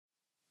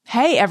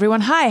Hey,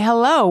 everyone. Hi.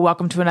 Hello.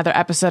 Welcome to another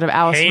episode of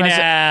Allison. Hey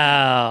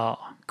now.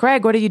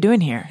 Greg, what are you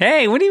doing here?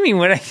 Hey, what do you mean?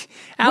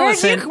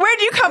 Allison,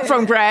 Where'd you come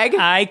from, Greg?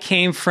 I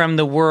came from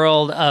the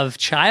world of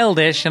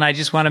Childish, and I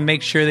just want to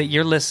make sure that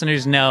your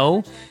listeners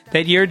know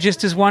that you're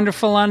just as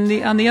wonderful on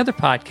the other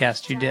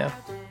podcast you do.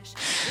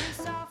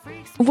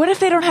 What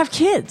if they don't have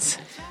kids?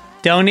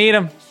 Don't need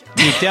them.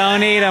 You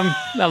don't need them.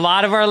 A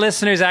lot of our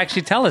listeners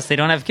actually tell us they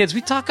don't have kids.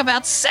 We talk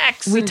about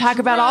sex. We talk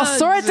about all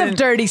sorts of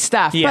dirty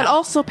stuff, Yeah. but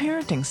also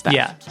parenting stuff.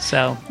 Yeah,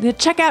 so.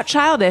 Check out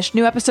Childish.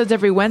 New episodes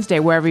every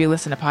Wednesday, wherever you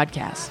listen to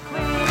podcasts.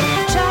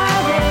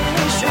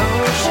 Childish,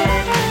 oh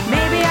shit,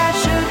 maybe I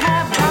should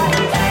have got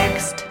it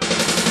fixed.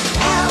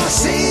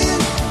 Allison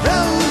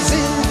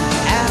Rosen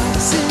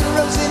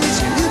is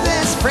your new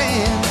best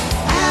friend.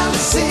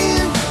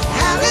 Allison,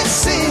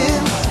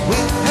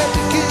 with her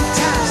good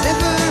times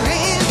never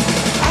end.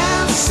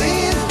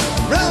 Allison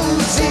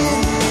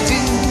Rosen,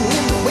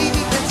 doing the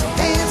wavy pencil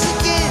dance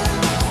again.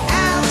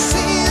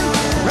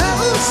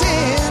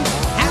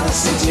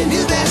 Allison's your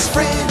new best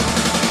friend.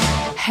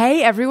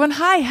 Hey, everyone.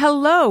 Hi.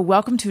 Hello.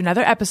 Welcome to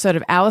another episode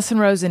of Allison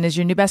Rosen is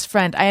your new best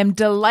friend. I am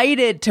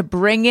delighted to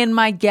bring in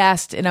my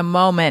guest in a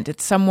moment.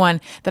 It's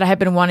someone that I have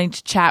been wanting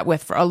to chat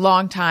with for a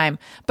long time.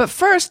 But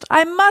first,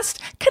 I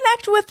must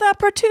connect with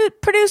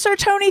producer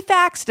Tony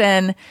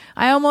Thaxton.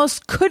 I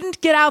almost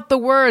couldn't get out the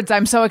words.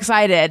 I'm so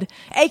excited.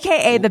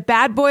 AKA the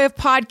bad boy of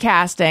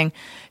podcasting,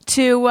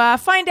 to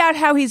find out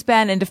how he's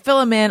been and to fill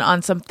him in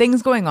on some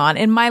things going on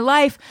in my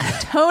life.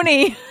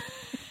 Tony...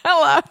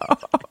 Hello.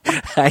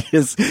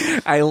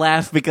 I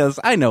laugh because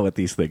I know what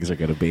these things are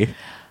going to be.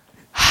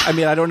 I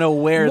mean, I don't know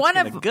where it's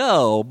going to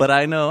go, but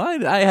I know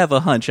I have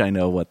a hunch. I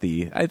know what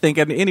I think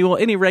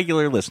any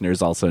regular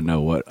listeners also know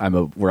what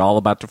we're all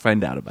about to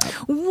find out about.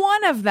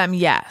 One of them,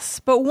 yes,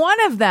 but one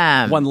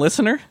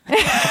listener,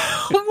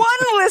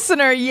 one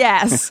listener,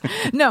 yes.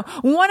 No,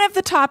 one of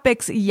the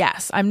topics,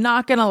 yes. I'm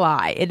not going to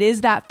lie. It is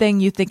that thing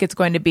you think it's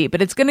going to be,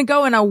 but it's going to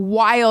go in a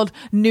wild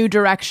new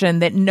direction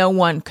that no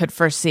one could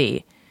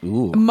foresee.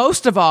 Ooh.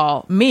 Most of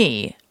all,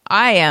 me.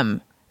 I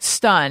am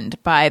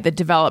stunned by the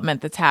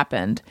development that's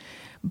happened.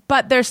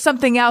 But there's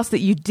something else that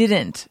you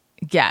didn't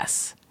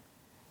guess.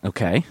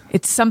 Okay.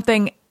 It's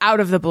something out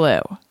of the blue.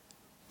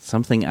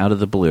 Something out of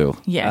the blue.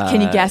 Yeah.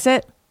 Can you guess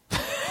it?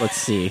 Let's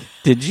see.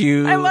 Did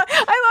you... I love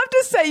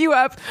to set you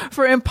up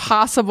for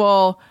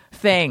impossible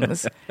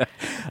things.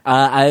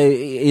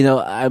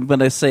 I'm going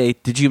to say,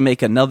 did you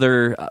make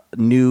another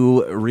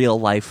new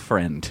real-life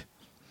friend?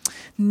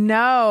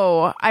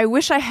 No, I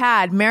wish I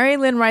had. Mary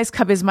Lynn Rice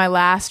Cub is my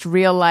last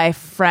real life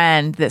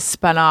friend that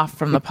spun off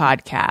from the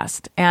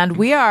podcast. And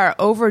we are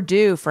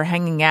overdue for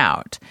hanging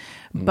out.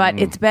 But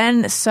it's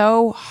been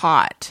so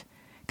hot.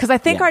 Because I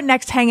think our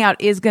next hangout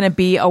is going to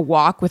be a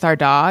walk with our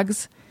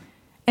dogs.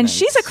 And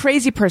she's a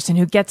crazy person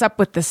who gets up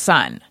with the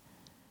sun.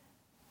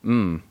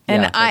 And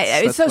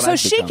so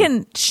she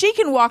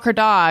can walk her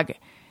dog.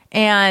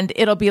 And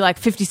it'll be like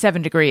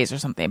 57 degrees or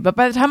something. But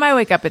by the time I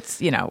wake up,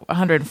 it's,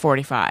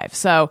 145.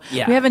 So we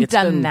haven't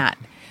done that.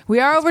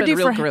 We are overdue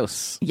for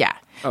gross. Yeah.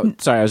 Oh,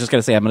 sorry. I was just going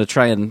to say I'm going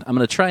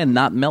to try and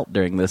not melt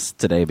during this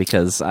today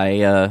because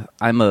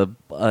I'm a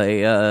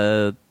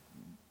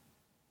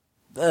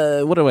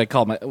what do I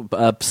call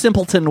a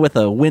simpleton with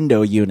a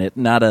window unit,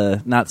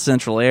 not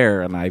central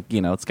air, and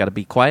it's got to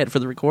be quiet for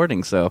the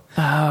recording. So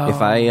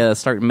if I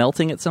start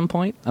melting at some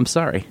point, I'm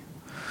sorry.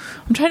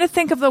 I'm trying to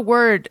think of the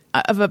word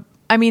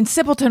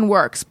simpleton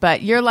works,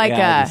 but you're like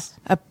a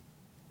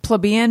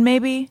plebeian,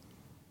 maybe?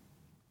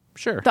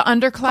 Sure. The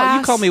underclass?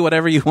 You call me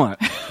whatever you want.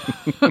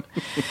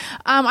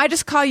 I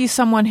just call you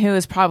someone who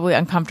is probably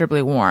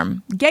uncomfortably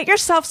warm. Get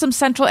yourself some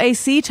central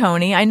AC,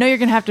 Tony. I know you're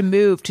going to have to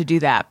move to do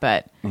that,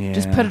 but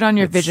just put it on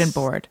your vision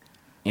board.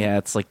 Yeah,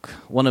 it's like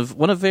one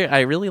of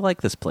I really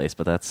like this place,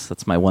 but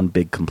that's my one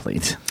big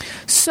complaint.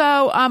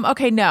 So,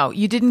 okay, no,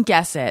 you didn't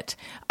guess it.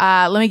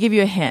 Let me give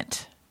you a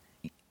hint.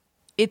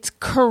 It's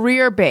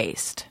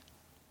career-based.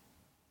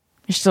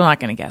 You're still not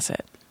going to guess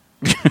it.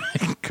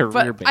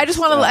 Career-based. I just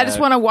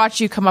want to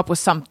watch you come up with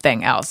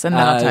something else, and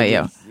then I'll tell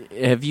you.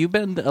 Have you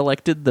been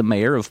elected the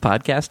mayor of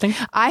podcasting?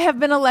 I have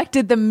been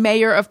elected the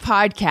mayor of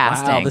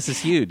podcasting. Wow, this is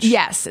huge.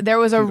 Yes, there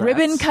was a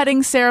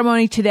ribbon-cutting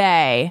ceremony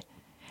today,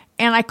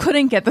 and I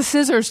couldn't get the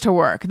scissors to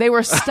work. They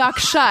were stuck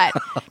shut.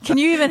 Can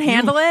you even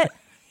handle it?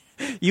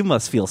 You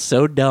must feel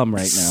so dumb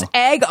right now.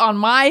 Egg on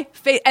my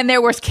face, and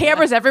there was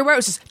cameras everywhere. It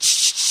was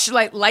just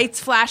like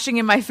lights flashing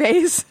in my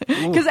face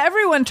because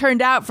everyone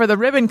turned out for the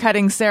ribbon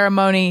cutting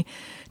ceremony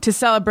to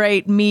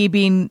celebrate me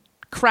being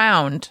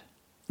crowned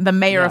the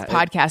mayor of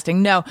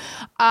podcasting.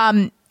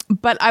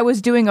 But I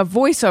was doing a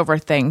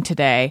voiceover thing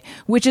today,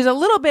 which is a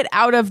little bit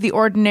out of the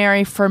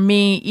ordinary for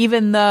me,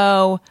 even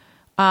though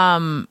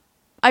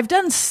I've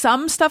done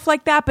some stuff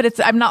like that, but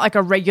I'm not like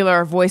a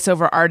regular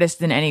voiceover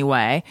artist in any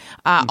way.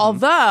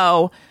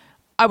 Although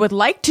I would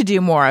like to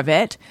do more of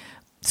it.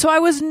 So I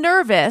was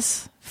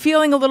nervous,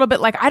 feeling a little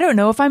bit like, I don't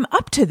know if I'm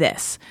up to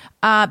this.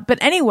 But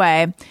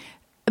anyway,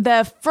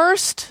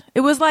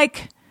 it was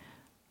like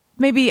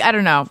maybe, I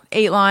don't know,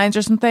 8 lines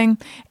or something.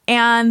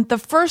 And the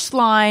first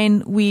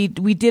line, we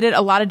did it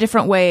a lot of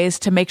different ways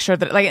to make sure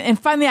that, like, and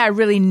finally I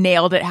really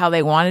nailed it how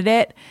they wanted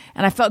it.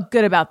 And I felt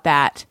good about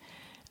that.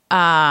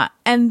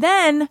 And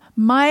then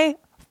my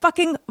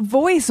fucking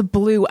voice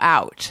blew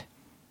out.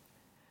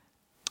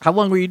 How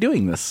long were you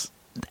doing this?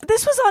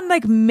 This was on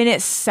like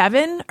minute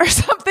 7 or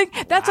something.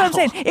 That's what I'm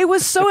saying. It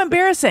was so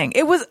embarrassing.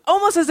 It was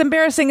almost as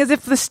embarrassing as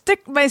if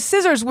my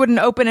scissors wouldn't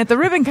open at the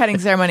ribbon cutting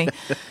ceremony.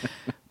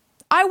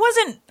 I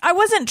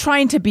wasn't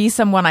trying to be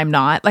someone I'm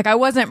not. Like, I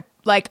wasn't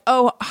like,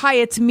 oh, hi,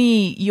 it's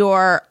me,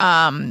 your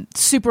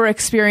super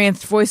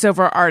experienced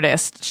voiceover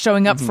artist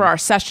showing up for our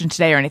session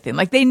today or anything.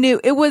 Like, they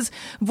knew it was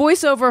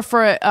voiceover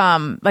for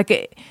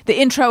the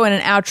intro and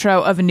an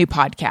outro of a new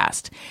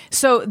podcast.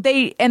 So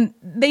they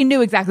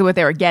knew exactly what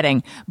they were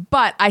getting,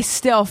 but I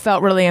still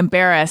felt really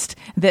embarrassed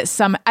that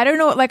I don't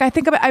know, like, I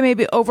think I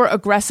maybe over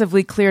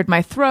aggressively cleared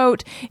my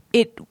throat.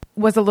 It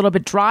was a little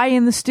bit dry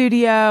in the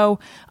studio.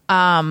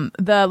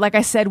 Like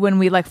I said, when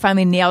we like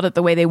finally nailed it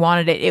the way they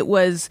wanted it, it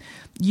was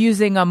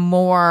using a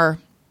more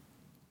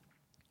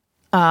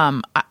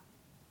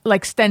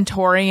like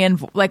stentorian,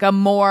 like a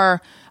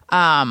more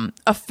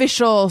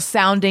official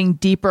sounding,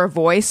 deeper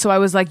voice. So I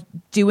was like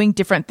doing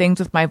different things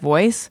with my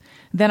voice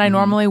than I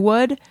normally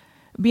would,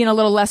 being a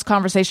little less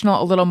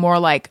conversational, a little more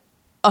like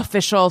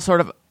official,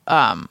 sort of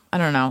I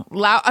don't know,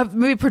 loud,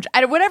 maybe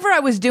whatever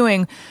I was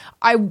doing.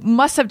 I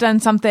must have done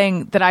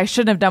something that I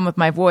shouldn't have done with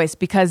my voice,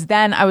 because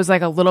then I was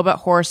like a little bit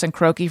hoarse and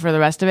croaky for the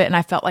rest of it, and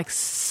I felt like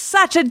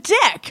such a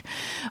dick.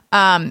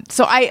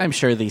 So I'm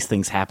sure these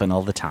things happen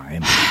all the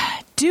time.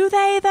 Do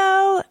they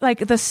though? Like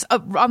this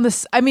on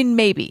this? I mean,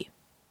 maybe.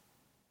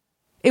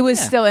 It was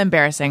still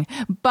embarrassing,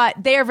 but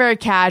they are very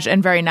cash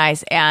and very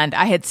nice. And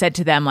I had said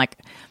to them, like,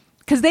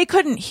 because they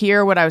couldn't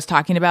hear what I was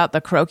talking about,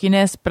 the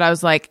croakiness, but I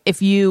was like,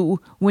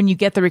 when you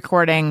get the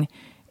recording,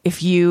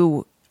 if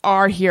you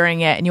are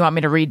hearing it and you want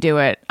me to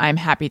redo it, I'm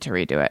happy to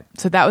redo it.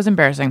 So that was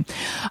embarrassing.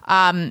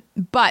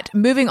 But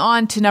moving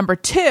on to number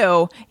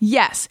 2,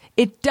 yes,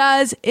 it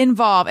does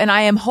involve, and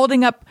I am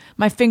holding up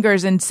my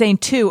fingers and saying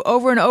 2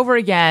 over and over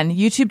again.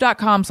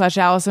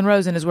 YouTube.com/Allison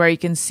Rosen is where you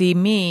can see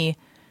me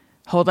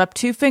hold up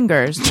 2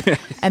 fingers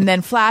and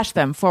then flash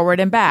them forward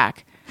and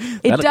back.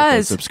 It That'll get those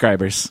does.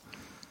 subscribers.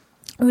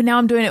 Ooh, now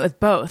I'm doing it with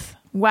both.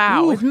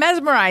 Wow. It's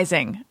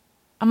mesmerizing.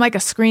 I'm like a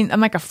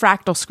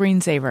fractal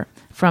screensaver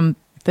from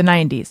the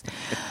 90s.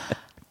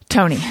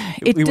 Tony.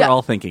 We were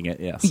all thinking it,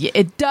 yes.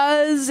 It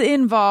does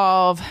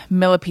involve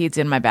millipedes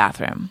in my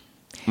bathroom.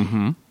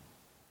 Mm-hmm.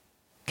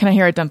 Can I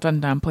hear a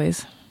dum-dum-dum,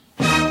 please?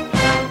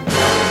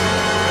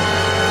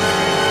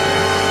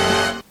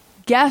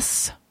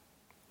 Guess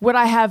what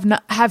I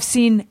have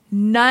seen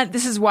none.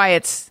 This is why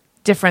it's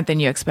different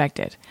than you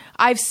expected.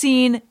 I've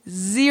seen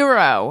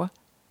 0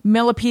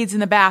 millipedes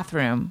in the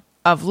bathroom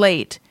of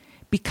late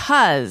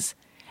because,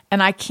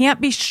 and I can't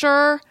be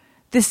sure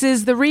this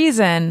is the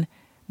reason,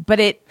 but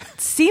it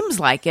seems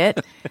like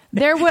it.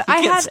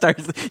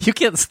 You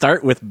can't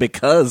start with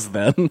because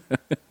then.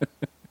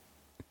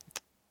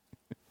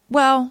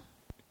 Well,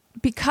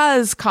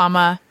 because,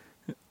 comma,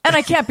 and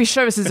I can't be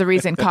sure this is the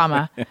reason,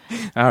 comma.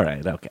 All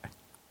right, okay.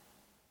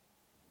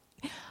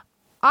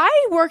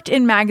 I worked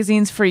in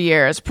magazines for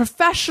years,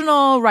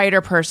 professional writer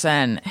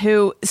person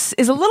who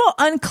is a little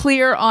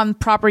unclear on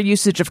proper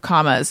usage of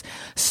commas.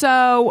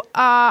 So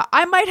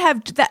I might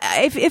have,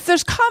 if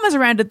there's commas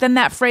around it, then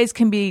that phrase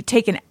can be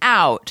taken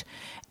out.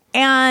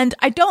 And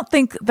I don't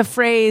think the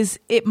phrase,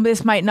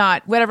 this might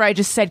not, whatever I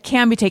just said,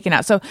 can be taken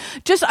out. So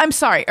I'm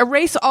sorry,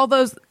 erase all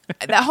those,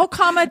 that whole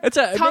comma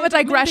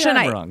digression.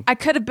 I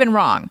could have been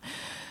wrong.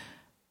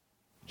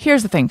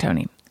 Here's the thing,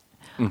 Tony.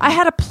 Mm-hmm. I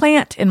had a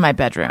plant in my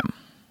bedroom.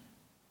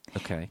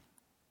 Okay.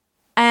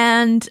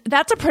 And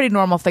that's a pretty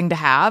normal thing to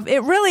have.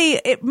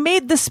 It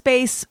made the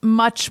space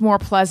much more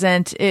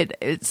pleasant.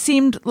 It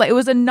seemed like it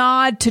was a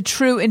nod to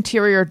true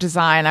interior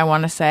design, I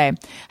want to say.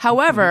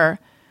 However,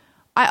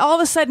 I all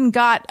of a sudden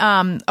got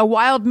a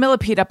wild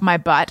millipede up my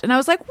butt, and I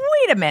was like,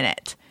 wait a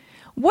minute.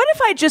 What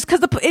if I just,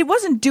 because it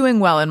wasn't doing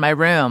well in my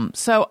room,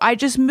 so I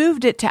just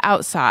moved it to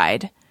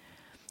outside.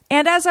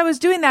 And as I was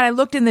doing that, I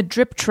looked in the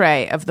drip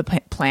tray of the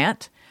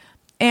plant,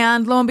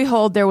 and lo and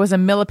behold, there was a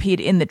millipede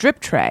in the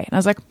drip tray. And I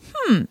was like,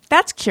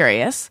 that's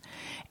curious.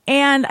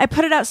 And I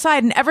put it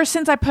outside. And ever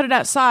since I put it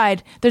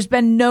outside, there's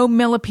been no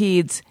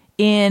millipedes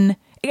in.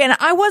 And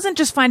I wasn't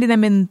just finding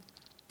them in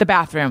the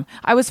bathroom.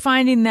 I was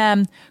finding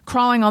them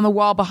crawling on the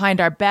wall behind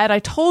our bed. I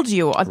told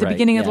you at the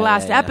beginning of the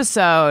last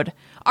episode,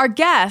 our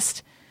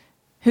guest,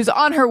 who's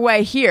on her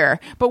way here,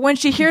 but when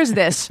she hears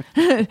this,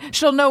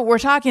 she'll know what we're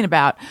talking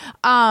about.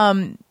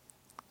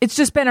 It's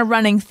just been a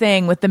running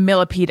thing with the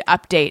millipede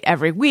update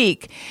every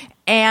week.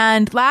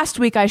 And last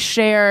week I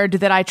shared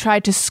that I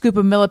tried to scoop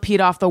a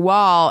millipede off the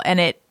wall and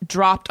it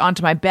dropped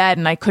onto my bed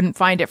and I couldn't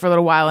find it for a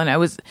little while and I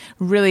was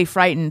really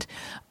frightened.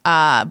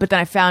 But then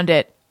I found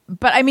it.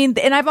 But I mean,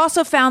 and I've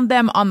also found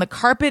them on the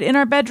carpet in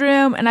our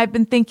bedroom, and I've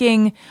been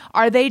thinking,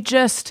 are they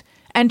just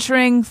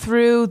entering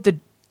through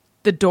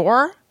the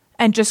door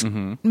and just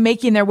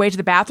making their way to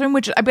the bathroom,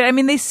 but I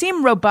mean, they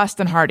seem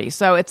robust and hardy.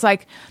 So it's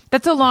like,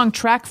 that's a long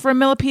trek for a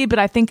millipede, but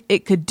I think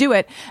it could do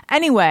it.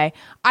 Anyway,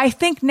 I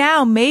think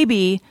now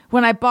maybe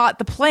when I bought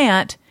the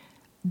plant,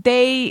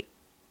 they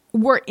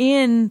were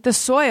in the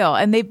soil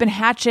and they've been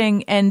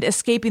hatching and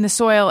escaping the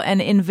soil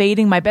and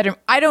invading my bedroom.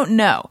 I don't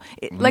know.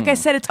 Like I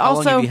said, it's How long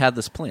also have you had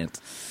this plant?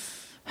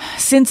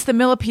 since the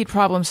millipede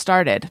problem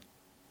started.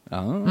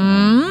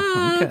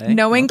 Oh, okay.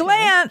 Knowing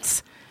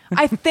glance.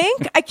 I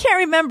think, I can't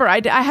remember.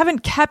 I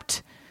haven't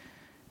kept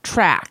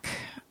track.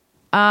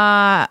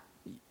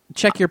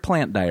 Check your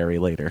plant diary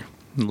later.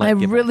 I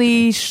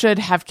really should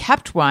have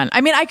kept one.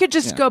 I mean, I could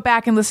just go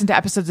back and listen to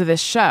episodes of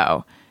this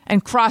show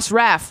and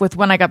cross-ref with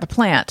when I got the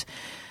plant.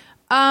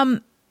 I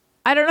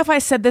don't know if I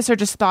said this or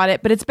just thought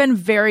it, but it's been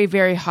very,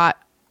 very hot.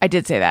 I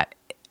did say that.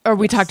 Or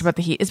we talked about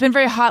the heat. It's been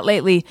very hot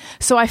lately,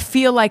 so I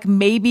feel like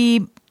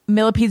maybe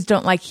millipedes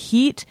don't like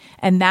heat,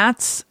 and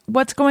that's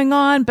what's going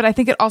on, but I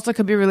think it also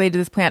could be related to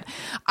this plant.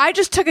 I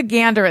just took a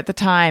gander at the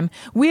time.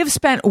 We have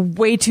spent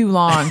way too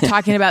long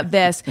talking about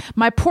this.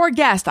 My poor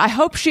guest, I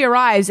hope she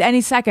arrives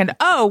any second.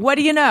 Oh, what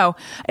do you know?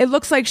 It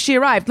looks like she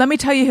arrived. Let me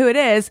tell you who it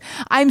is.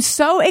 I'm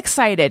so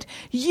excited.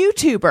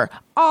 YouTuber,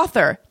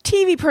 author,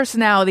 TV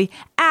personality,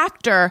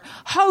 actor,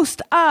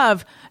 host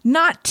of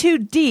Not Too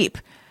Deep.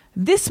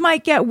 This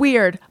Might Get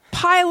Weird.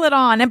 Pile it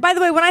on. And by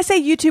the way, when I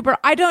say YouTuber,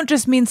 I don't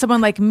just mean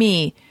someone like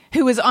me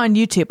who is on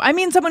YouTube. I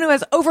mean someone who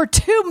has over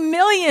 2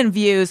 million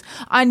views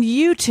on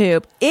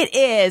YouTube. It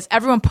is,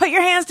 everyone put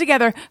your hands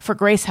together for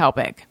Grace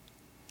Helbig.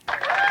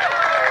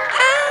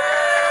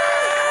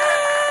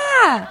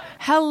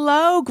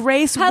 Hello,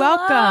 Grace.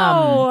 Welcome.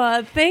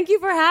 Hello. Thank you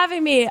for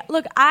having me.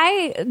 Look,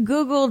 I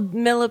Googled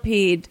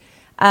millipede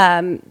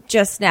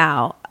just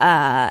now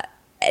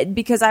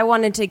because I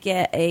wanted to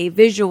get a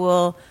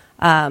visual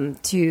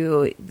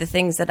to the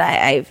things that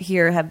I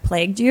hear have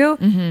plagued you.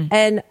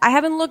 And I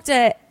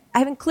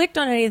haven't clicked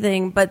on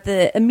anything, but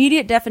the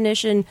immediate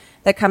definition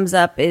that comes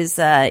up is,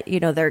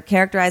 they're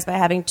characterized by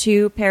having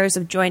 2 pairs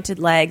of jointed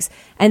legs,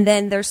 and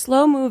then they're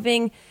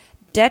slow-moving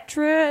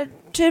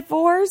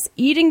detritivores,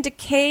 eating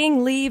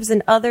decaying leaves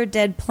and other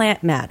dead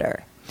plant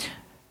matter.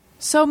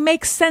 So it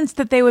makes sense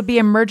that they would be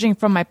emerging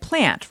from my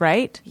plant,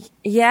 right?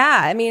 Yeah,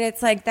 I mean,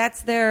 it's like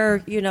that's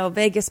their,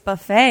 Vegas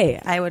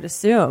buffet, I would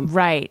assume.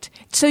 Right.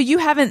 So you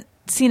haven't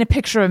seen a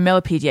picture of a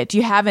millipede yet. Do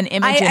you have an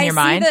image in your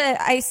mind?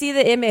 I see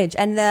the image,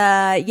 and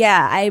I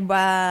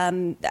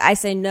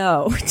say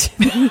no to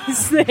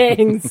these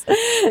things.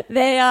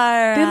 They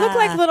look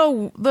like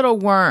little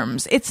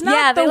worms. It's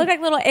not. They look like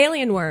little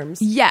alien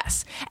worms.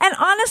 Yes, and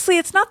honestly,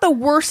 it's not the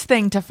worst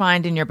thing to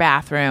find in your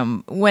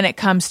bathroom when it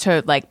comes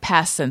to like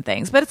pests and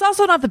things, but it's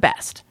also not the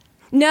best.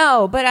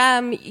 No, but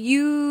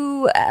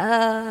you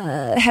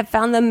have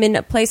found them in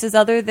places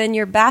other than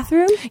your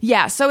bathroom?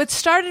 Yeah, so it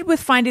started with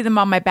finding them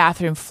on my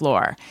bathroom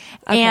floor.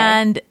 Okay.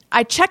 And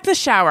I checked the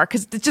shower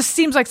because it just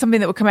seems like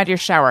something that would come out of your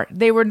shower.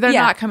 They're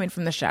not coming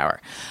from the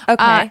shower.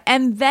 Okay.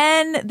 And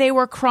then they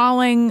were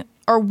crawling,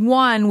 or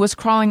one was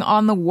crawling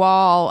on the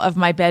wall of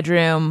my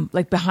bedroom,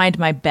 like behind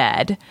my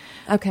bed.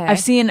 Okay. I've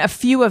seen a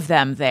few of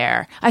them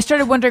there. I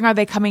started wondering, are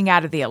they coming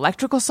out of the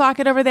electrical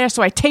socket over there?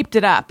 So I taped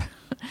it up.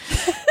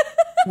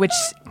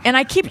 And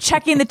I keep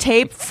checking the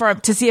tape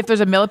to see if there's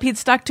a millipede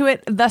stuck to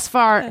it. Thus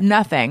far,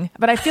 nothing.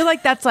 But I feel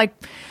like that's like,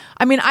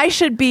 I mean, I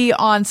should be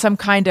on some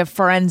kind of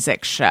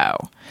forensic show.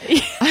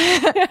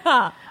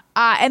 Yeah.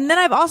 And then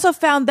I've also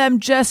found them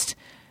just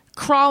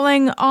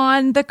crawling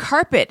on the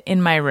carpet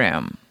in my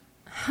room.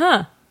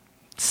 Huh.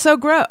 So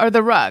gross. Or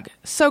the rug.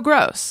 So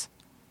gross.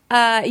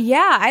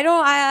 Yeah, I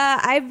don't.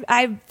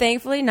 I've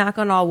thankfully, knock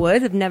on all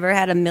wood, have never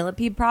had a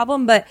millipede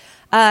problem. But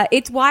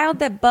it's wild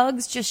that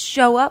bugs just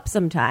show up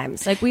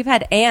sometimes. Like we've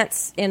had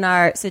ants in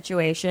our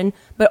situation,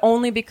 but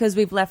only because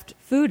we've left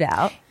food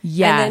out.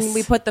 Yes, and then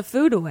we put the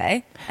food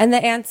away, and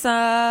the ants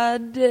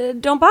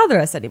don't bother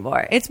us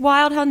anymore. It's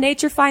wild how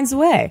nature finds a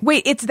way.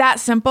 Wait, it's that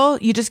simple?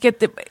 You just get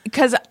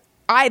because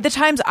the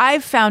times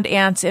I've found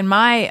ants in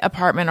my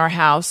apartment or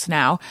house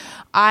now,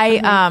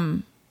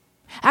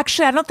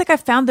 Actually, I don't think I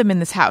found them in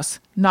this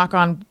house. Knock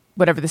on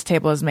whatever this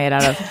table is made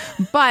out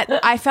of. But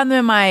I found them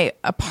in my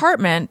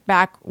apartment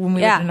back when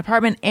we lived in an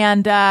apartment.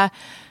 And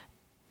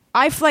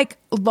I've like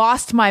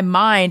lost my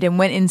mind and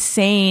went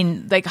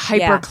insane, like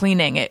hyper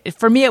cleaning.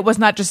 For me, it was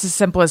not just as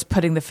simple as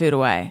putting the food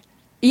away.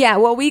 Yeah,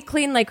 well, we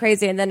cleaned like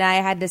crazy, and then I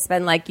had to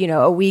spend like,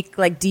 a week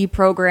like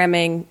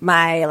deprogramming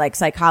my like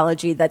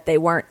psychology that they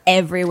weren't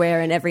everywhere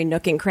in every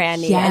nook and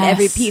cranny, and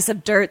every piece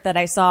of dirt that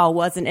I saw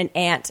wasn't an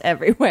ant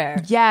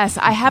everywhere. Yes,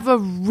 I have a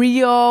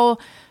real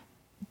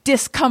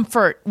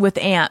discomfort with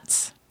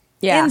ants.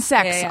 Yeah.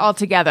 Insects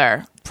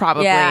altogether,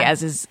 probably,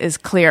 as is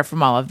clear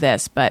from all of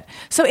this. But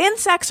so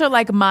insects are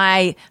like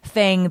my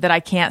thing that I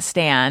can't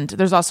stand.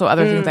 There's also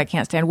other things I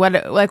can't stand.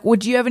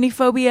 Would you have any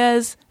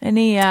phobias?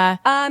 Any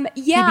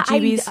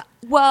heebie-jeebies?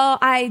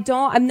 I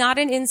don't. I'm not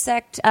an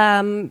insect,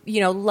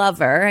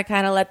 lover. I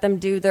kind of let them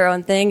do their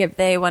own thing. If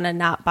they want to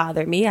not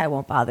bother me, I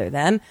won't bother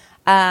them.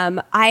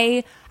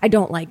 I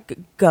don't like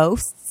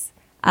ghosts.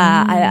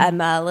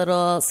 I'm a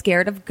little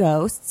scared of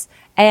ghosts.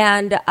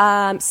 And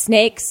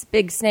snakes,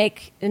 big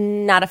snake,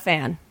 not a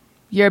fan.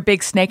 You're a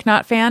big snake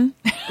knot fan?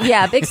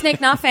 Yeah, big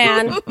snake, not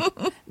fan.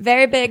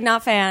 Very big,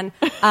 not fan.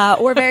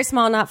 Or very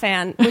small, not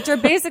fan. Which are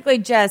basically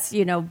just,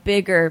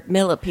 bigger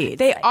millipedes.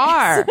 They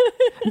are.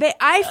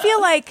 I feel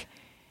like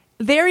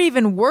they're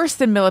even worse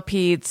than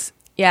millipedes.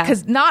 Yeah.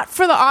 Because not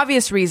for the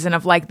obvious reason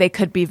of like they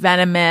could be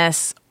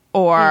venomous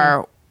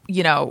or,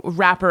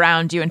 wrap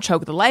around you and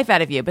choke the life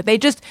out of you. But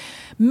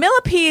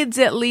millipedes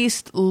at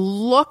least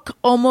look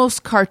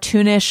almost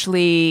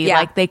cartoonishly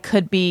like they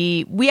could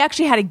be. We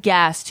actually had a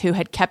guest who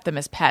had kept them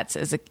as pets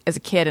as a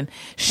kid and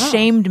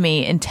shamed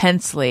me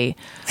intensely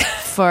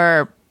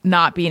for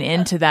not being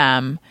into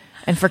them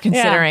and for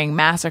considering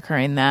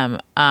massacring them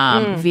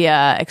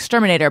via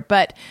exterminator.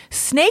 But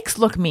snakes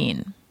look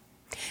mean.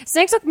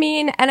 Snakes look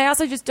mean, and I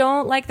also just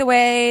don't like the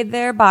way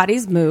their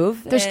bodies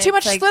move. There's too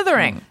much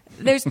slithering.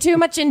 There's too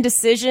much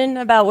indecision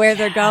about where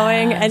they're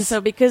going, and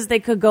so because they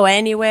could go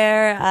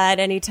anywhere at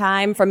any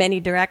time from any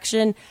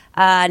direction,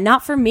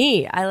 not for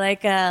me. I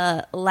like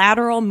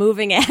lateral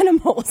moving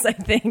animals, I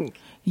think.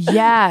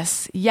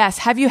 Yes.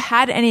 Have you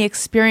had any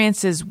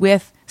experiences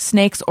with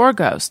snakes or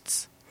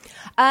ghosts?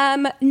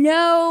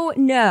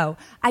 No.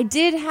 I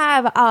did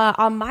have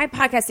on my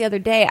podcast the other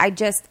day, I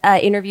just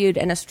interviewed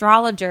an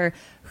astrologer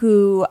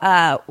who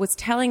was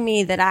telling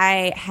me that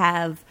I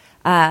have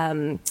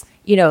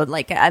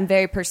I'm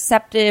very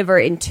perceptive or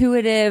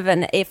intuitive,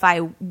 and if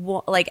I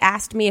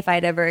asked me if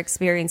I'd ever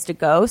experienced a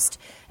ghost,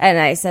 and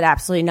I said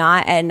absolutely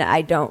not, and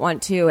I don't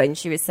want to, and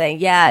she was saying,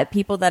 yeah,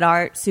 people that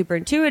are super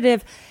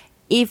intuitive,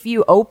 if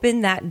you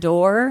open that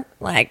door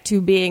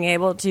to being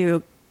able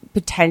to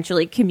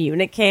potentially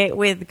communicate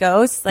with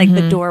ghosts,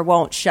 the door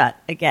won't shut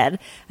again.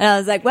 And I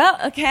was like, well,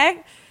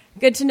 okay.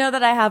 Good to know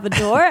that I have a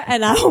door,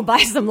 and I will buy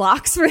some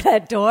locks for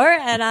that door,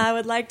 and I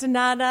would like to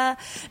not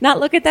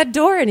look at that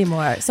door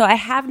anymore. So I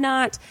have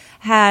not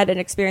had an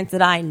experience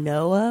that I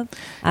know of.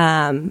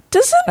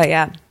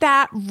 Doesn't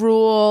that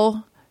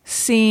rule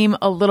seem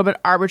a little bit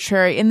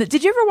arbitrary?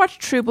 Did you ever watch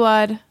True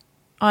Blood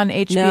on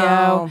HBO?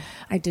 No,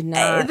 I did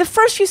not. The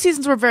first few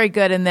seasons were very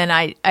good, and then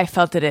I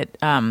felt that it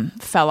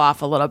fell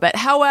off a little bit.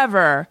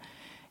 However,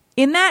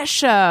 in that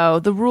show,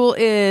 the rule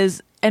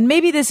is, and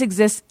maybe this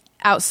exists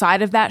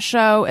outside of that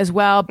show as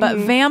well, but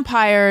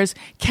vampires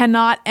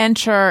cannot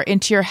enter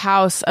into your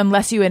house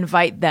unless you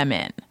invite them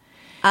in.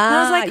 And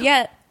I was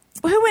like,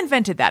 who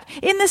invented that?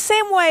 In the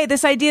same way,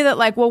 this idea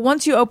that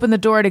once you open the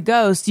door to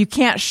ghosts, you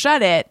can't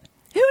shut it.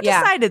 Who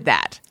decided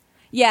that?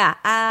 Yeah,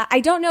 I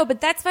don't know, but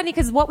that's funny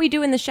because What We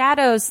Do in the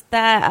Shadows,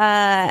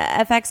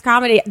 that FX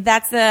comedy,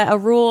 that's a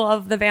rule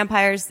of the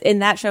vampires in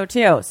that show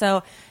too.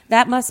 So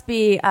that must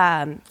be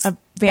a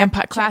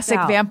classic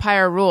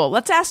vampire rule.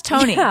 Let's ask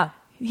Tony. Yeah.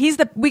 He's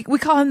we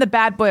call him the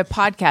bad boy of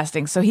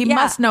podcasting, so he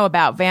must know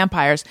about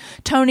vampires.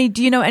 Tony,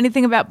 do you know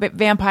anything about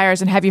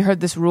vampires, and have you heard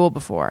this rule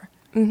before?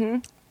 Mm-hmm.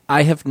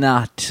 I have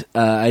not.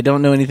 I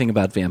don't know anything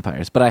about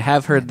vampires, but I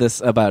have heard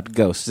this about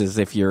ghosts. Is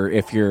if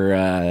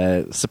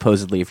you're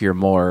supposedly if you're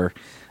more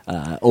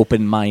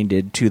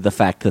open-minded to the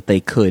fact that they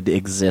could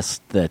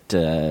exist,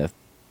 that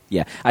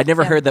I'd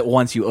never heard that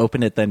once you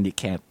open it, then you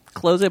can't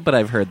close it, but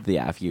I've heard the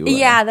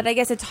that I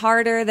guess it's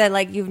harder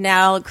that you've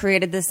now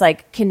created this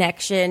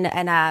connection,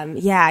 and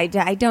I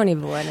don't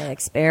even want to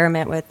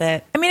experiment with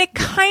it. I mean, it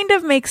kind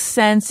of makes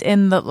sense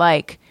in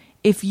that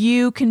if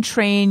you can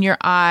train your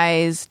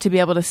eyes to be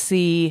able to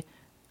see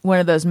one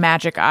of those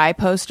magic eye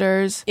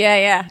posters, you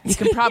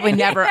can probably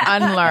never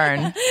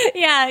unlearn.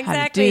 Yeah, exactly.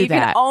 How to do you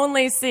that. Can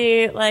only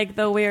see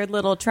the weird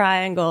little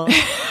triangle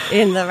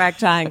in the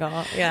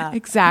rectangle. Yeah,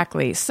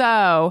 exactly.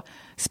 So,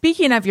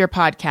 speaking of your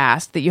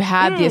podcast that you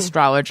had the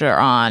astrologer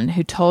on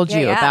who told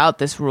you about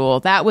this rule,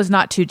 that was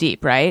not too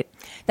deep, right?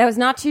 That was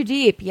not too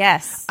deep,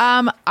 yes.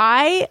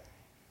 I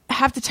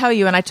have to tell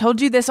you, and I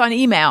told you this on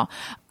email.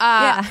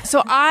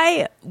 So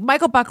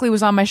Michael Buckley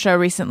was on my show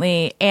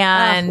recently,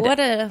 and what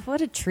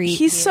a treat.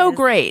 He's so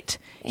great.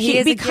 He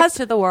is a gift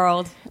to the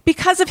world.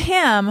 Because of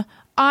him,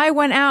 I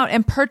went out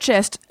and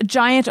purchased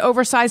giant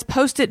oversized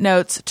Post-it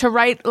notes to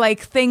write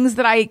things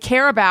that I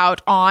care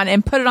about on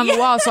and put it on the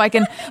wall so I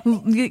can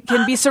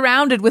be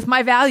surrounded with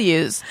my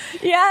values.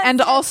 Yes, and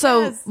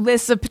also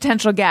lists of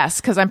potential guests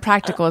because I'm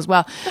practical as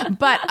well.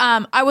 But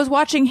I was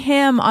watching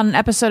him on an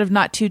episode of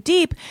Not Too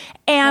Deep,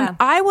 and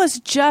I was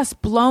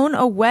just blown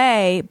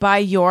away by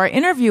your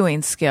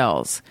interviewing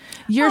skills.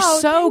 You're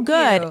so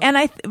good. You.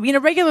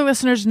 And regular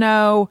listeners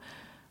know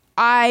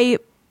I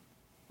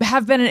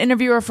have been an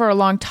interviewer for a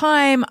long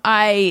time.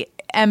 I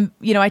am,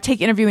 I take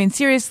interviewing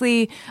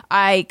seriously.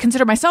 I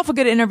consider myself a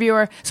good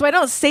interviewer. So I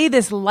don't say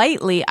this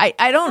lightly.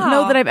 I don't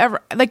know that I've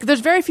ever,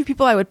 there's very few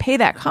people I would pay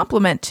that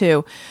compliment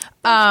to.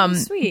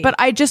 Sweet. But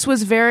I just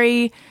was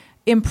very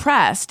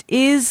impressed.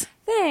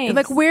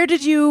 Thanks. Where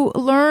did you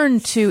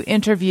learn to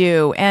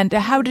interview, and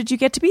how did you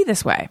get to be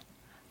this way?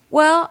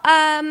 Well,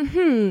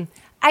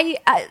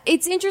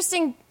 it's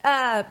interesting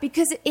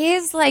because it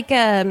is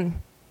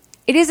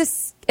it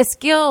is a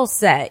skill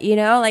set, you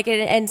know, like,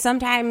 and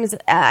sometimes,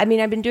 I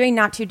mean, I've been doing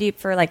Not Too Deep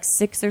for like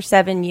 6 or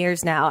 7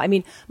 years now. I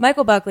mean,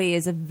 Michael Buckley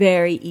is a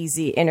very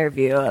easy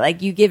interview.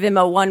 Like, you give him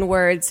a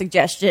 1-word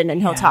suggestion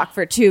and he'll talk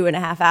for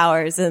 2.5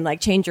 hours and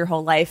like change your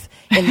whole life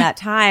in that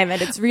time.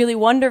 And it's really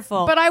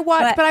wonderful. But I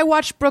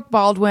watched Brooke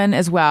Baldwin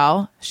as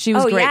well. She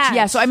was great.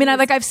 Yeah. So I mean,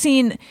 I've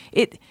seen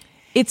it.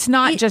 It's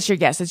not just your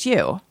guess; it's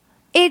you.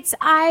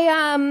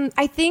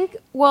 I think.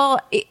 Well,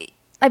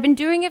 I've been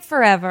doing it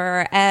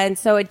forever, and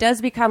so it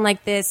does become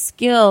like this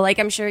skill. Like,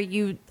 I'm sure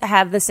you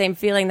have the same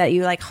feeling that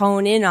you like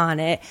hone in on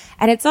it.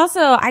 And it's also,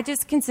 I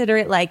just consider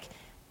it like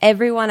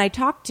everyone I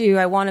talk to,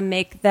 I want to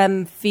make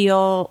them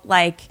feel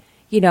like,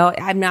 you know,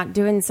 I'm not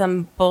doing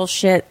some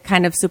bullshit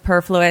kind of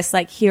superfluous,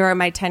 like, here are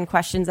my 10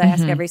 questions I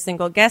ask every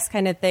single guest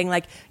kind of thing.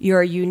 Like, you're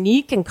a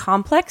unique and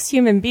complex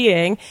human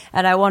being,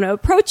 and I want to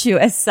approach you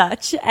as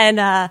such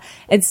and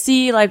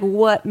see like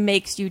what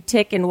makes you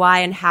tick and why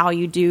and how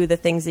you do the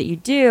things that you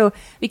do.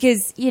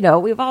 Because, you know,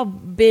 we've all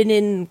been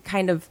in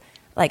kind of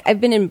like,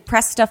 I've been in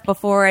press stuff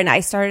before, and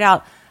I started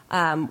out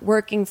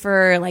working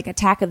for like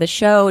Attack of the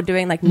Show,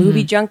 doing like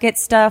movie junket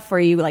stuff where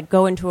you like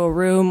go into a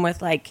room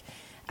with like,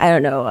 I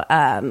don't know,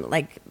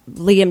 like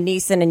Liam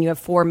Neeson, and you have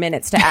 4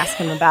 minutes to ask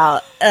him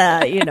about,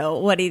 you know,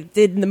 what he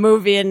did in the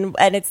movie. And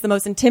it's the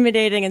most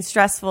intimidating and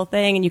stressful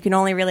thing. And you can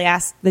only really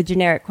ask the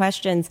generic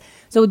questions.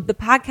 So the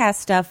podcast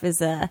stuff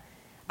is a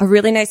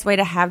really nice way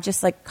to have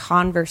just like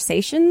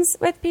conversations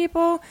with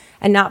people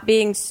and not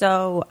being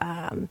so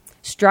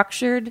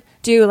structured.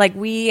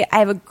 I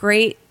have a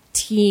great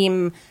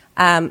team.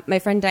 My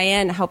friend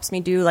Diane helps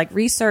me do like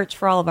research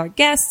for all of our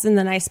guests. And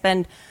then I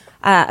spend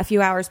a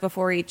few hours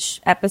before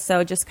each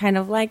episode just kind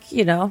of like,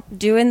 you know,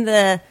 doing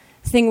the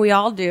thing we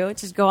all do,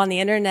 just go on the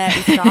internet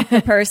and stalk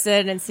the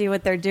person and see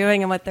what they're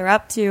doing and what they're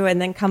up to,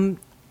 and then come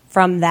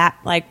from that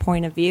like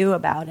point of view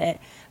about it.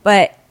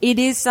 But it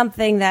is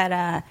something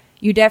that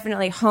you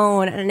definitely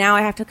hone, and now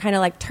I have to kind of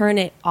like turn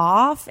it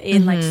off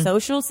in like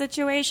social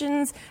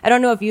situations. I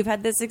don't know if you've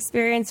had this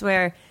experience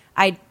where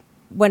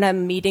when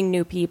I'm meeting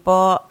new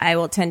people, I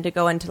will tend to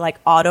go into like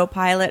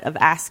autopilot of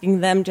asking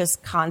them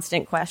just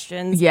constant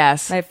questions.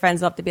 Yes. My friends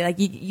will have to be like,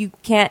 you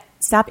can't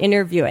stop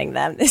interviewing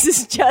them. This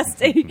is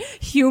just a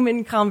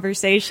human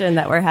conversation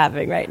that we're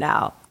having right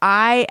now.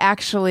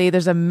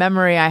 There's a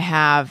memory I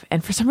have,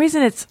 and for some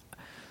reason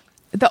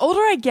the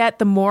older I get,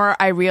 the more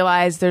I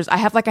realize I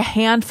have like a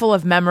handful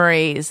of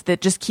memories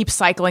that just keep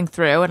cycling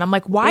through. And I'm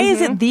like, why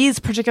is it these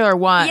particular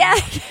ones?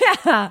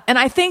 Yeah. And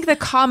I think the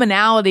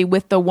commonality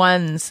with the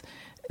ones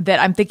that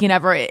I'm thinking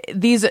of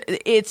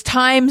it's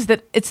times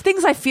that it's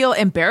things I feel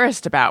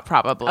embarrassed about,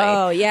 probably.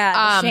 Oh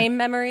yeah. Shame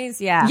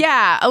memories. Yeah.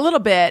 Yeah, a little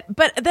bit.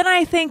 But then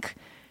I think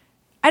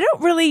I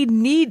don't really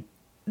need,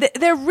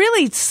 they're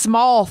really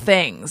small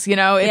things, you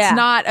know, it's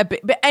not a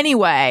bit, but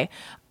anyway,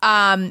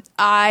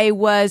 I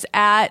was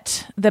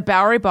at the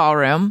Bowery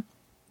Ballroom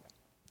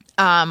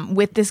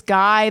with this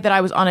guy that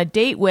I was on a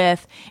date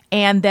with,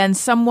 and then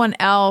someone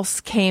else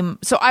came.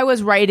 So I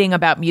was writing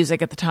about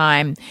music at the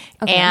time,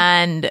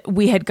 and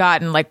we had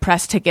gotten like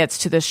press tickets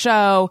to the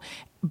show,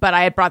 but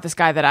I had brought this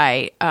guy that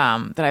I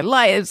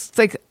liked. It's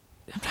like,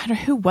 I'm trying to,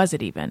 who was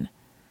it even?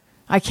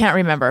 I can't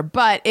remember,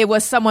 but it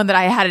was someone that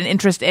I had an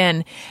interest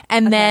in.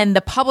 And then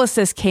the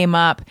publicist came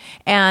up,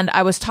 and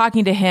I was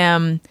talking to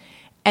him,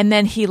 and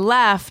then he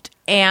left,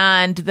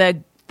 and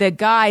the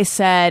guy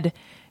said,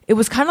 it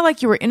was kind of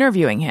like you were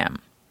interviewing him.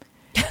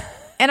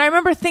 And I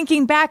remember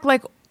thinking back,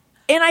 like,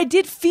 and I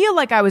did feel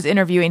like I was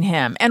interviewing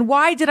him. And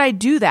why did I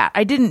do that?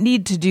 I didn't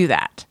need to do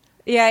that.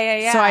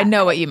 Yeah. So I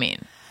know what you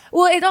mean.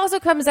 Well, it also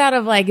comes out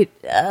of like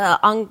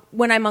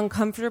when I'm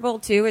uncomfortable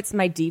too. It's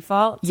my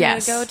default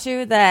to go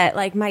to that.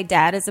 Like, my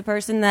dad is a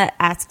person that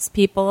asks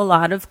people a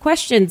lot of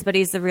questions, but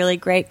he's a really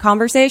great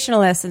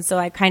conversationalist, and so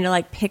I kind of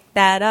like picked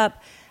that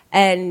up,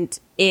 and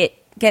it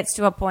gets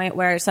to a point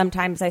where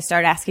sometimes I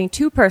start asking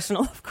too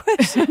personal of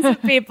questions of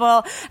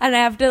people, and I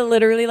have to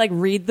literally like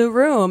read the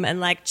room and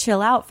like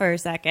chill out for a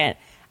second.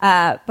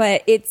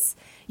 But it's,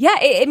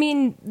 I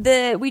mean,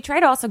 we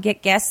try to also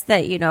get guests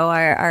that, you know,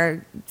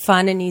 are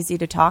fun and easy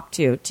to talk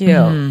to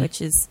too,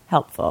 which is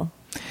helpful.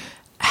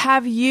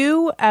 Have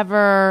you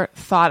ever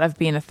thought of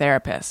being a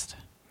therapist?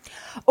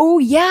 Oh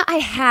yeah, I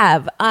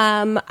have.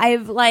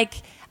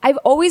 I've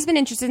always been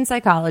interested in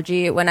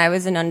psychology. When I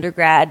was an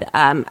undergrad,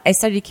 I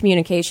studied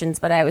communications,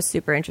 but I was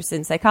super interested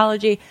in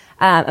psychology.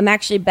 I'm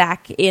actually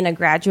back in a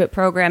graduate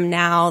program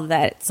now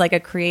that's like a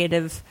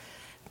creative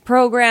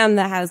program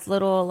that has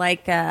little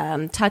like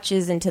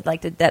touches into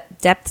like the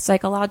depth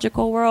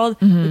psychological world,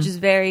 which is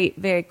very,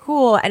 very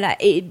cool.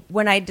 And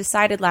when I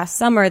decided last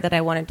summer that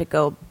I wanted to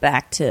go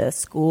back to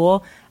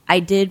school, I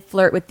did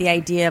flirt with the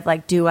idea of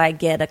like, do I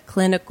get a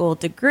clinical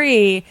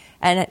degree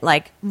and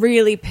like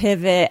really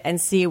pivot and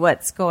see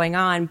what's going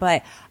on?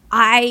 But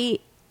I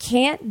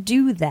can't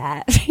do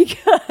that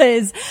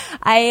because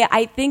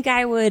I think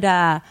I would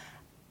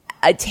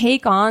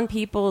take on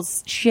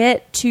people's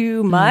shit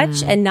too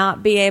much and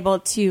not be able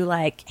to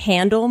like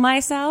handle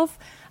myself.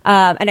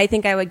 And I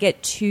think I would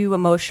get too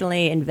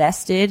emotionally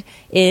invested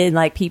in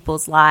like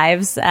people's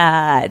lives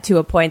to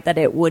a point that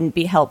it wouldn't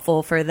be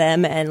helpful for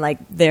them and like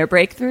their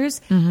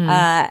breakthroughs.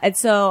 And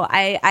so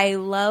I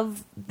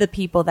love the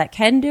people that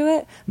can do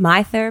it.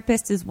 My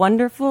therapist is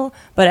wonderful,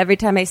 but every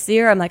time I see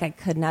her, I'm like, I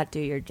could not do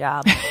your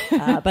job.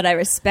 But I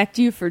respect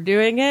you for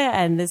doing it,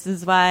 and this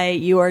is why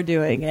you are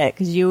doing it,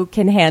 because you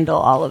can handle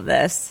all of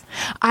this.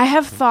 I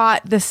have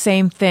thought the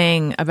same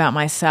thing about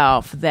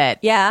myself, that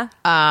Yeah.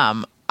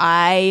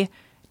 I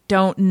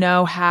don't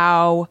know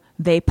how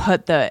they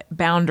put the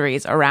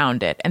boundaries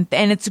around it. And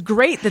it's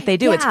great that they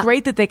do. Yeah. It's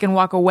great that they can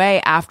walk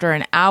away after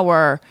an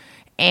hour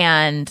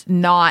and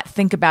not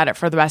think about it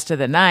for the rest of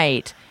the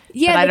night.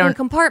 Yeah, But I they don't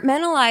can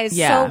compartmentalize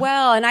Yeah. so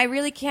well, and I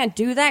really can't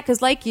do that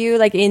because, like you,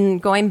 like in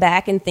going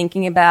back and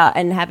thinking about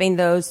and having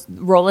those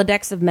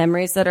Rolodex of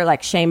memories that are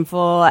like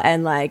shameful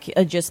and like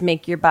just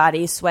make your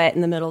body sweat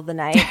in the middle of the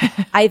night.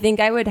 I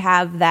think I would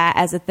have that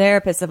as a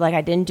therapist of like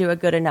I didn't do a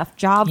good enough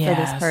job for this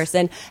Yes.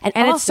 person, and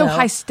it's so also-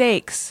 high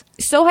stakes.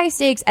 so high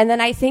stakes. And then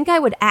I think I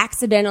would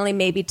accidentally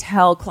maybe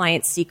tell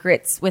clients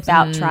secrets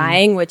without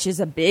trying, which is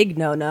a big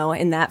no-no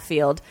in that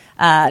field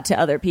to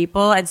other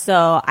people. And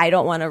so I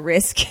don't want to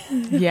risk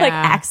Yeah. like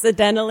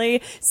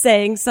accidentally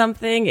saying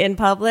something in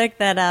public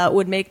that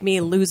would make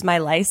me lose my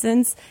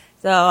license.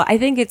 So I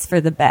think it's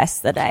for the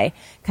best that I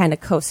kind of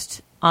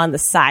coast on the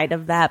side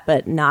of that,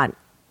 but not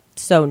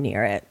so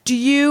near it. Do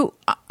you,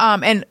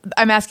 and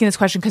I'm asking this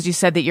question because you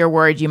said that you're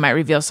worried you might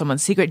reveal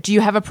someone's secret. Do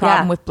you have a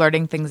problem Yeah. with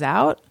blurting things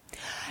out?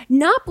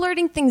 Not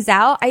blurting things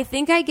out. I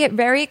think I get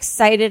very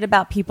excited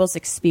about people's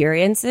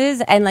experiences.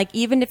 And like,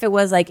 even if it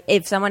was like,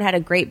 if someone had a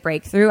great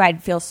breakthrough,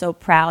 I'd feel so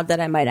proud that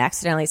I might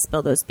accidentally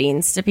spill those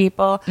beans to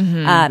people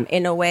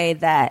in a way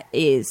that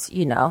is,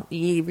 you know,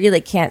 you really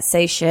can't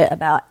say shit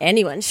about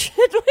anyone's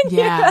shit when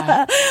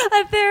Yeah.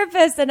 you're a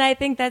therapist. And I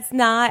think that's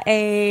not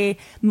a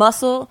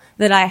muscle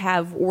that I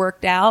have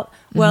worked out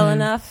well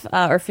enough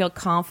or feel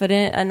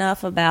confident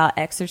enough about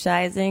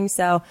exercising.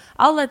 So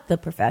I'll let the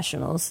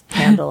professionals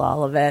handle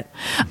all of it.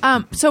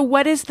 So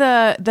what is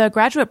the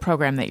graduate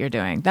program that you're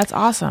doing? That's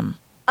awesome.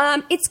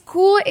 It's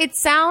cool. It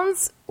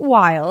sounds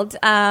wild,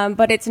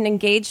 but it's an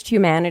engaged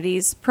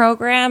humanities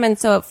program, and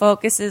so it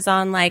focuses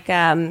on like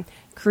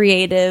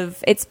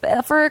creative. It's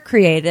for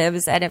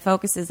creatives, and it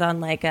focuses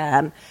on like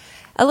a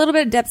little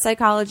bit of depth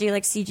psychology,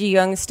 like C.G.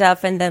 Jung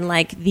stuff, and then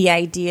like the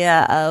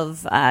idea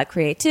of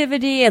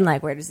creativity and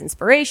like where does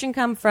inspiration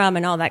come from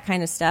and all that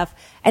kind of stuff.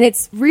 And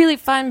it's really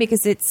fun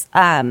because it's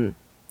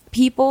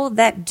people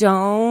that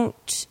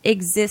don't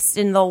exist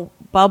in the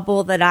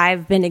bubble that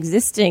I've been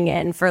existing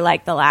in for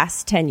like the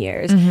last 10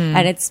 years.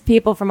 And it's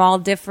people from all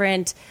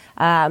different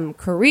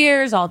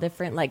careers, all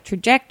different like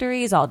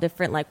trajectories, all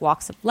different like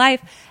walks of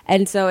life.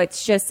 And so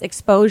it's just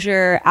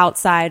exposure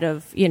outside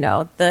of, you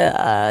know,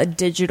 the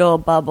digital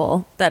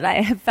bubble that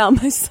I have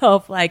found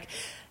myself like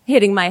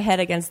hitting my head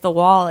against the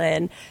wall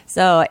in.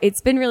 So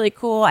it's been really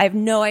cool. I have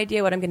no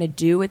idea what I'm going to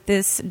do with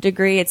this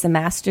degree. It's a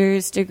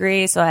master's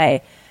degree. So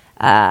I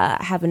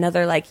have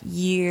another like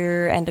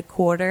year and a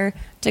quarter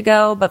to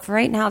go. But for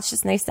right now, it's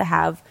just nice to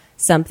have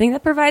something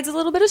that provides a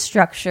little bit of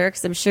structure,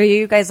 because I'm sure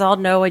you guys all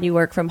know when you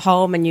work from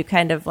home and you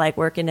kind of like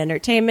work in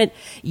entertainment,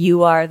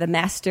 you are the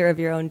master of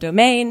your own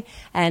domain.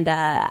 And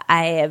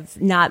I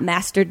have not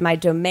mastered my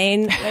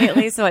domain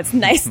lately, so it's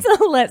nice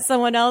to let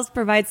someone else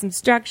provide some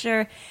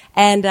structure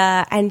and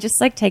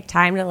just like take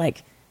time to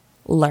like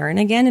learn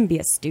again and be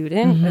a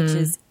student, which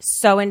is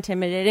so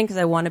intimidating because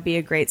I want to be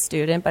a great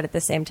student, but at the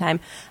same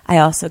time, I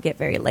also get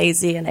very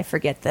lazy and I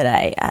forget that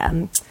I,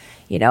 am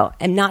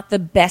not the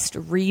best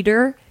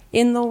reader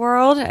in the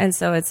world, and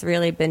so it's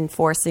really been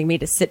forcing me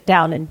to sit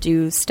down and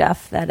do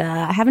stuff that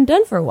I haven't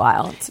done for a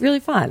while. It's really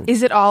fun.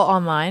 Is it all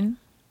online?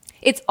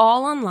 It's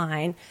all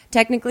online.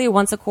 Technically,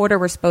 once a quarter,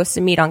 we're supposed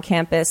to meet on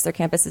campus. Their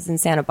campus is in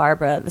Santa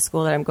Barbara, the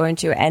school that I'm going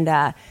to.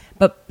 And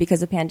but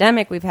because of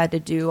pandemic, we've had to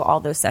do all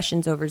those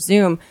sessions over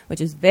Zoom, which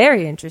is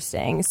very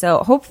interesting. So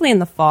hopefully in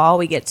the fall,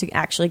 we get to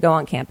actually go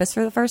on campus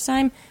for the first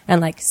time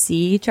and like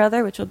see each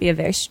other, which will be a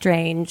very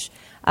strange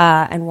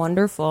and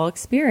wonderful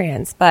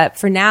experience. But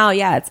for now,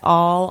 yeah, it's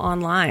all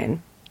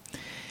online.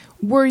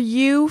 Were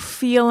you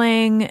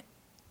feeling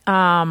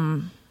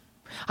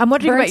I'm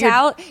wondering Burnt about your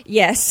out?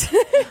 Yes.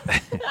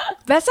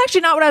 That's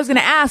actually not what I was going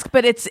to ask,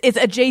 but it's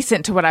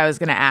adjacent to what I was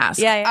going to ask.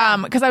 Yeah.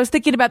 Because I was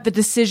thinking about the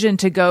decision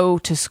to go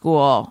to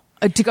school,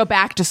 to go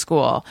back to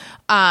school,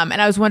 and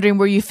I was wondering,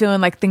 were you feeling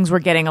like things were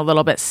getting a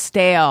little bit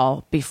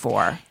stale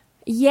before?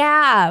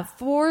 Yeah,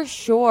 for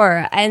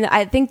sure. And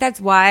I think that's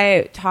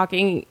why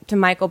talking to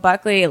Michael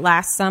Buckley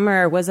last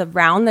summer was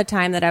around the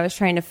time that I was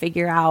trying to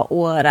figure out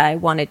what I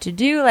wanted to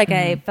do. Like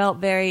I felt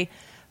very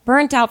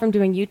burnt out from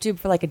doing YouTube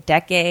for like a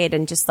decade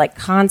and just like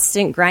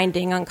constant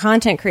grinding on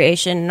content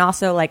creation. And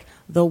also like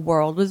the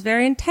world was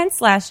very intense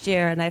last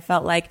year. And I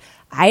felt like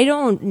I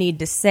don't need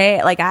to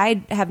say, like,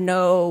 I have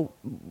no,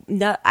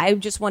 I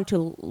just want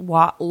to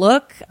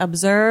look,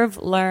 observe,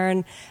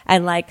 learn,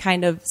 and like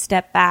kind of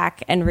step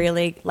back and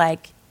really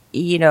like,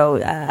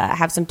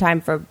 have some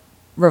time for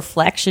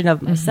reflection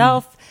of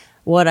myself,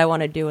 what I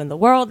want to do in the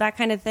world, that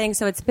kind of thing.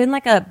 So it's been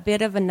like a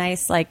bit of a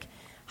nice like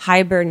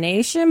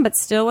hibernation, but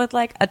still with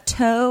like a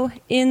toe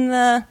in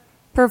the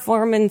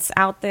performance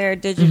out there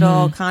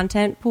digital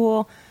content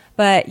pool.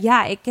 But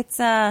yeah, it gets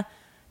the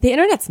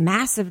internet's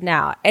massive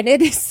now, and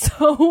it is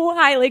so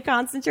highly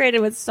concentrated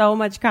with so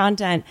much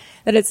content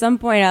that at some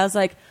point I was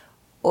like,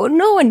 oh,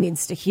 no one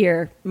needs to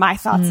hear my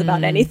thoughts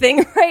about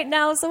anything right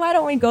now, so why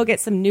don't we go get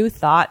some new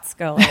thoughts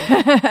going?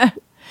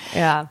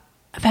 Yeah.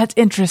 That's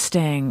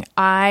interesting.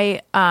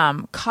 I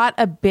caught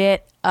a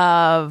bit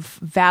of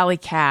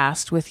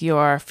Valleycast with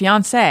your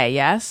fiance,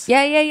 yes?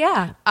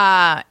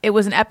 Yeah. It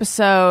was an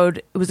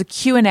episode, it was a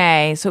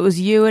Q&A, so it was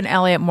you and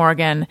Elliot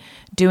Morgan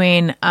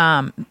doing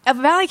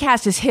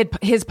Valleycast is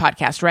his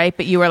podcast, right?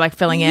 But you were like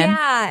filling in?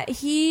 Yeah,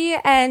 he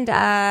and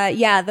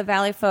the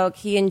Valley Folk,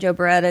 he and Joe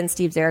Beretta and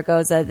Steve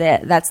Zaragoza,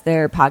 that's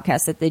their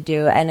podcast that they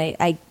do. And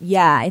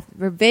I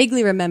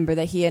vaguely remember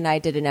that he and I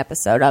did an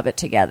episode of it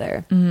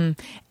together. Mm-hmm.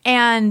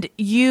 And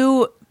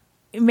you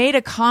made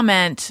a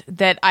comment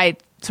that I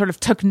sort of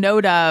took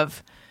note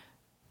of,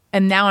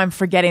 and now I'm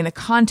forgetting the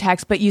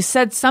context, but you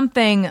said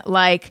something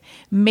like,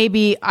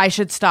 maybe I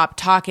should stop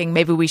talking.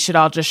 Maybe we should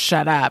all just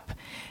shut up.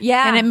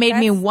 Yeah. And it made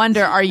me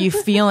wonder, are you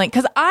feeling,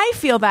 because I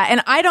feel that,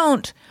 and I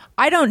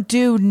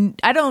do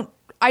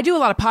a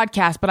lot of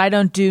podcasts, but I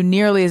don't do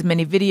nearly as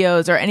many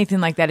videos or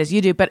anything like that as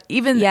you do. But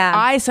even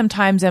I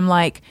sometimes am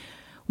like,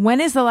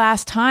 when is the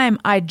last time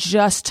I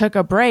just took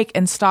a break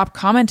and stopped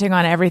commenting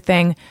on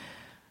everything?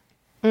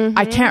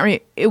 I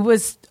can't it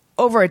was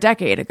over a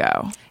decade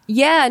ago.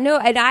 Yeah, no,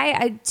 and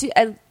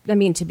I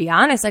mean, to be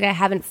honest, like I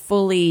haven't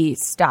fully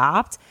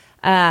stopped.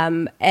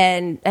 And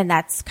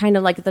that's kind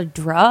of like the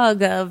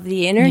drug of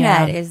the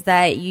internet is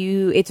that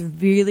it's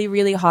really,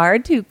 really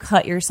hard to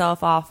cut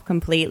yourself off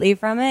completely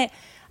from it.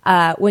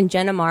 When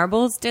Jenna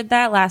Marbles did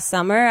that last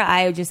summer,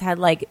 I just had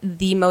like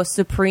the most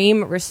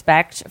supreme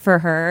respect for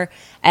her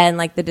and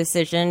like the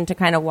decision to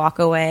kind of walk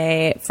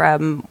away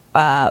from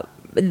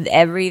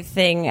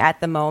everything at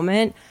the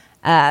moment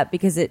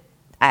because it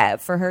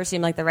for her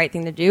seemed like the right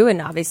thing to do, and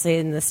obviously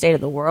in the state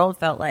of the world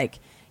felt like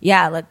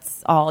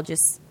let's all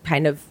just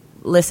kind of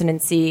listen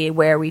and see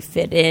where we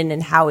fit in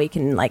and how we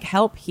can like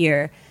help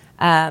here.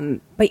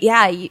 But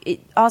yeah,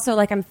 it also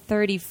like I'm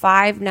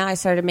 35 now. I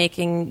started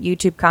making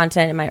YouTube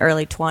content in my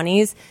early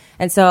 20s.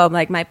 And so I'm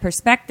like, my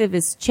perspective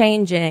is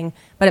changing,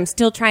 but I'm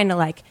still trying to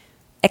like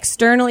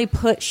externally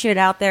put shit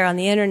out there on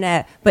the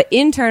internet, but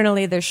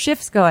internally there's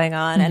shifts going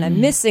on and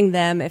I'm missing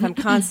them if I'm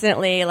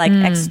constantly like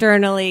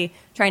externally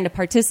trying to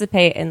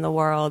participate in the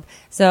world.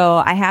 So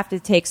I have to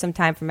take some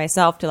time for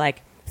myself to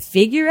like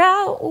figure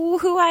out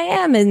who I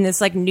am in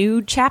this like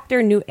new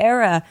chapter, new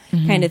era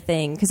kind of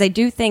thing. Because I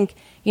do think,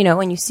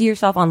 when you see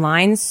yourself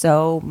online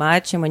so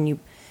much and when you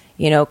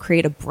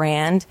create a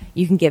brand,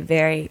 you can get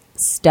very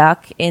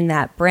stuck in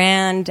that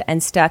brand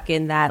and stuck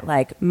in that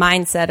like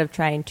mindset of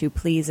trying to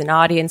please an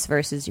audience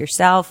versus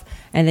yourself.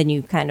 And then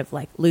you kind of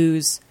like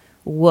lose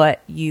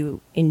what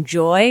you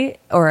enjoy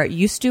or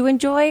used to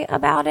enjoy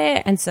about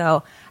it. And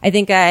so I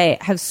think I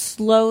have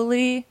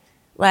slowly,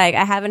 like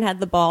I haven't had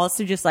the balls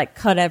to just like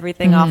cut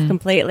everything off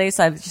completely.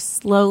 So I've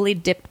just slowly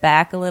dipped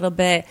back a little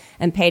bit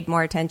and paid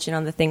more attention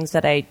on the things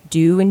that I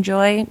do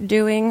enjoy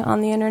doing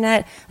on the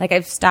internet. Like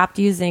I've stopped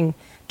using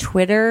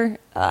Twitter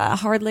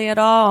hardly at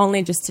all,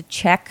 only just to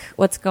check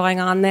what's going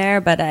on there.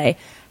 But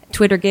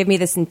Twitter gave me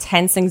this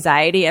intense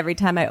anxiety every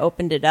time I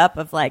opened it up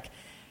of like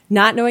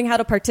not knowing how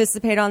to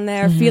participate on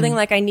there, feeling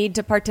like I need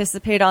to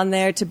participate on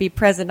there to be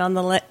present on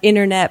the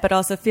internet, but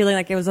also feeling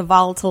like it was a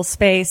volatile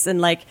space.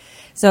 And like,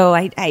 so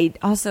I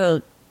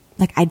also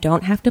like, I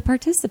don't have to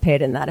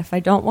participate in that if I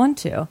don't want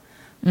to.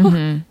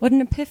 What an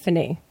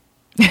epiphany.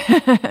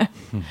 I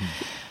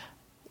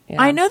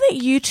know that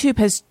YouTube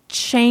has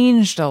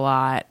changed a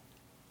lot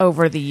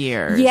over the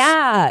years.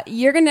 Yeah,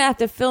 you're going to have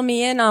to fill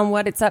me in on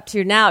what it's up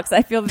to now because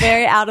I feel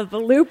very out of the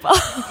loop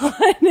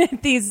on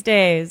it these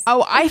days.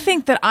 Oh, I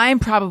think that I'm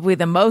probably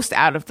the most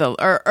out of the,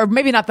 or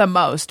maybe not the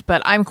most,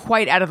 but I'm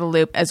quite out of the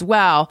loop as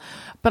well.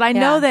 But I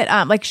know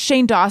that like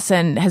Shane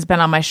Dawson has been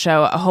on my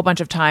show a whole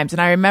bunch of times.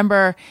 And I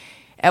remember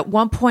at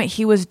one point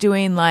he was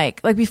doing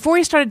like before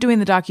he started doing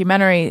the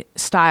documentary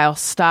style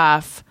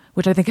stuff,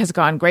 which I think has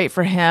gone great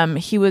for him.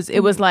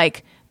 It was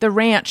like the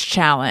ranch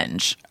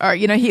challenge, or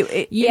he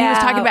was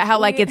talking about how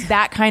like it's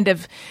that kind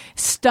of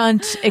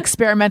stunt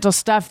experimental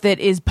stuff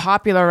that is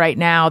popular right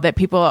now that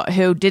people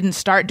who didn't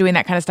start doing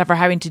that kind of stuff are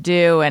having to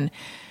do. And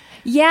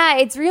yeah,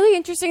 it's really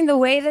interesting the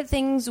way that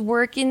things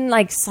work in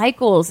like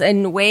cycles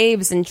and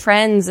waves and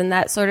trends and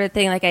that sort of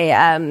thing. Like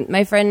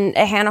my friend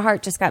Hannah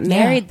Hart just got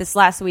married this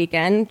last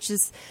weekend, which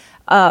is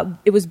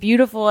it was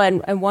beautiful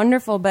and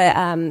wonderful, but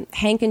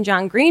Hank and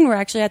John Green were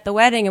actually at the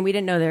wedding and we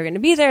didn't know they were going to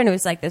be there, and it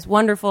was like this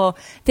wonderful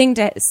thing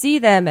to see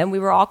them, and we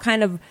were all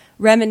kind of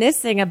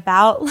reminiscing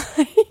about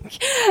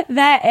like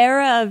that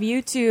era of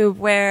YouTube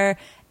where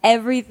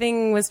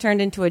everything was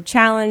turned into a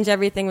challenge.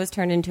 Everything was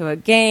turned into a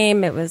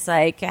game. It was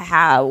like,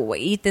 how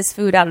eat this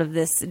food out of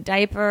this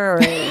diaper,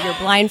 or you're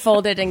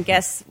blindfolded and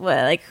guess what,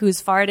 like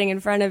who's farting in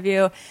front of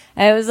you.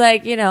 And it was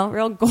like,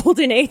 real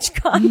golden age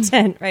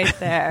content right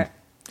there.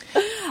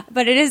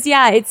 But it is,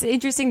 it's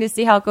interesting to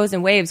see how it goes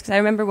in waves. Because I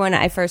remember when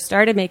I first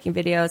started making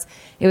videos,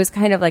 it was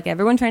kind of like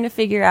everyone trying to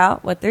figure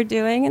out what they're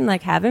doing and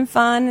like having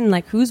fun and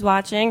like who's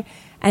watching.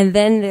 And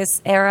then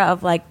this era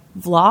of like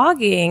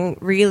vlogging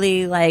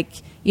really like,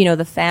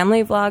 the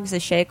family vlogs, the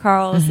Shay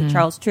Carls, the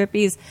Charles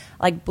Trippies,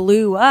 like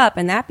blew up.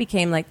 And that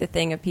became like the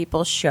thing of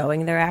people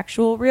showing their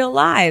actual real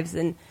lives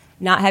and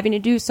not having to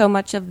do so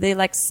much of the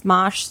like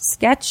smosh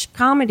sketch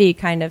comedy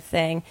kind of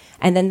thing.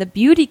 And then the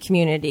beauty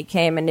community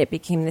came and it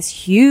became this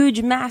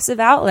huge, massive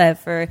outlet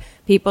for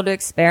people to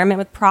experiment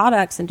with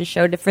products and to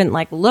show different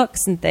like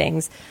looks and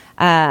things.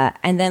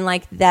 And then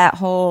like that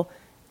whole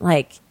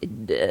like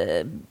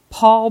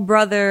Paul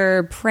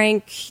brother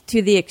prank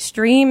to the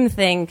extreme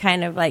thing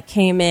kind of like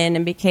came in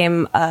and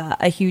became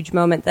a huge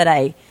moment that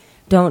I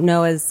don't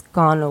know has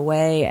gone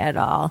away at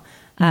all.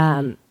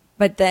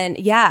 But then,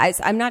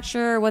 I'm not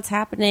sure what's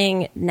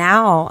happening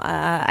now.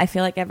 I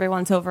feel like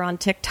everyone's over on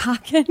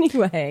TikTok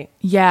anyway.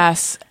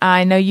 Yes,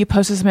 I know you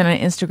posted something on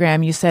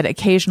Instagram. You said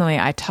occasionally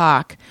I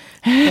talk.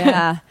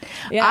 Yeah,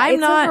 I'm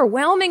it's not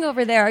overwhelming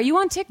over there. Are you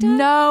on TikTok?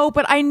 No,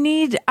 but I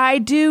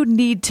do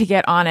need to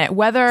get on it.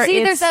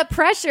 There's that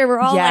pressure. We're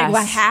all Yes. like,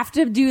 well, I have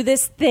to do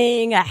this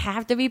thing. I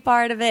have to be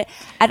part of it.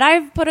 And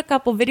I've put a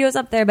couple videos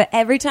up there, but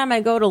every time I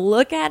go to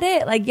look at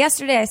it, like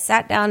yesterday, I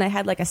sat down. I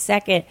had like a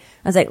second.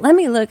 I was like, let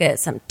me look at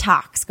some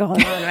talks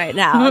going on right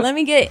now. Let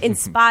me get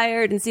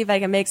inspired and see if I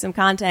can make some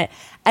content.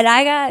 And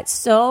I got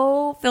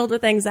so filled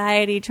with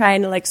anxiety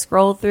trying to like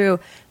scroll through.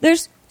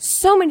 There's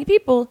so many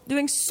people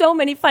doing so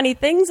many funny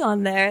things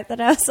on there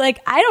that I was like,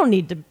 I don't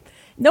need to.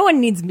 No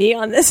one needs me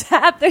on this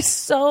app.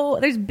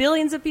 There's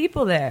billions of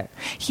people there.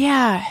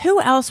 Yeah. Who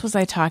else was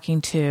I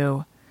talking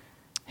to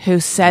who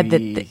said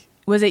that?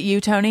 Was it you,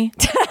 Tony?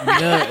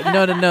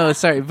 No.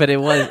 Sorry, but it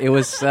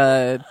was.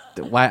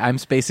 Why I'm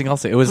spacing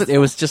also. It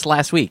was just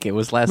last week. It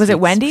was last. Was it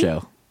week's Wendy?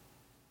 show.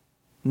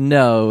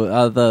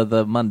 No,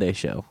 the Monday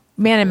show.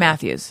 Man and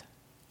Matthews.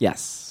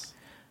 Yes,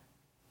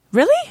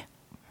 Really?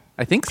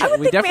 I think so. I would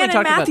We think definitely Man and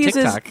talked about Matthews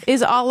TikTok.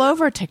 is all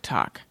over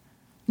TikTok.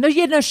 No,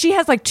 she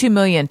has like 2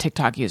 million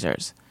TikTok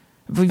viewers,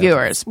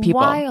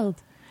 people. Wild.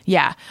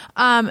 Yeah.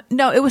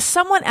 No, it was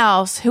someone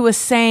else who was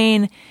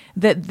saying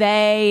that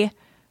they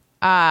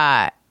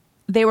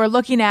were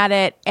looking at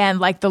it and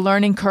like the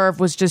learning curve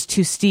was just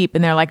too steep,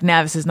 and they're like,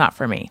 "Nah, this is not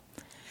for me."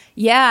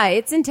 Yeah,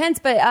 it's intense.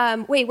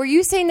 But wait, were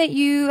you saying that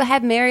you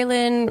had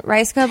Marilyn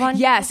Rice Cub on?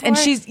 Yes, and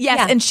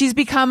she's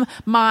become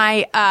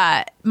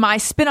my my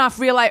spin-off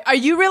real life. Are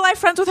you real life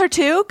friends with her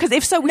too? Because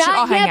if so, we should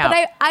all hang out.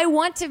 But I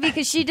want to,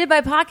 because she did my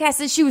podcast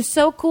and she was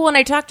so cool, and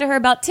I talked to her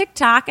about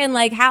TikTok and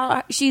like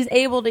how she's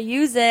able to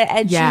use it,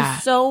 and Yeah.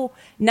 she's so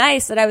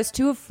nice that I was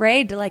too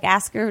afraid to like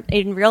ask her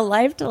in real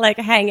life to like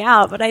hang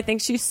out. But I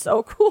think she's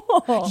so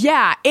cool.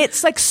 Yeah,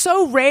 it's like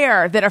so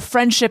rare that a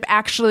friendship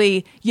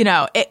actually,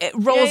 it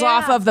rolls Yeah.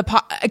 off of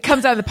it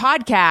comes out of the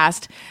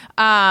podcast.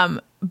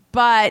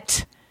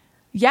 But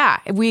yeah,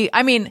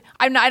 I'm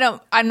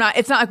not,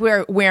 it's not like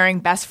we're wearing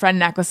best friend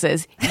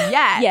necklaces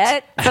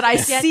yet, but I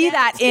see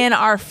that in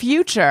our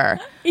future.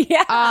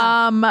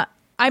 Yeah.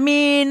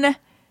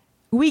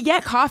 We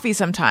get coffee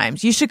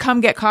sometimes. You should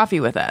come get coffee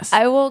with us.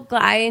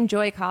 I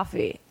enjoy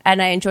coffee,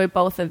 and I enjoy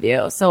both of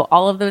you. So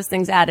all of those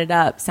things added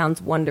up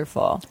sounds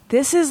wonderful.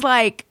 This is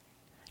like,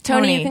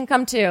 Tony, you can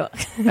come too.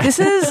 This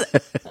is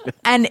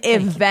an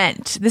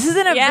event. This is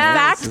the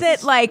fact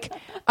that like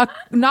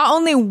not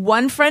only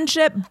one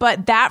friendship,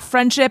 but that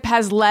friendship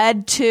has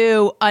led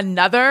to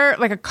another,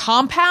 like a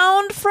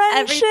compound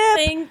friendship.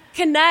 Everything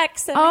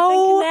connects.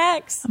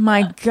 Connects.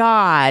 My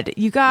God,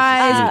 you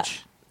guys.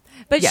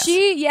 But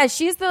Yes.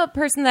 she's the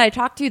person that I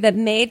talked to that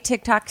made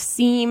TikTok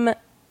seem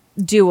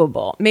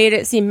doable, made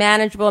it seem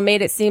manageable,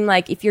 made it seem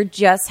like if you're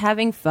just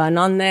having fun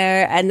on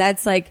there. And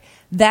that's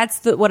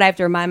what I have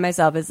to remind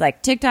myself is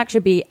like TikTok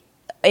should be,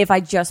 if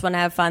I just want to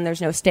have fun,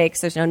 there's no stakes,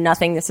 there's no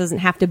nothing. This doesn't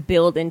have to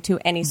build into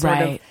any sort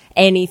of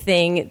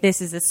anything. This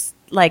is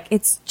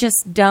it's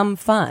just dumb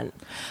fun.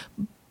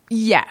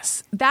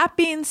 Yes. That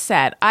being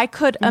said, I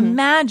could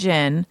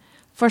imagine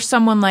for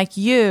someone like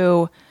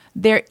you,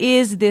 there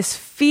is this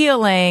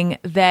feeling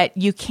that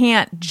you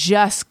can't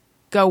just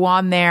go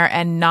on there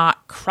and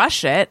not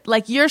crush it.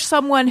 Like you're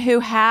someone who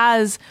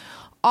has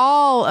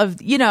all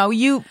of,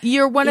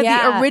 you're one of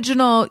the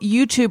original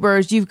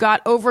YouTubers. You've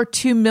got over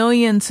 2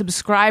 million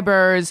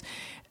subscribers,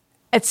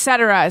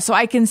 etc. So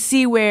I can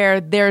see where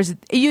there's,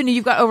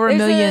 you've got over a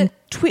million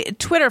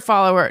Twitter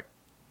followers.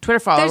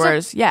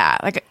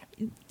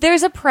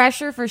 There's a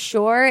pressure for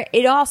sure.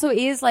 It also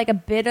is like a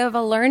bit of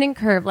a learning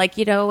curve. Like,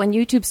 when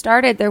YouTube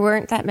started, there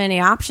weren't that many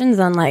options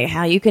on like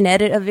how you can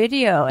edit a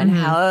video and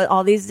how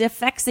all these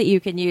effects that you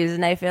can use.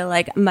 And I feel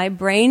like my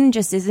brain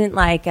just isn't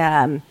like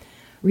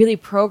really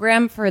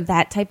programmed for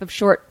that type of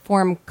short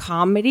form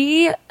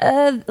comedy.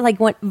 Like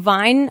when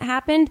Vine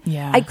happened,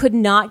 Yeah. I could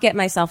not get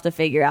myself to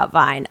figure out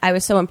Vine. I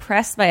was so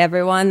impressed by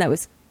everyone that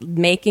was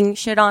making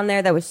shit on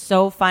there that was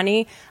so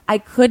funny. I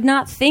could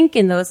not think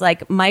in those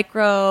like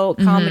micro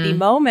comedy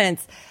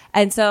moments.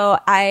 And so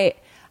I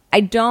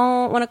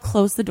don't want to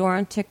close the door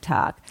on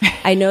TikTok.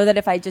 I know that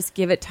if I just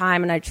give it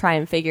time and I try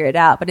and figure it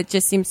out, but it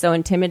just seems so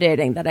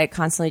intimidating that I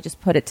constantly just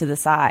put it to the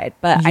side.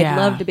 But Yeah. I'd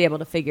love to be able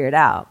to figure it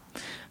out.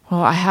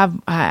 Well,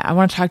 I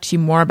want to talk to you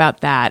more about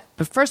that.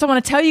 But first, I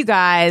want to tell you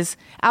guys,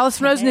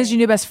 Allison Rosen is Your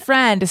New Best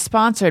Friend is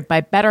sponsored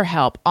by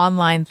BetterHelp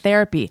Online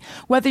Therapy.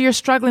 Whether you're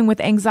struggling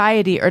with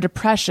anxiety or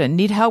depression,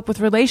 need help with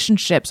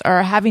relationships, or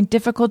are having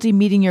difficulty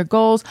meeting your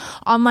goals,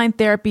 online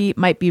therapy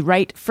might be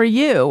right for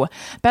you.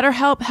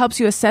 BetterHelp helps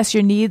you assess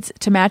your needs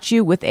to match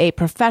you with a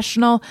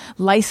professional,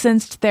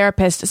 licensed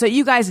therapist. So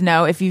you guys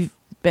know, if you've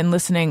been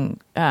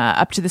listening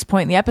up to this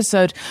point in the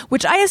episode,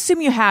 which I assume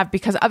you have,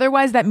 because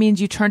otherwise that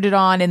means you turned it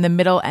on in the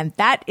middle, and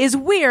that is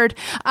weird.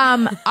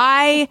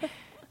 I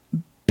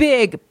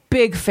big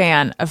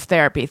fan of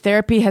therapy.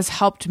 Therapy has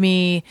helped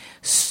me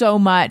so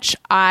much.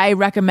 I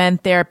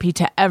recommend therapy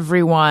to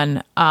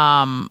everyone.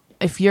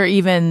 If you're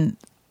even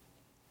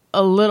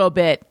a little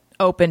bit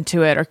open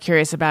to it or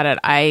curious about it,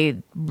 I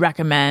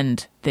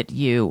recommend that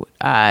you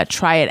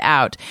try it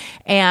out.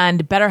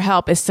 And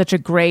BetterHelp is such a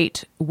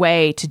great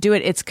way to do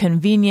it. It's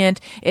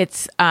convenient.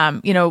 It's,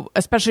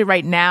 especially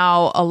right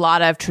now, a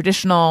lot of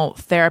traditional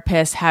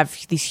therapists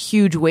have these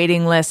huge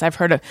waiting lists. I've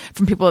heard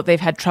from people that they've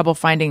had trouble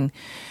finding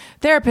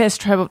therapists,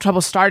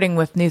 trouble starting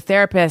with new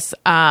therapists.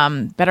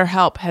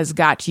 BetterHelp has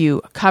got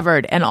you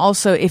covered. And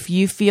also, if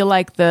you feel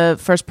like the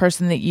first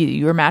person that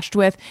you were matched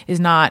with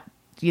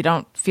you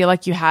don't feel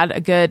like you had a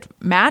good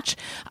match,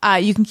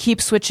 you can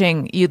keep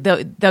switching.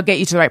 They'll get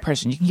you to the right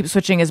person. You can keep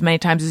switching as many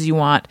times as you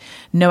want,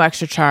 no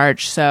extra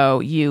charge. So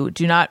you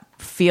do not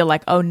feel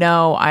like, oh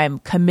no, I'm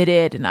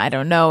committed and I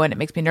don't know and it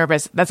makes me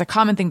nervous. That's a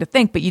common thing to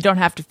think, but you don't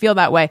have to feel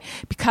that way,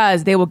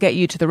 because they will get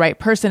you to the right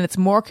person. It's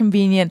more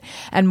convenient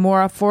and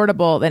more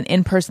affordable than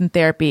in-person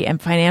therapy,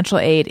 and financial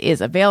aid is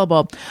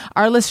available.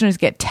 Our listeners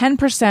get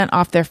 10%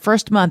 off their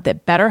first month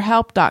at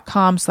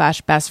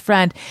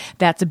betterhelp.com/bestfriend.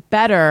 That's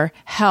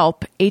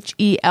BetterHelp,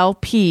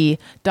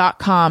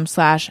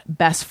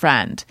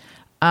 HELP.com/bestfriend.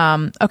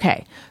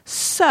 Okay.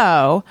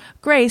 So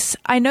Grace,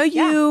 I know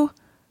you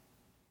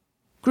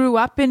grew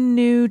up in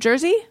New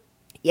Jersey.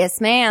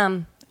 Yes,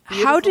 ma'am.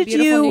 How did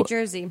Beautiful you? New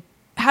Jersey.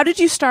 How did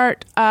you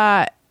start?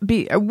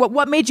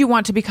 What made you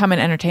want to become an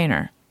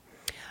entertainer?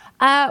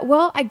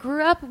 Well, I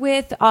grew up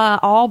with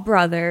all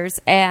brothers,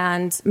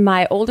 and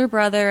my older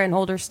brother and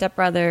older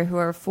stepbrother, who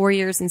are 4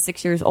 years and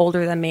 6 years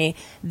older than me,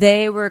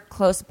 they were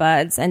close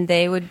buds, and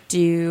they would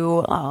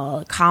do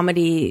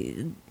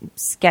comedy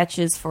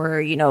sketches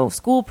for,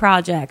 school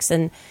projects.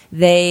 And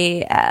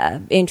they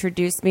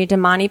introduced me to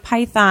Monty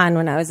Python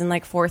when I was in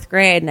like 4th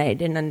grade, and I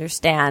didn't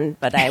understand,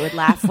 but I would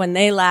laugh when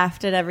they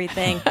laughed at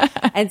everything.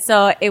 And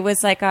so it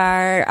was like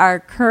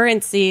our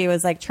currency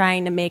was like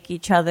trying to make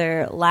each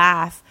other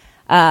laugh.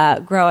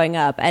 Growing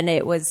up, and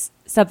it was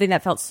something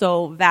that felt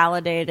so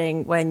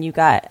validating when you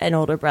got an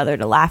older brother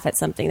to laugh at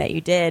something that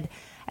you did.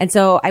 And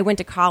so I went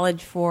to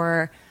college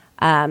for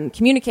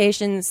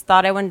communications,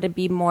 thought I wanted to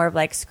be more of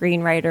like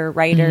screenwriter,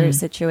 writer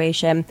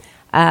situation,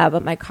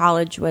 but my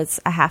college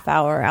was a half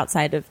hour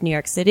outside of New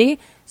York City,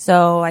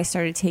 so I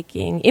started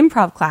taking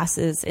improv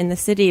classes in the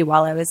city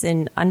while I was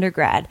in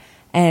undergrad,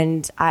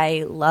 and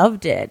I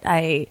loved it.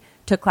 I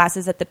took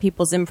classes at the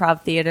People's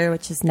Improv Theater,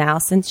 which is now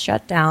since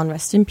shut down,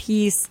 rest in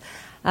peace.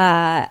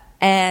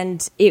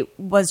 And it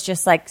was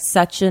just like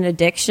such an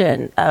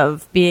addiction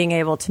of being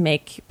able to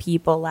make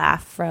people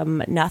laugh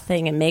from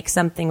nothing and make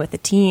something with a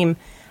team.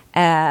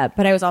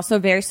 But I was also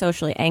very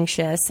socially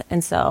anxious.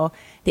 And so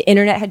the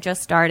internet had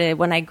just started.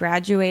 When I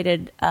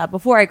graduated,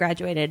 before I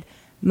graduated,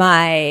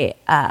 I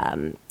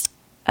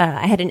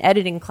had an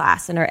editing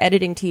class, and our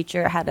editing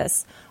teacher had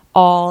us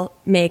all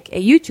make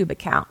a YouTube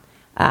account.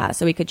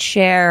 So we could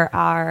share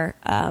our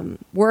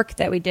work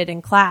that we did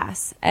in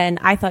class. And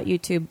I thought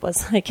YouTube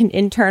was like an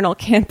internal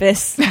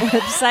campus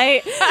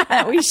website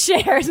that we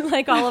shared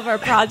like all of our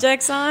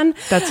projects on.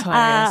 That's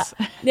hilarious.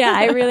 Yeah,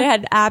 I really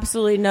had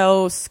absolutely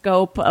no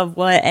scope of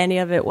what any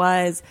of it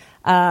was.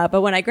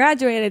 But when I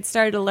graduated,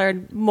 started to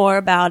learn more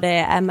about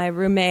it. And my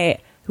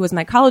roommate, who was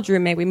my college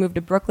roommate, we moved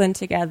to Brooklyn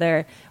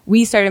together.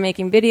 We started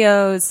making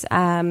videos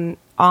on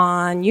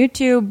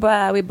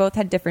YouTube. We both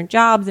had different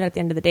jobs, and at the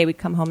end of the day, we'd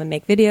come home and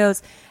make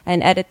videos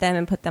and edit them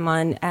and put them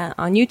on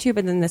YouTube.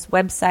 And then this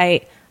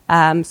website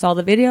saw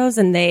the videos,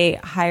 and they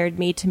hired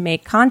me to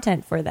make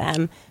content for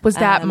them. Was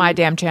that My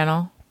Damn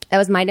Channel? That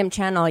was My Damn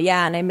Channel,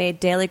 yeah. And I made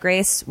Daily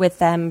Grace with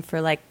them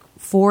for like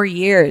 4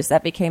 years.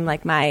 That became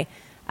like my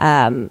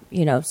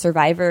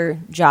survivor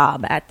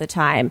job at the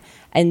time.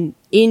 And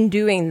in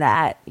doing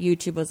that,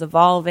 YouTube was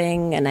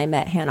evolving, and I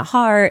met Hannah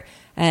Hart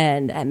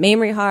and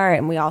Mamrie Hart,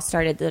 and we all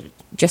started to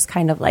just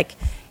kind of like,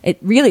 it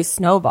really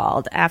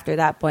snowballed after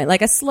that point,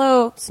 like a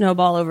slow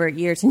snowball over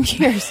years and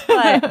years.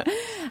 But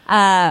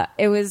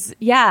It was,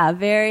 a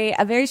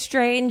very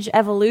strange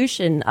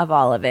evolution of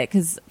all of it.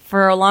 Because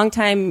for a long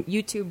time,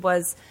 YouTube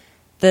was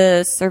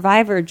the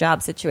survivor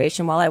job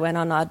situation while I went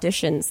on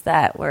auditions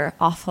that were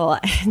awful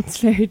and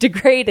very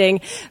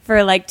degrading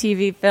for like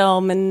TV,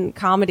 film, and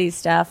comedy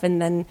stuff,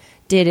 and then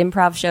did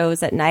improv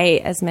shows at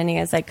night, as many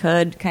as I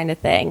could, kind of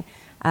thing.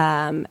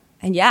 And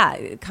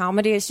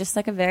comedy is just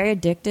like a very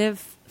addictive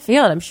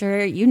field. I'm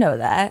sure you know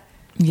that.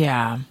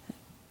 Yeah.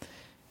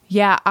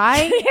 Yeah,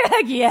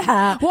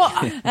 Well,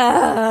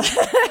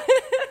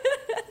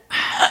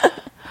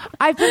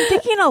 I've been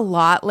thinking a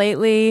lot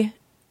lately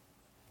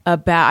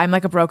about, I'm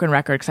like a broken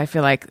record because I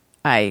feel like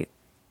I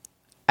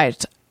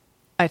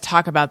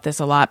talk about this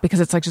a lot because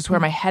it's like just where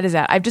my head is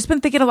at. I've just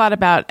been thinking a lot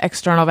about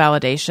external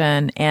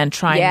validation and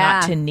trying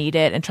not to need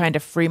it and trying to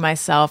free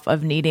myself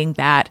of needing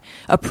that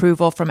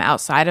approval from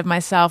outside of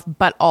myself,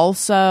 but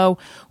also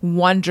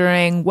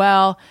wondering,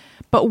 well,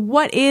 but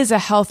what is a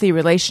healthy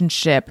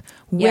relationship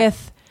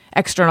with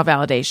external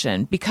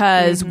validation?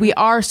 Because we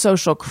are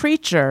social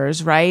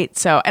creatures, right?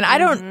 So, and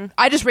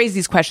I just raise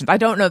these questions. I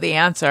don't know the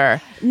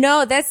answer.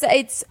 No, that's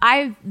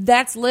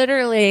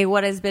literally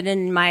what has been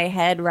in my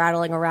head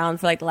rattling around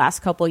for like the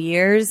last couple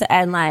years.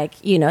 And like,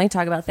 you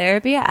talk about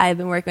therapy. I've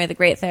been working with a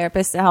great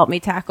therapist to help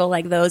me tackle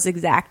like those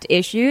exact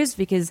issues,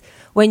 because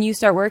when you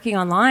start working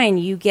online,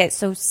 you get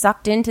so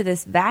sucked into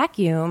this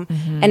vacuum,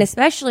 and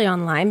especially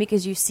online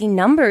because you see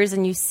numbers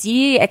and you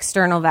see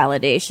external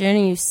validation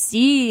and you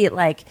see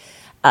like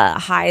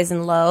highs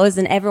and lows,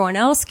 and everyone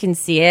else can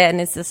see it,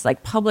 and it's this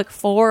like public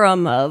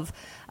forum of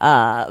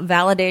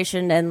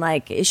validation and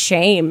like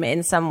shame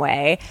in some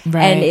way,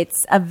 and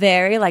it's a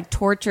very like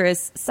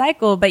torturous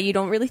cycle, but you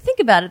don't really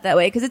think about it that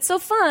way because it's so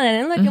fun,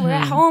 and look, we're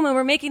at home and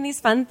we're making these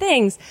fun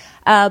things,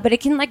 but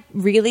it can like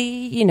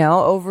really,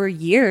 over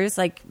years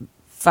like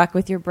fuck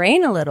with your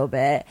brain a little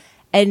bit,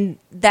 and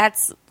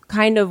that's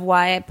kind of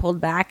why I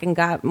pulled back and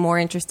got more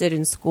interested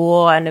in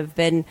school, and have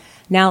been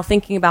now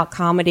thinking about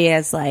comedy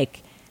as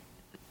like,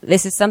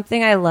 this is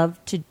something I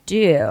love to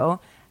do.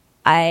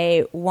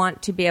 I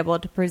want to be able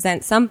to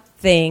present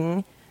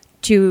something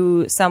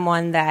to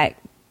someone that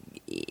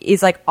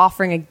is like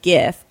offering a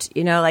gift,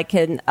 like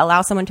can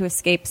allow someone to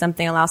escape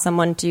something, allow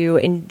someone to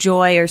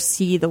enjoy or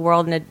see the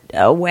world in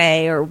a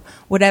way or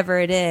whatever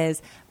it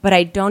is. But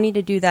I don't need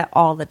to do that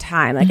all the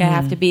time. Like I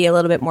have to be a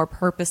little bit more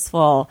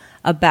purposeful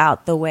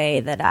about the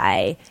way that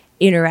I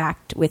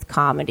interact with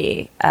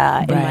comedy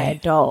in my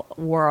adult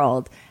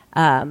world.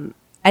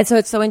 And so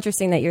it's so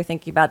interesting that you're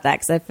thinking about that,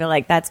 because I feel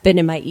like that's been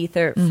in my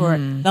ether for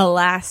the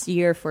last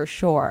year for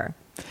sure.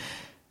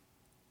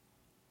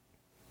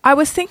 I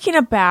was thinking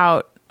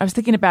about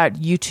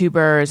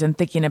YouTubers and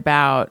thinking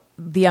about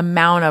the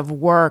amount of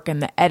work and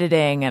the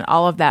editing and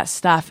all of that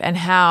stuff, and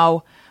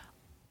how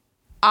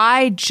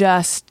I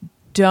just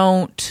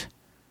don't,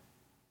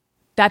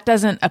 that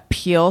doesn't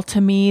appeal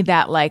to me,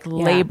 that like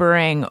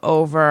laboring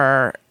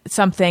over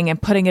something and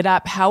putting it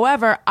up.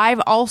 However,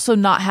 I've also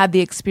not had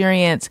the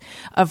experience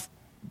of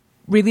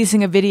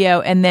releasing a video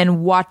and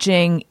then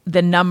watching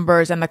the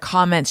numbers and the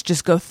comments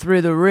just go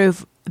through the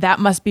roof. That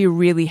must be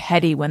really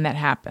heady when that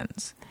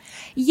happens.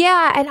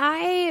 Yeah,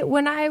 and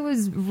when I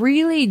was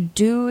really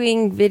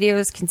doing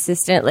videos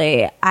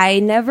consistently,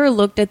 I never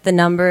looked at the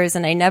numbers,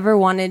 and I never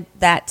wanted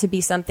that to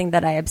be something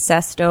that I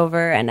obsessed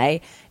over, and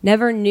I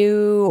never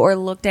knew or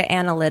looked at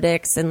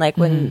analytics, and like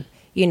when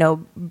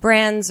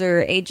brands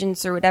or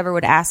agents or whatever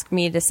would ask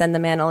me to send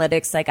them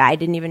analytics, like I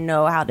didn't even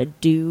know how to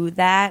do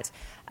that.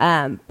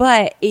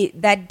 But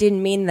that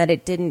didn't mean that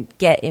it didn't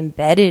get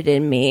embedded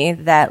in me,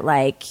 that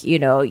like,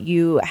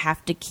 you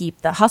have to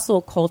keep the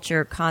hustle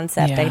culture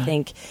concept, I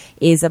think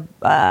is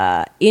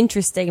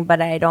interesting,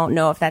 but I don't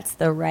know if that's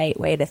the right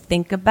way to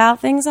think about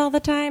things all the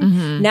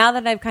time. Now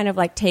that I've kind of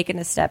like taken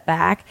a step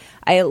back,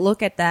 I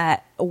look at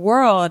that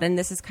world, and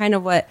this is kind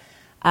of what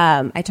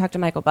I talked to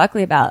Michael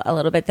Buckley about a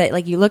little bit, that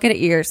like you look at it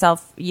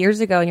yourself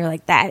years ago and you're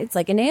like, that it's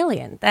like an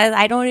alien, that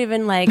I don't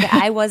even like,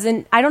 I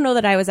don't know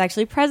that I was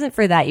actually present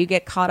for that. You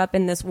get caught up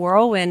in this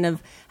whirlwind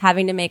of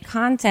having to make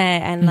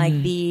content, and like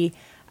the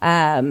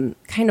kind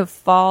of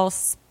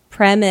false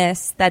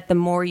premise that the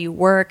more you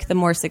work, the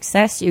more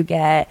success you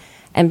get.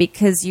 And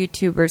because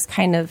YouTubers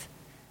kind of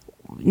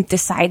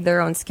decide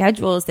their own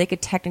schedules, they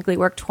could technically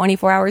work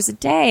 24 hours a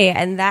day,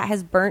 and that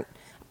has burnt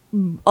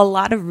a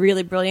lot of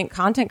really brilliant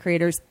content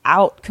creators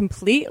out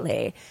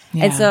completely.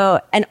 And so,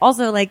 and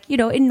also like,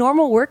 in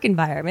normal work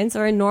environments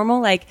or in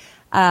normal like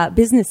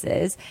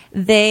businesses,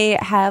 they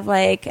have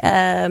like,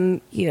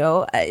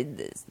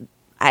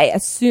 I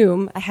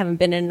assume, I haven't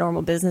been in a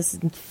normal business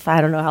in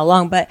I don't know how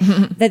long, but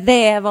that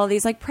they have all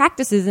these like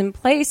practices in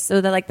place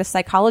so that like the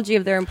psychology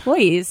of their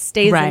employees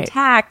stays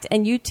intact,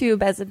 and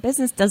YouTube as a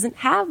business doesn't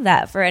have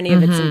that for any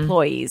of its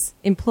employees.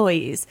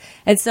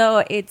 And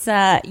so it's,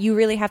 you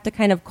really have to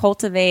kind of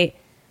cultivate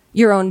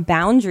your own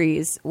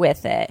boundaries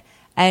with it.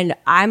 And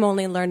I'm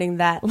only learning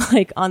that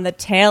like on the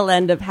tail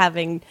end of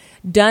having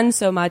done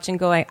so much and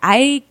going,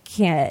 I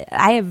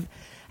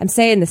I'm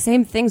saying the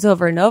same things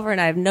over and over, and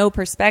I have no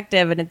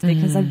perspective, and it's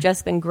because I've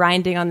just been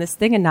grinding on this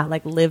thing and not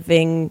like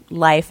living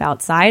life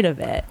outside of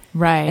it.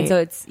 Right. And so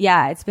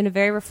it's been a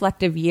very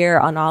reflective year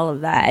on all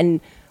of that.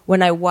 And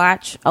when I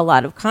watch a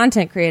lot of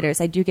content creators,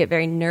 I do get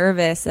very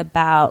nervous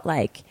about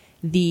like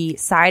the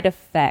side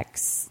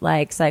effects,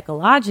 like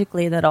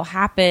psychologically, that'll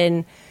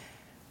happen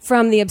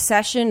from the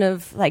obsession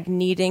of like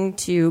needing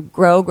to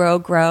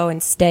grow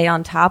and stay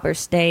on top or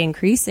stay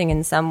increasing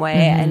in some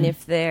way.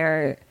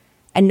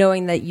 And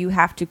knowing that you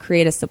have to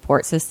create a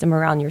support system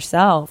around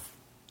yourself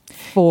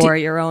for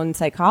your own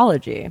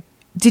psychology.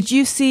 Did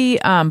you see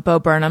Bo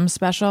Burnham's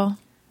special?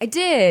 I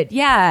did.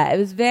 Yeah. It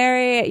was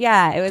very, it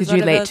was. Did one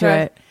you of relate those to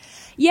where- it?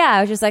 Yeah,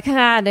 I was just like,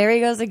 there he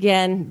goes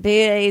again.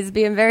 He's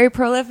being very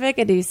prolific,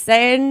 and he's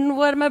saying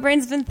what my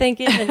brain's been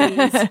thinking,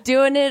 and he's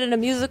doing it in a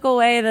musical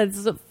way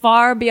that's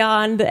far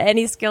beyond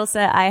any skill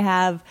set I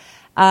have.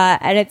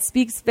 And it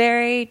speaks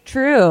very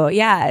true.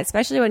 Yeah,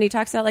 especially when he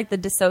talks about like the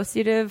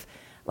dissociative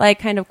like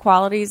kind of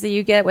qualities that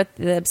you get with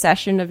the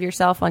obsession of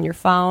yourself on your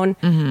phone.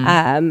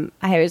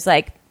 I was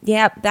like,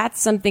 yeah,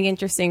 that's something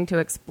interesting to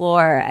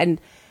explore.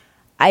 And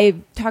I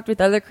talked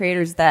with other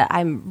creators that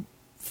I'm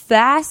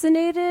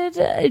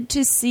fascinated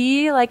to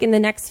see like in the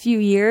next few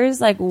years,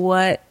 like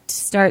what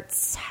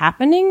starts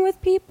happening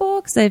with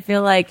people. Cause I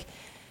feel like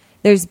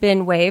there's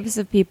been waves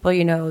of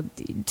people,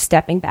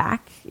 stepping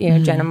back,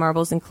 Jenna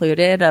Marbles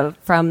included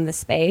from the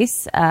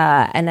space,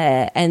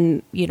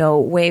 and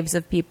waves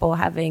of people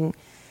having,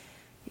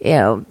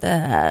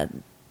 the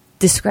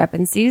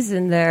discrepancies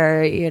in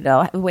their,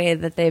 way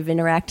that they've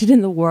interacted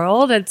in the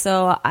world. And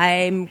so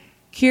I'm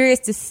curious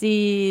to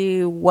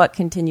see what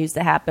continues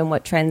to happen,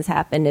 what trends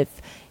happen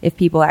if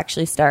people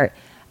actually start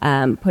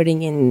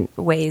putting in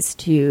ways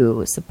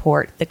to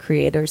support the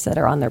creators that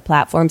are on their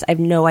platforms. I have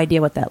no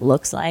idea what that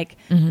looks like,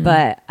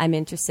 but I'm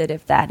interested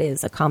if that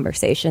is a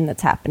conversation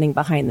that's happening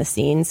behind the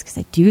scenes, because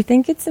I do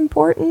think it's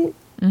important.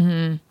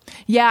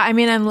 Yeah, I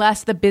mean,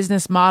 unless the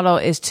business model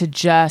is to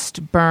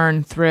just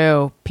burn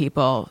through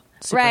people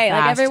super Right,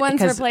 fast, like everyone's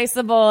because-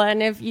 replaceable,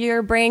 and if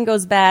your brain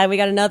goes bad, we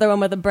got another one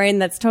with a brain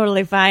that's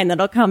totally fine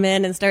that'll come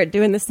in and start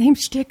doing the same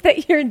shtick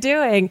that you're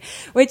doing,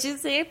 which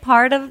is a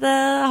part of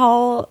the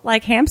whole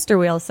like hamster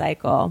wheel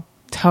cycle.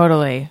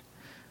 Totally.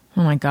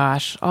 Oh my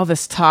gosh. All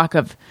this talk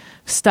of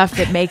stuff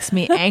that makes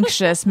me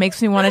anxious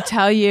makes me want to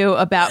tell you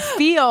about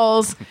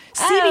feels.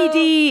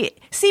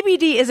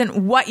 CBD isn't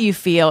what you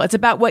feel. It's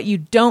about what you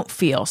don't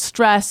feel.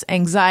 Stress,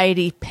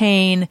 anxiety,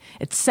 pain,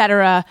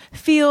 etc.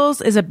 Feels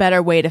is a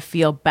better way to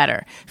feel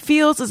better.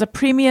 Feels is a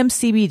premium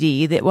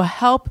CBD that will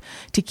help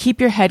to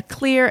keep your head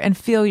clear and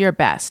feel your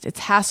best.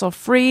 It's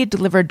hassle-free,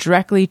 delivered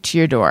directly to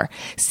your door.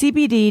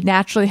 CBD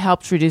naturally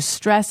helps reduce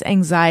stress,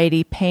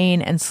 anxiety,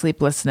 pain, and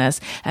sleeplessness,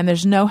 and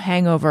there's no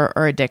hangover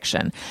or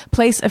addiction.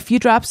 Place a few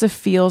drops of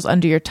Feels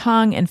under your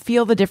tongue and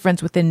feel the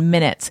difference within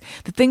minutes.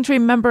 The thing to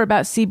remember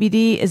about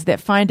CBD is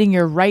that finding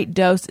your right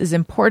dose is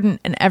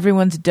important, and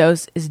everyone's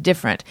dose is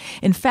different.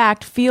 In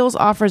fact, Feels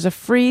offers a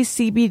free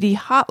CBD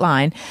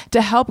hotline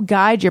to help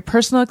guide your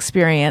personal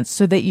experience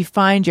so that you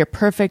find your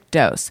perfect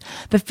dose.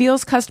 The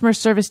Feels customer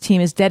service team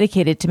is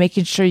dedicated to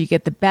making sure you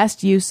get the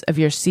best use of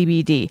your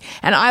CBD.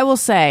 And I will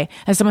say,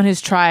 as someone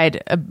who's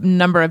tried a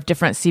number of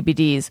different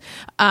CBDs,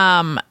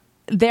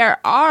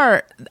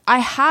 I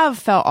have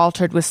felt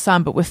altered with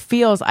some, but with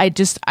Feels,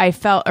 I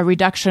felt a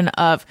reduction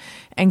of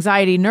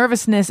anxiety,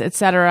 nervousness,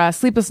 etc.,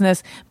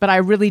 sleeplessness, but I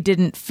really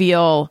didn't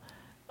feel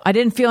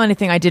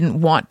anything I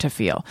didn't want to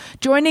feel.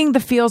 Joining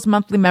the Feels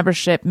monthly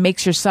membership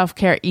makes your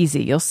self-care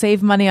easy. You'll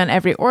save money on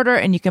every order,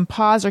 and you can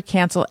pause or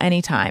cancel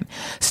anytime.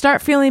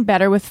 Start feeling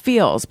better with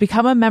Feels.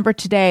 Become a member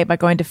today by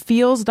going to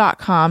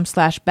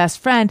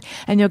feels.com/bestfriend,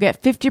 and you'll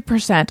get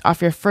 50%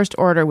 off your first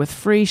order with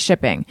free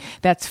shipping.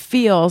 That's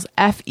Feels,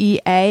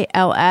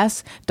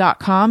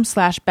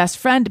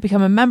 FEALS.com/bestfriend to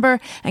become a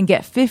member and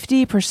get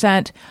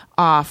 50%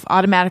 off,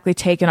 automatically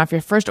taken off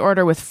your first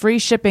order with free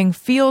shipping.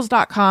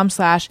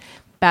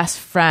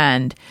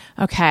 Feels.com/bestfriend.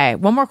 Okay,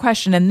 one more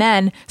question and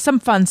then some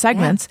fun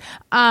segments.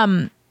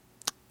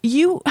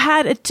 You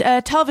had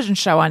a television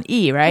show on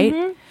E, right?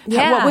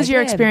 Yeah, what was your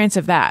I did. experience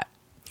of that?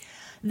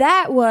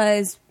 That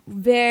was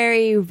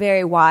very,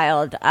 very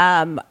wild.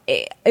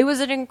 It was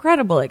an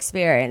incredible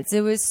experience.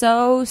 It was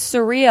so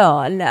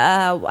surreal. And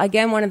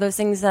again, one of those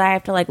things that I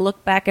have to like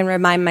look back and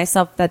remind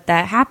myself that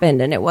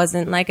happened, and it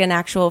wasn't like an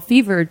actual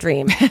fever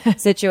dream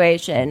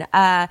situation.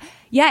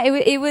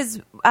 It was.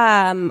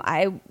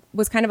 I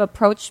was kind of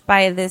approached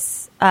by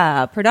this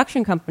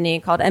production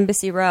company called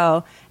Embassy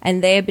Row,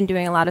 and they had been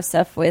doing a lot of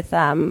stuff with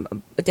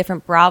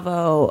different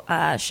Bravo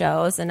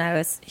shows, and I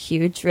was a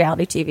huge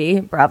reality TV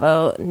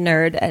Bravo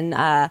nerd,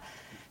 and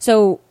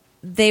so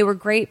they were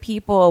great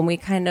people, and we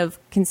kind of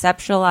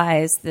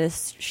conceptualized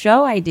this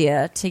show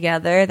idea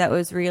together that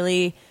was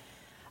really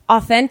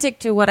authentic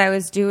to what I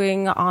was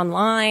doing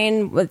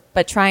online,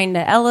 but trying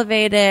to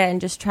elevate it and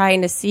just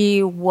trying to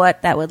see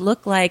what that would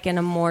look like in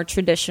a more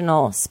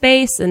traditional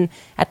space. And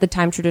at the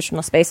time,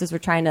 traditional spaces were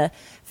trying to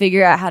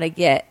figure out how to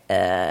get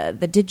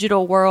the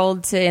digital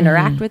world to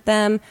interact with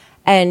them.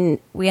 And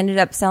we ended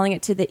up selling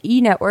it to the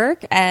E!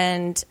 Network,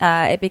 and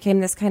it became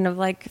this kind of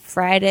like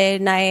Friday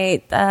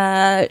night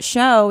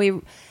show.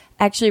 We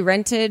actually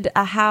rented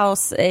a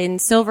house in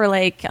Silver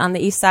Lake on the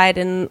east side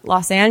in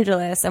Los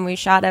Angeles, and we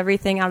shot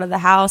everything out of the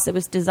house. It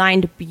was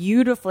designed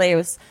beautifully. It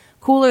was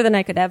cooler than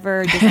I could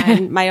ever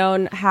design my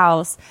own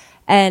house.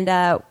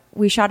 And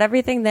we shot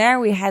everything there.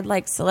 We had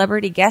like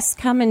celebrity guests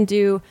come and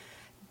do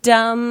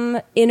dumb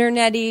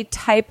internet-y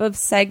type of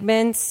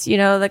segments, you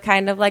know, the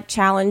kind of like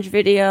challenge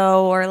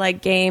video or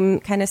like game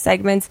kind of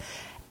segments.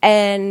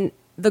 And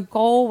the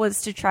goal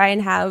was to try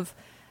and have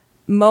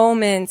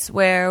moments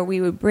where we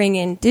would bring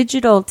in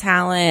digital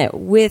talent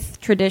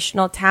with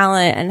traditional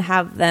talent and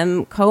have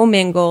them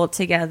commingle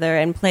together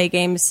and play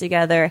games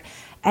together.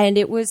 And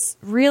it was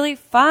really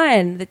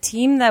fun. The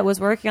team that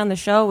was working on the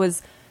show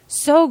was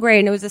so great.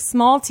 And it was a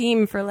small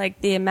team for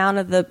like the amount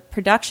of the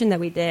production that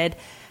we did.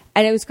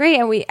 And it was great.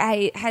 And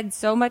I had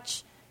so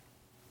much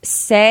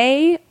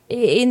say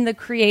in the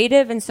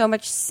creative and so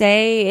much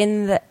say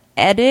in the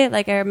edit.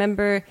 Like I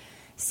remember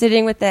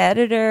sitting with the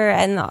editor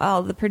and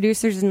all the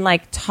producers and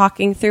like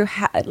talking through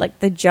how, like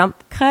the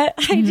jump cut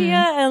idea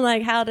and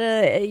like how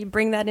to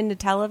bring that into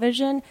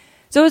television.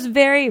 So it was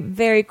very,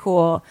 very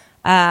cool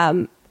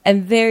and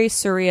very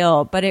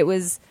surreal. But it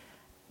was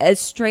a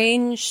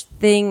strange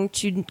thing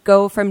to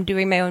go from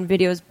doing my own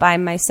videos by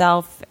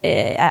myself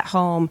at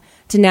home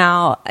to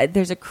now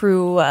there's a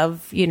crew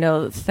of,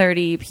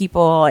 30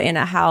 people in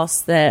a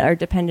house that are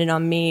dependent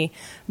on me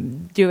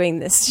doing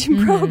this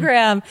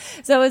program.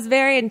 So it was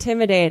very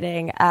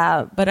intimidating.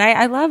 But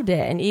I loved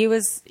it, and he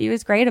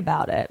was great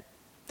about it.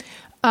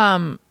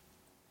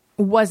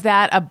 Was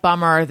that a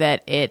bummer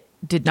that it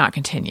did not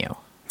continue?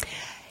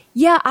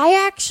 Yeah,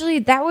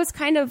 that was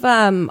kind of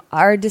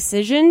our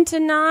decision to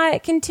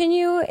not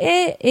continue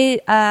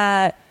it.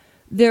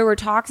 There were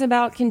talks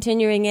about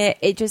continuing it.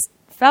 It just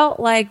felt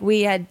like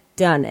we had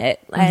done it,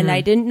 and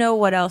I didn't know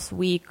what else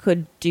we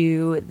could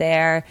do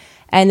there.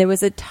 And there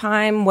was a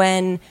time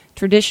when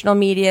traditional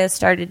media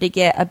started to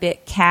get a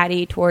bit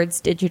catty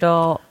towards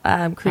digital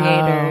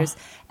creators,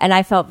 and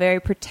I felt very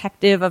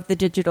protective of the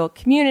digital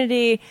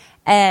community.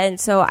 And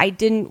so I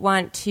didn't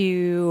want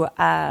to,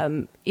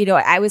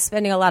 I was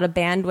spending a lot of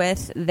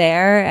bandwidth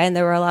there, and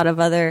there were a lot of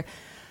other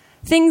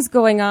things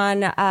going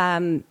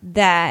on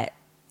that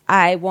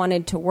I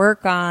wanted to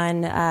work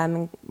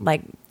on,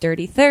 like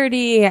Dirty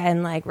 30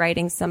 and like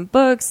writing some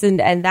books and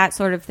that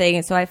sort of thing.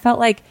 And so I felt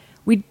like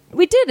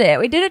we did it.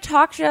 We did a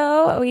talk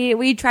show.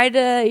 We tried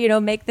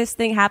to, make this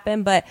thing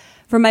happen. But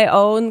for my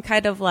own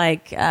kind of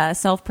like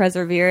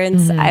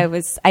self-perseverance,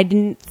 I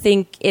didn't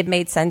think it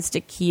made sense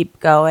to keep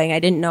going. I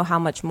didn't know how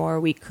much more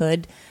we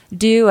could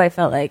do. I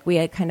felt like we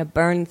had kind of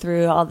burned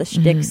through all the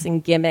shticks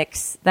and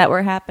gimmicks that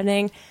were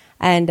happening.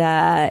 And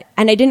I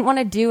didn't want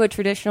to do a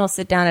traditional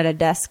sit down at a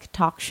desk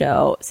talk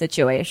show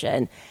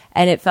situation.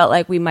 And it felt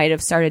like we might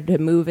have started to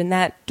move in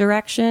that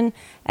direction.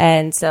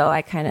 And so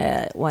I kind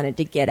of wanted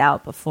to get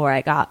out before I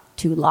got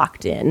too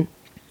locked in.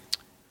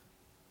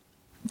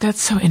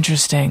 That's so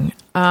interesting.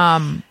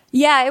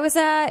 Yeah, it was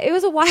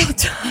a wild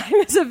time.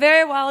 It was a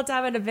very wild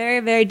time and a very,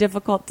 very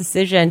difficult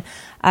decision.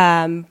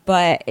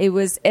 But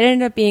it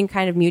ended up being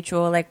kind of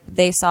mutual. Like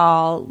they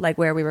saw like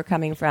where we were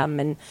coming from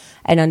and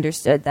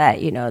understood that,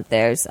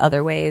 there's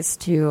other ways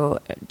to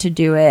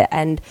do it.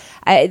 And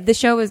the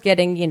show was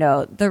getting,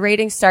 the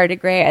ratings started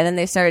great, and then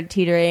they started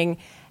teetering.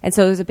 And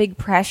so there was a big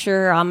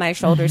pressure on my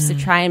shoulders to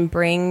try and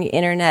bring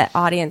internet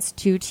audience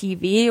to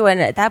TV. When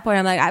at that point,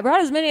 I'm like, I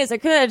brought as many as I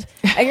could.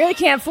 I really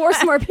can't force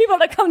more people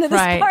to come to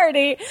this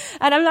party.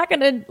 And I'm not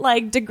going to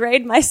like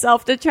degrade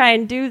myself to try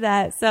and do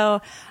that.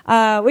 So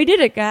we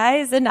did it,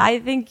 guys. And I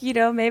think,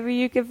 maybe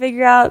you could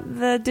figure out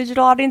the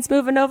digital audience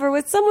moving over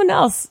with someone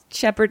else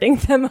shepherding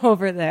them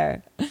over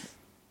there.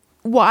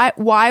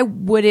 Why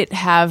would it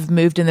have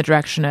moved in the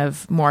direction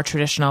of more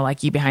traditional,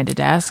 like you behind a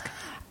desk?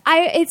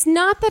 It's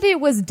not that it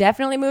was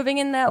definitely moving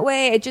in that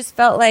way. It just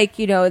felt like,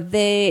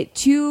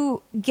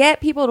 to get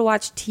people to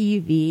watch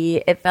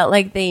TV, it felt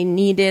like they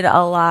needed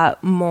a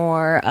lot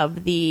more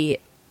of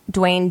the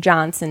Dwayne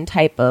Johnson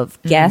type of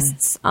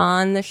guests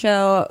on the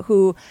show,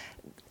 who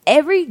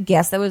every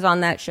guest that was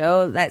on that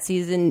show that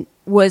season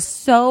was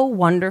so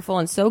wonderful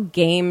and so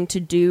game to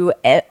do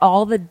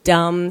all the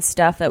dumb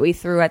stuff that we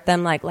threw at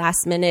them like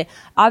last minute.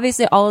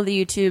 Obviously, all of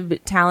the YouTube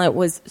talent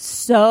was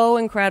so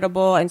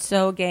incredible and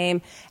so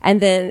game,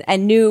 and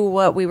knew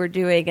what we were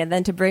doing. And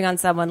then to bring on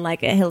someone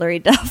like a Hillary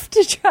Duff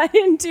to try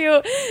and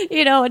do,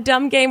 a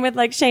dumb game with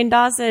like Shane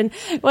Dawson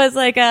was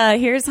like,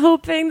 here's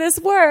hoping this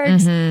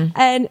works.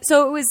 And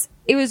so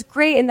it was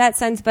great in that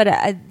sense,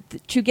 but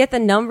to get the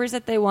numbers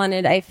that they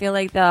wanted, I feel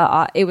like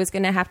it was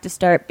going to have to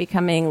start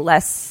becoming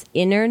less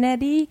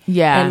internet-y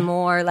and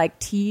more like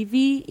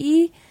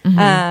TV-y.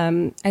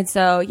 And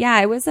so,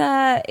 it was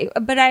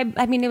but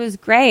I mean, it was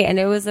great. And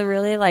it was a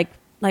really like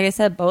I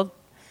said, both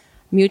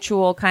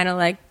mutual kind of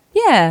like,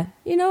 yeah,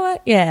 you know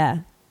what? Yeah.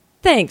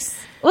 Thanks.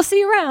 We'll see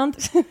you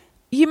around.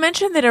 You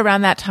mentioned that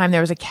around that time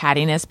there was a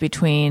cattiness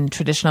between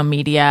traditional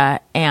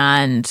media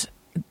and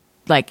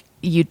like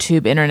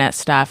YouTube internet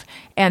stuff,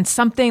 and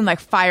something like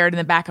fired in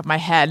the back of my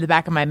head, the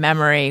back of my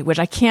memory, which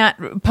I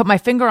can't put my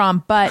finger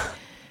on, but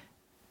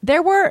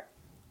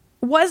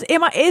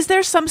is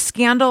there some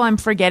scandal I'm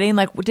forgetting?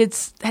 Like,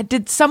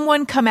 did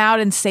someone come out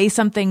and say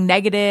something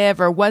negative,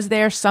 or was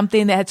there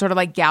something that had sort of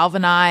like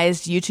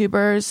galvanized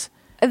YouTubers?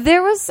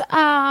 There was,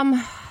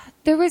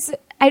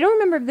 I don't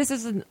remember if this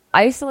is an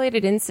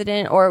isolated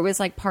incident or it was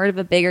like part of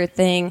a bigger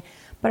thing,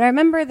 but I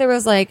remember there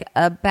was like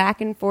a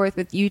back and forth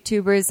with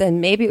YouTubers,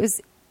 and maybe it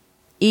was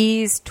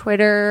E's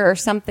Twitter or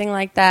something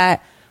like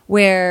that,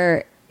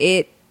 where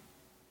they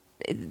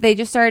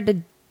just started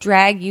to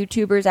drag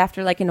YouTubers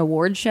after like an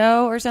award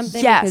show or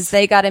something. Yes. Because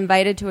they got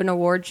invited to an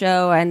award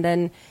show, and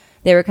then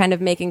they were kind of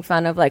making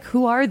fun of like,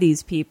 who are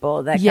these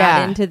people that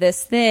got into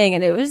this thing?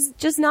 And it was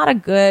just not a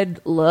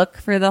good look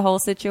for the whole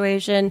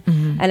situation.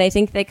 Mm-hmm. And I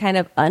think they kind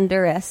of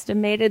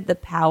underestimated the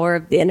power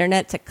of the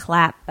internet to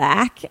clap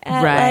back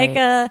at Right.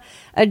 like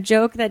a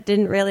joke that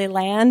didn't really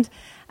land.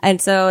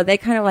 And so they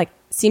kind of like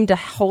seemed to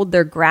hold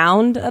their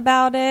ground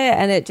about it.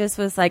 And it just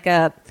was like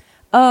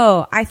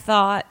I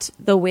thought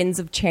the winds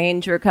of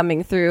change were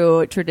coming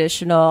through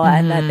traditional,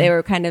 and that they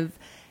were kind of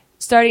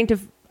starting to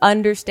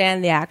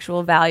understand the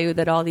actual value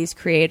that all these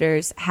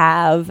creators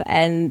have,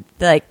 and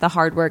like the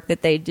hard work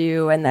that they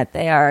do, and that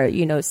they are,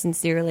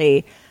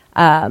 sincerely,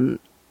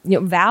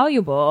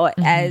 valuable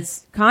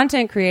as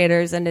content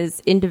creators and as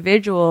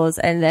individuals.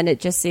 And then it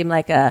just seemed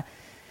like a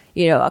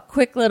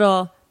quick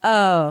little,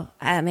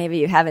 maybe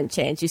you haven't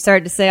changed. You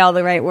started to say all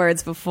the right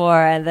words before,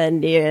 and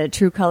then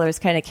true colors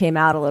kind of came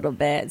out a little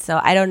bit.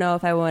 So I don't know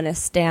if I want to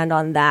stand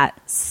on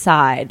that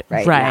side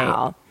right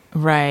now.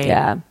 Right.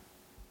 Yeah.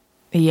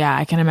 Yeah,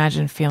 I can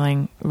imagine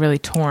feeling really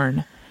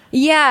torn.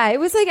 Yeah, it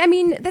was like, I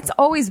mean, that's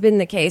always been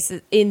the case.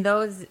 In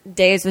those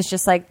days, was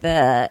just like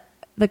the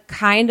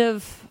kind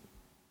of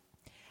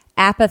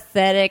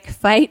apathetic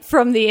fight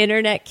from the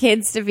internet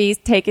kids to be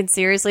taken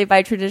seriously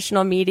by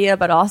traditional media,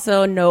 but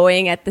also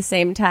knowing at the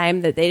same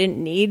time that they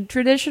didn't need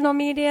traditional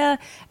media.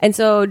 And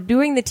so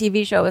doing the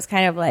TV show was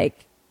kind of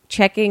like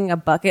checking a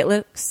bucket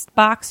list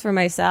box for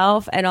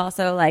myself, and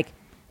also like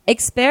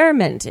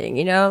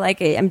experimenting,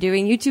 like I'm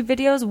doing YouTube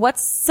videos.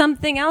 What's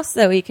something else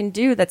that we can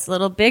do that's a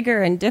little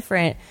bigger and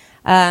different?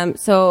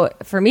 So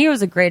for me, it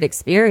was a great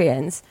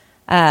experience.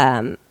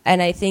 And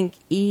I think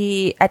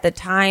E at the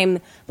time,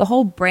 the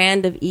whole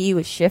brand of E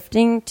was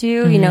shifting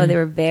too. They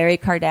were very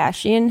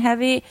Kardashian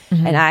heavy,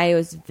 and I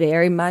was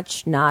very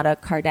much not a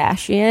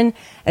Kardashian.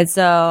 And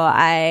so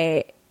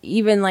I,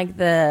 even like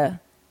the,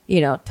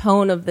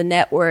 tone of the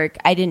network,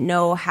 I didn't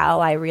know how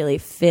I really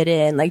fit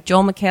in. Like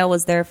Joel McHale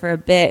was there for a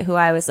bit, who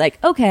I was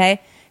like, okay,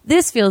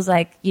 this feels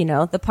like,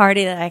 the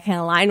party that I can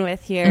align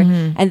with here.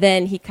 And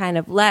then he kind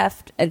of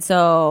left. And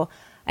so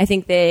I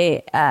think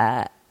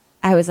I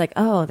was like,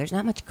 oh, there's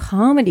not much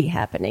comedy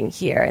happening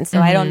here. And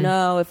so I don't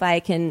know if I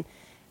can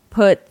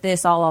put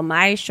this all on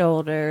my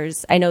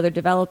shoulders. I know they're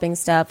developing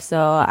stuff. So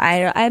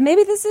I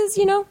maybe this is,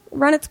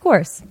 run its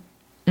course.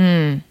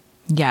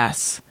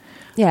 Yes.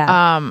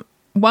 Yeah.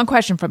 One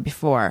question from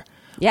before.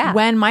 Yeah.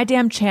 When My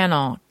Damn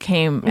Channel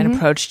came and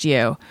approached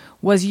you,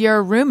 was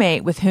your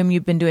roommate with whom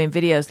you've been doing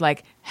videos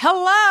like,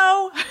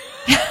 hello,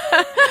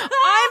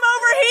 I'm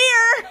over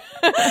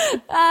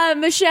here?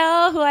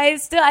 Michelle, who I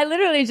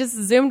literally just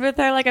Zoomed with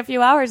her like a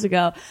few hours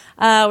ago.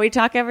 We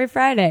talk every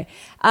Friday.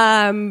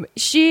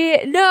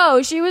 She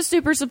was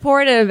super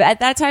supportive.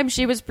 At that time,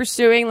 she was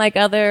pursuing like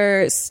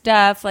other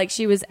stuff. Like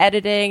she was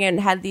editing and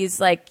had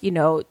these like,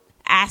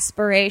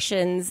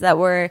 aspirations that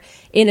were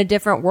in a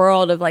different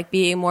world of like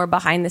being more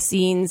behind the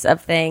scenes of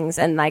things.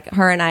 And like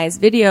her and I's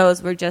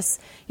videos were just,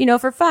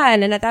 for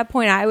fun. And at that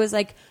point I was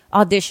like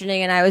auditioning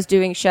and I was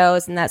doing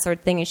shows and that sort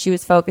of thing. And she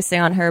was focusing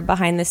on her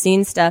behind the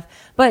scenes stuff,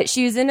 but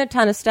she was in a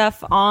ton of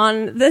stuff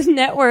on the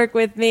network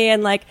with me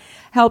and like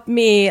helped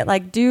me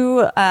like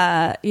do,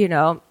 some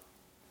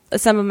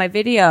of my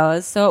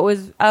videos. So it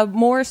was a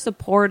more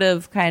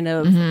supportive kind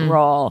of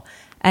role.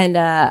 And,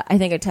 I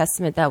think a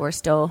testament that we're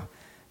still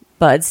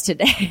buds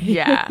today.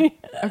 Yeah.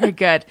 Okay,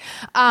 good.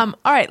 All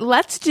right,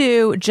 let's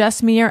do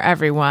Just Me or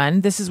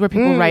Everyone. This is where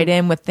people write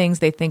in with things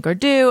they think or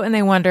do, and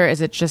they wonder, is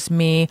it just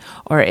me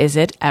or is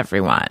it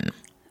everyone?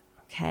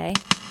 Okay.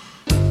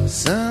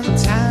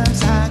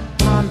 Sometimes I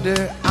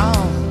ponder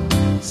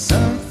on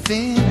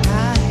something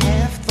I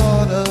have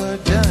thought or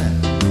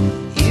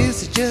done.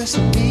 Is it just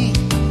me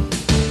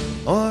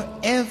or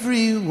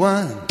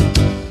everyone?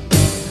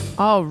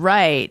 All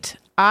right.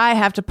 I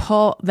have to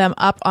pull them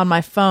up on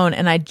my phone,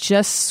 and I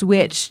just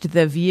switched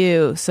the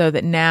view so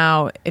that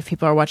now if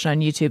people are watching on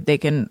YouTube, they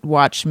can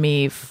watch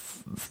me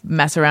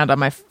mess around on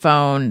my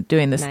phone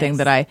doing this thing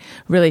that I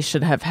really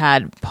should have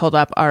had pulled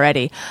up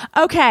already.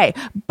 Okay,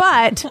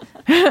 but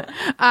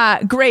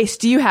Grace,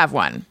 do you have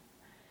one?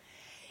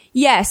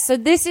 Yes. So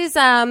this is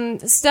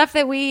stuff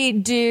that we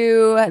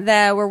do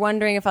that we're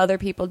wondering if other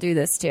people do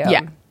this too.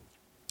 Yeah.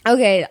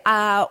 Okay.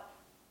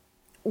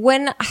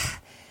 When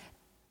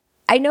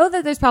I know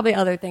that there's probably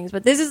other things,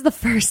 but this is the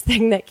first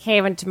thing that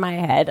came into my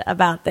head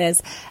about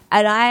this.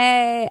 And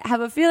I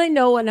have a feeling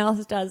no one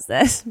else does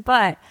this,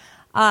 but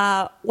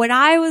When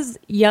I was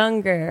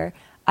younger,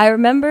 I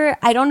remember,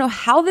 I don't know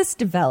how this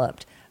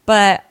developed,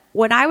 but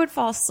when I would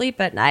fall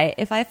asleep at night,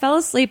 if I fell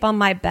asleep on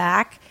my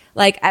back,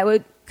 like I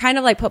would kind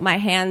of like put my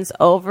hands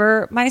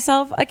over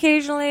myself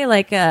occasionally,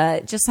 like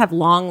just have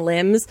long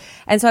limbs.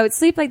 And so I would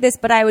sleep like this,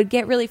 but I would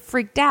get really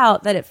freaked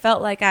out that it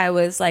felt like I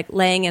was like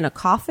laying in a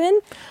coffin.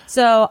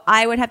 So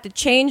I would have to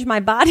change my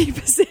body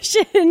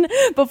position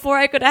before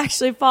I could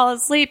actually fall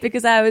asleep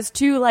because I was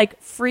too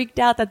like freaked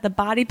out that the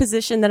body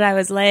position that I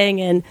was laying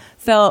in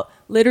felt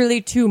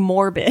literally too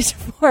morbid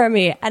for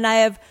me. And I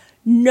have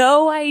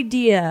no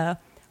idea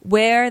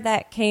where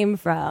that came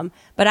from,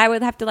 but I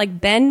would have to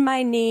like bend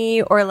my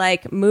knee or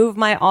like move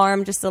my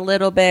arm just a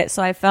little bit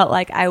so I felt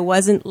like I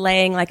wasn't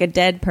laying like a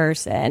dead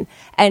person.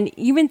 And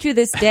even to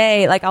this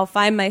day, like I'll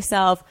find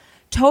myself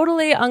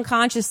totally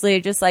unconsciously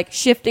just like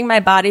shifting my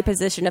body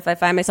position if I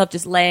find myself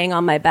just laying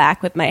on my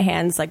back with my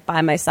hands like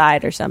by my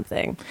side or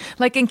something.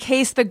 Like in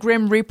case the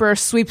Grim Reaper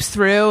sweeps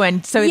through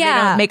and so they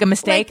don't make a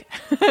mistake.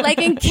 Like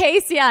in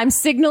case, I'm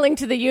signaling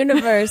to the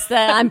universe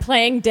that I'm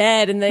playing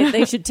dead and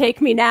they should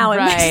take me now in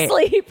my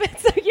sleep. And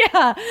so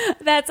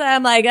that's why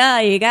I'm like, oh,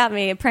 you got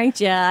me. I pranked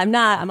you. I'm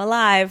not. I'm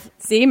alive.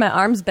 See, my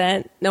arm's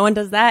bent. No one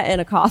does that in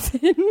a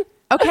coffin.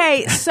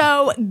 Okay,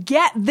 so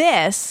get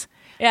this.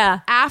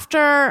 Yeah.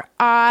 After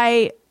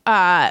I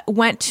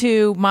went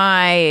to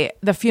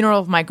the funeral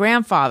of my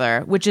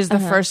grandfather, which is the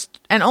first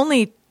and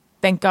only,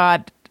 thank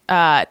God,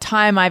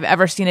 time I've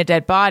ever seen a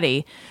dead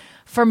body,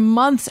 for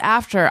months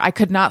after, I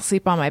could not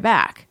sleep on my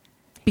back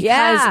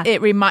because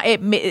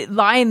it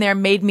lying there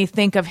made me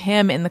think of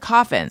him in the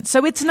coffin.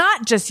 So it's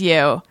not just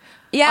you.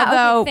 Yeah.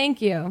 Although, okay,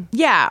 thank you.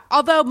 Yeah.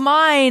 Although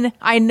mine,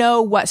 I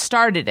know what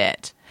started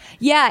it.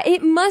 Yeah,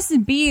 it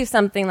must be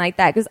something like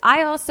that because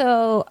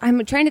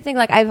I'm trying to think,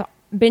 like I've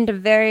been to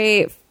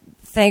very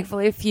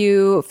thankfully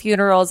few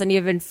funerals and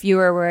even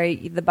fewer where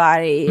the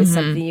body is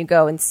something you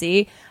go and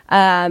see.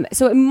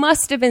 So it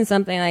must have been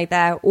something like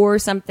that or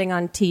something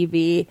on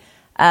TV.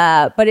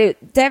 But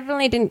it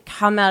definitely didn't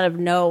come out of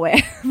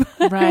nowhere.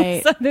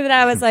 Right. Something that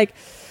I was like,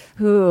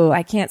 ooh,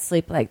 I can't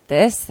sleep like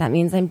this. That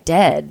means I'm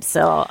dead.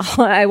 So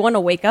I want to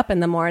wake up in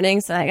the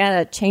morning. So I got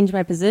to change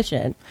my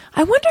position.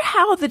 I wonder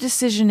how the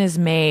decision is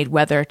made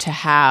whether to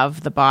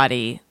have the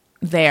body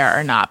there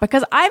or not,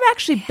 because I've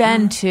actually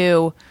been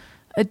to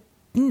a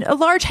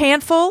large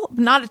handful,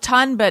 not a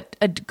ton, but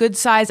a good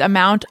size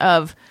amount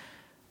of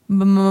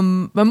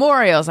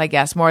memorials, I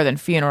guess, more than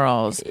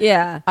funerals.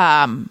 Yeah.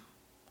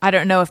 I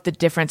don't know if the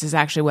difference is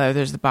actually whether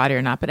there's the body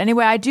or not, but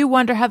anyway, I do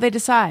wonder how they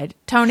decide.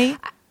 Tony,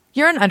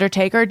 you're an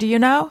undertaker. Do you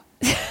know?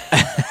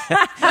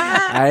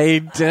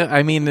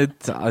 I mean,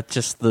 it's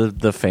just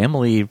the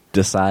family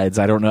decides.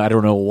 I don't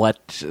know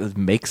what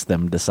makes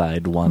them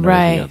decide one or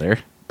the other.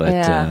 But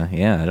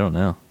I don't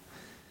know.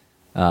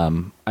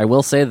 I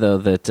will say though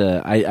that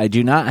I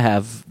do not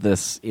have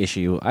this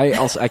issue.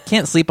 I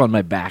can't sleep on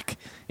my back,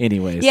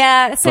 anyways.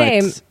 Yeah,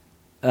 same.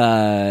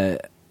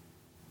 But,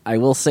 I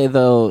will say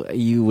though,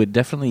 you would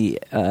definitely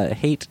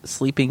hate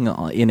sleeping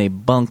in a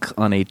bunk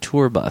on a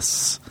tour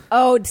bus.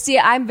 Oh, see,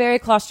 I'm very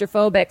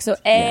claustrophobic, so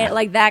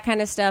like that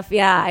kind of stuff.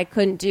 Yeah, I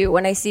couldn't do.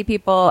 When I see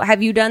people,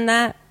 have you done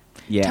that?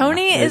 Yeah.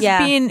 Tony is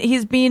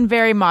he's being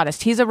very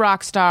modest. He's a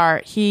rock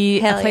star.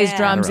 He plays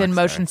drums in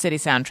Motion City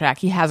Soundtrack.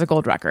 He has a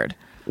gold record.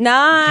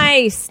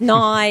 Nice.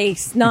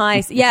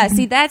 Yeah,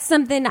 see, that's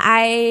something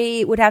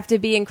I would have to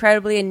be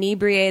incredibly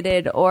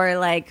inebriated or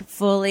like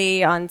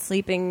fully on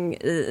sleeping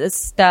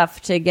stuff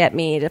to get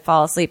me to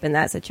fall asleep in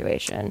that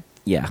situation.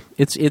 Yeah,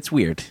 it's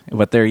weird,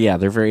 but they're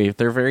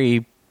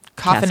very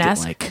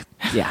coffin-esque. casket-like.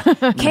 Yeah.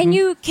 Can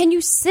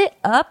you sit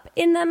up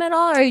in them at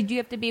all, or do you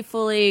have to be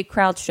fully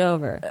crouched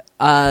over?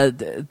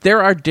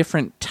 There are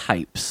different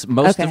types.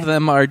 Most of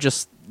them are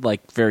just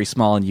like very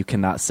small and you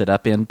cannot sit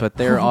up in, but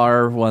there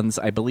are ones,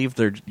 I believe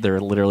they're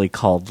literally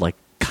called like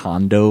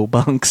condo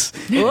bunks.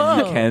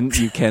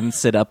 You can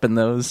sit up in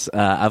those.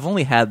 I've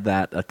only had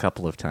that a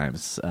couple of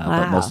times,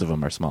 but most of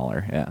them are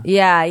smaller.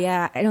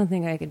 Yeah. I don't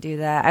think I could do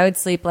that. I would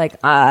sleep like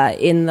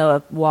in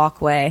the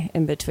walkway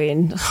in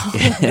between.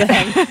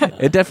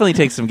 It definitely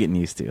takes some getting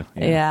used to.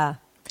 Yeah.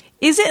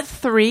 Is it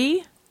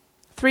three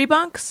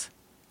bunks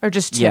or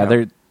just two?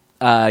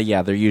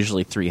 Yeah, they're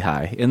usually 3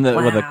 high. In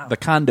the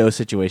condo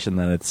situation,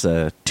 then it's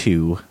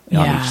 2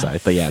 on each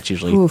side. But yeah, it's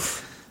usually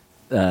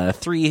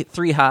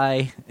 3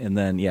 high, and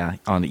then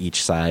on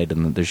each side,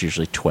 and then there's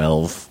usually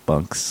 12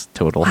 bunks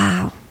total.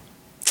 Wow.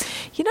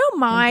 You know,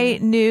 my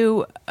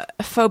new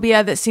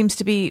phobia that seems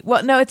to be,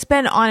 it's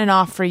been on and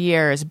off for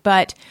years,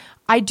 but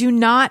I do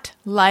not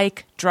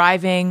like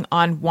driving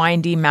on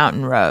windy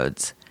mountain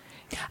roads.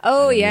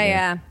 Oh,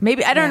 yeah.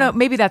 Maybe, I don't know,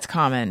 maybe that's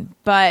common,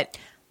 but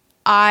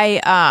I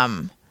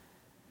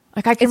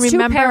can it's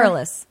remember. Too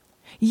perilous.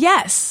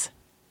 Yes.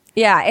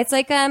 Yeah, it's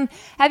like,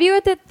 have you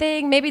had the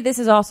thing, maybe this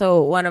is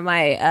also one of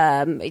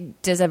my,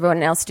 does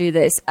everyone else do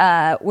this,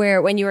 where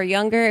when you were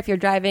younger, if you're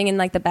driving in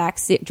like the back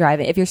seat,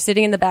 if you're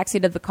sitting in the back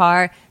seat of the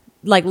car,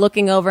 like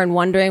looking over and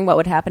wondering what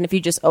would happen if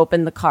you just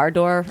opened the car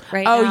door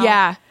right now? Oh,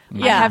 yeah.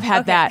 I have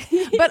had that,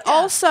 but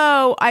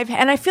also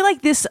I feel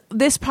like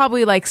this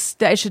probably like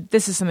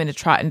this is something to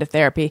trot into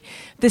therapy.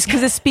 This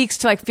because it speaks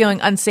to like feeling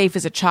unsafe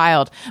as a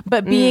child,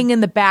 but being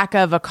in the back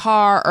of a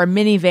car or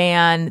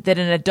minivan that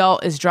an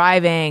adult is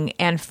driving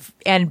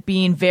and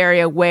being very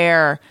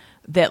aware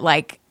that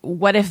like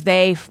what if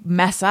they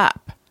mess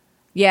up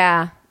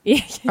Yeah.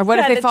 or what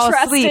if they The fall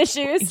trust asleep?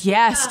 issues.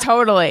 Yes,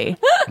 totally,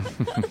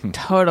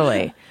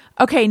 totally.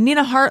 Okay,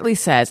 Nina Hartley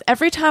says,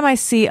 every time I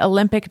see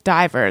Olympic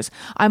divers,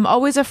 I'm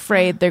always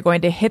afraid they're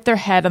going to hit their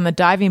head on the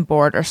diving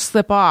board or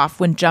slip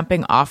off when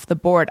jumping off the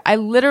board. I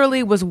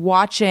literally was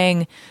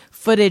watching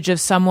footage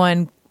of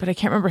someone, but I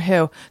can't remember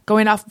who,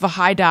 going off of a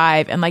high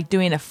dive and like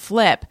doing a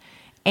flip.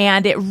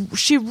 And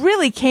she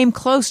really came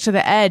close to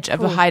the edge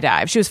of the high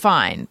dive. She was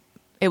fine.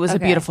 It was a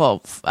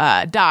beautiful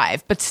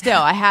dive, but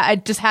still, I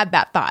just had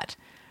that thought.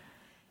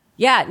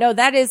 Yeah, no,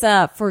 that is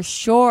for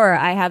sure.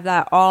 I have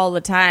that all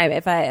the time.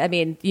 If I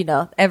mean,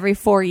 every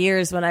 4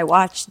 years when I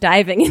watch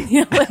diving in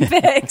the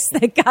Olympics,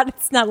 thank God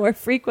it's not more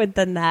frequent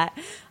than that.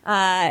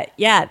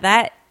 Yeah,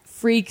 that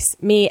freaks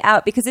me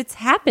out because it's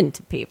happened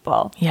to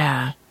people.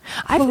 Yeah.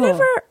 I've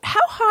never. How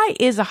high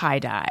is a high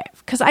dive?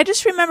 Because I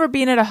just remember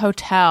being at a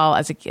hotel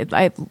as a kid.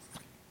 It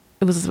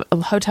was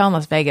a hotel in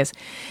Las Vegas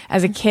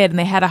as a kid, and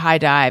they had a high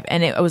dive,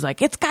 and it was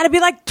like it's got to be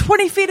like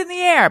 20 feet in the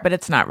air, but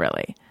it's not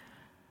really.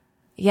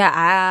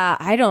 Yeah,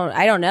 I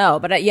don't know,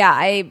 but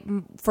I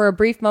for a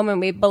brief moment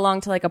we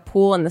belonged to like a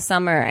pool in the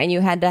summer, and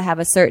you had to have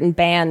a certain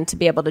band to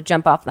be able to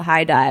jump off the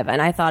high dive,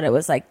 and I thought it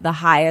was like the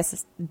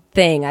highest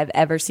thing I've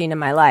ever seen in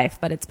my life,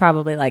 but it's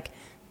probably like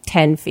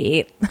 10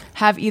 feet.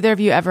 Have either of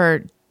you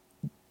ever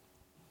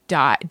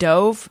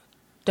dove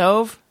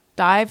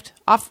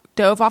off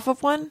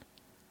of one?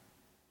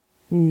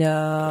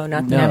 No,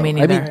 not No, that. me I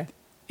neither.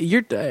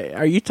 mean,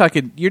 are you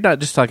talking? You're not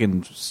just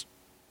talking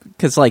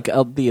because like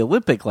the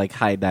Olympic like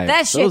high dive.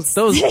 That shit's-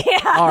 those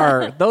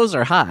yeah. those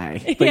are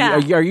high. But Yeah.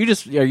 are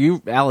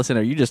you Allison?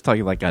 Are you just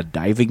talking like a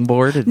diving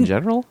board in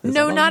general? Is that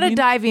No, what not you a mean?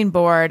 diving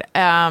board.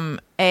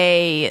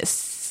 A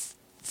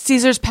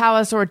Caesar's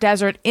Palace or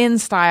Desert Inn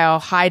style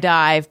high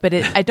dive, but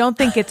I don't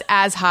think it's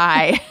as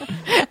high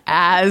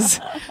as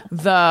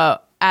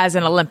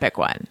an Olympic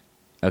one.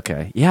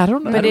 Okay, yeah, I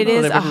don't know. But I don't it know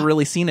is that I've ever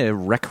really seen a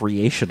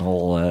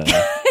recreational.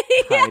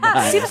 High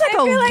dive. Seems like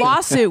a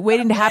lawsuit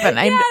waiting to happen.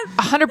 I'm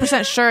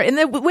 100% sure. In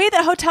the way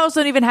that hotels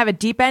don't even have a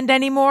deep end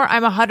anymore,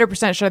 I'm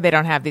 100% sure they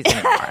don't have these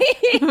anymore.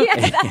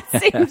 Yeah, that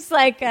seems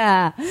like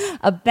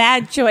a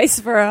bad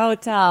choice for a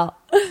hotel.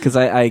 Because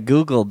I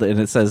Googled and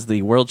it says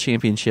the World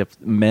Championship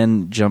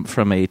men jump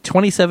from a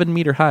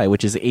 27-meter high,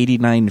 which is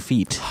 89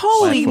 feet.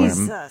 Holy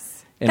platform,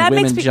 Jesus. And That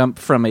makes women me- jump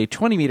from a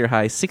 20-meter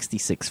high,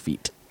 66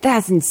 feet.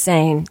 That's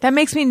insane. That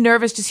makes me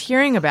nervous just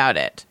hearing about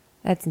it.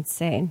 That's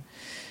insane.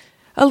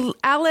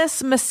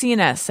 Alice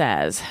Messina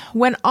says,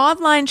 when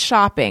online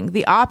shopping,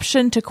 the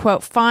option to,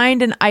 quote,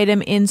 find an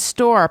item in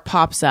store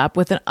pops up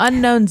with an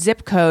unknown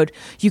zip code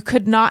you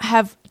could not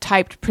have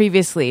typed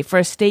previously for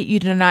a state you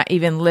do not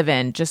even live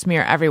in. Just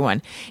mirror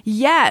everyone.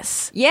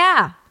 Yes.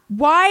 Yeah.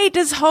 Why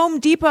does Home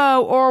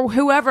Depot or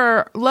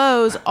whoever,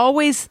 Lowe's,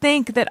 always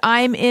think that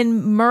I'm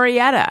in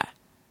Murrieta?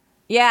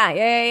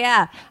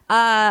 Yeah.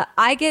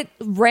 I get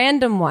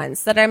random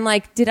ones that I'm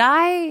like,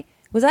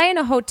 was I in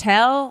a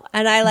hotel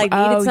and I like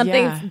needed Oh,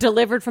 something yeah.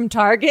 delivered from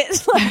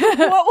Target? Like,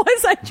 what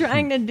was I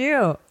trying to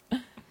do?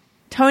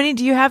 Tony,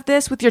 do you have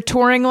this with your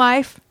touring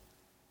life?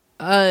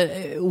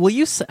 Will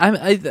you?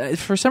 I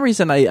for some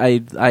reason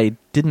I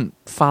didn't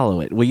follow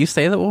it. Will you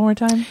say that one more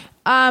time?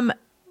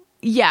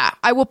 Yeah,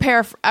 I will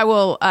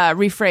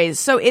rephrase.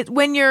 So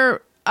when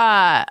you're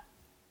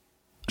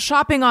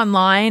shopping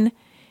online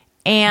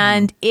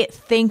and it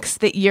thinks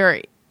that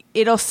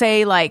it'll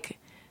say like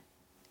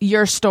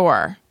your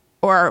store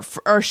or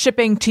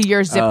shipping to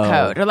your zip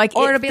code or like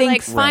Or it it'll be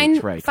thinks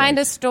like Right, find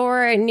right. a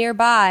store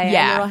nearby.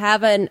 Yeah. And it'll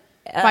have an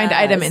Find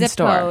item in zip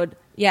store. code.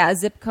 Yeah, a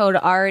zip code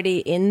already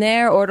in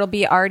there, or it'll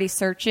be already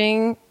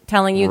searching,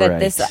 telling you that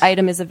this Right.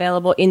 item is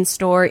available in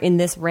store in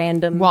this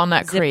random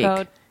Walnut zip Creek.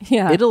 code.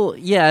 Yeah.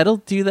 It'll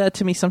do that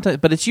to me sometimes,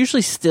 but it's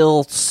usually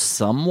still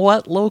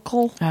somewhat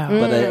local.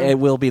 But it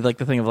will be like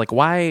the thing of like,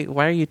 why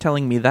are you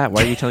telling me that?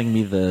 Why are you telling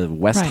me the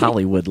West Right.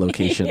 Hollywood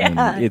location?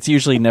 Yeah. And it's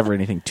usually never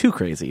anything too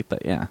crazy,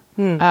 but yeah.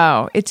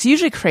 Oh, it's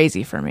usually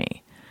crazy for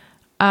me.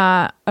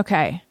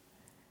 Okay.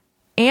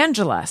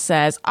 Angela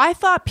says, I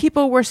thought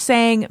people were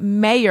saying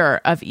mayor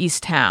of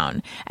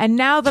Easttown. And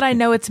now that I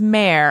know it's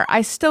mayor,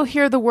 I still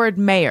hear the word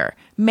mayor.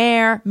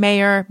 Mayor,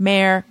 mayor,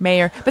 mayor,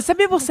 mayor. But some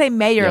people say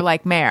mayor Yep.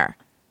 like mayor.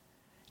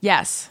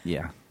 Yes.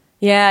 Yeah.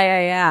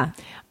 Yeah.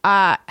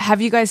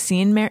 Have you guys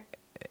seen mayor?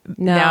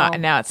 No.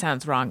 Now it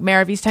sounds wrong. Mayor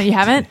of Easttown, you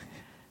haven't?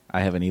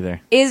 I haven't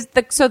either.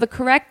 So the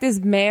correct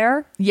is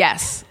mayor?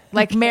 Yes.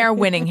 Like Mayor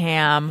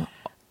Winningham,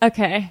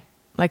 Okay.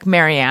 like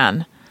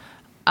Marianne.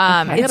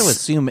 I got to It's-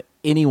 assume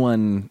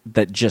anyone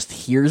that just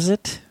hears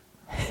it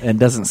and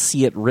doesn't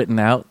see it written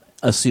out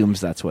assumes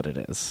that's what it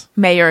is.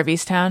 Mayor of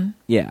Easttown.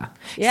 Yeah.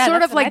 Yeah, sort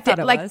that's of what I like thought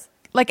it was.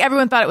 like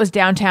everyone thought it was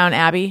Downtown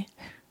Abbey.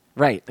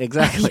 Right.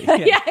 Exactly.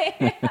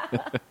 Yeah.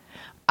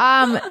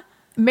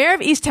 Mayor of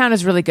Easttown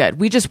is really good.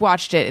 We just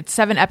watched it. It's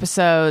 7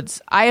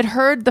 episodes. I had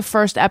heard the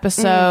first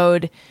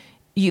episode.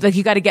 You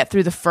got to get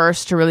through the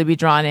first to really be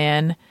drawn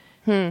in.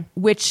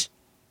 Which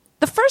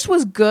the first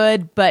was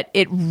good, but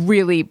it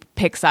really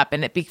picks up,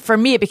 and for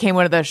me, it became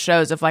one of those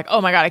shows of like, oh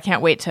my god, I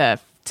can't wait to.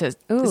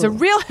 It's a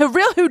real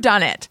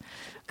whodunit.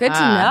 Good to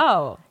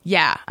know.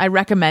 Yeah, I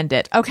recommend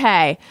it.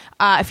 Okay.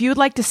 If you would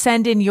like to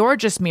send in your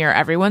Just Mirror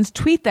Everyone's,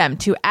 tweet them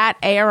to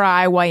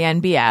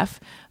 @ARIYNBF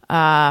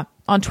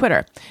on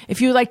Twitter.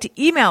 If you would like to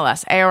email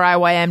us,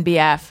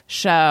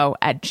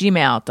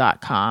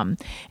 ARIYNBFshow@gmail.com.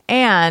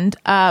 And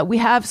we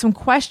have some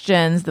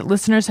questions that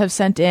listeners have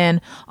sent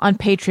in on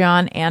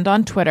Patreon and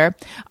on Twitter.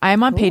 I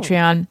am on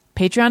Patreon,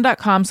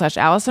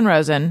 patreon.com/Allison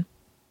Rosen.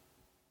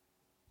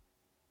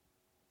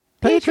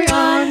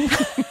 Patreon.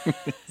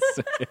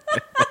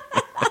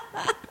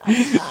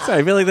 Sorry,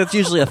 I feel like that's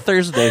usually a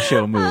Thursday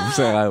show move.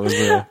 So I was.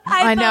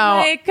 I know.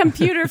 My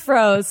computer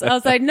froze. I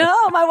was like, no,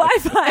 my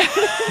Wi-Fi.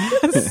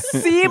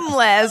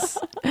 Seamless.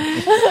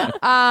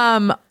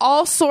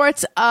 All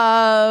sorts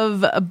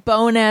of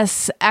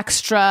bonus,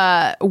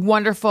 extra,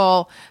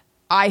 wonderful,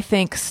 I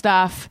think,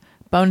 stuff,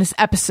 bonus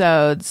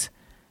episodes.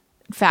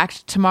 In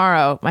fact,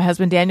 tomorrow, my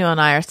husband Daniel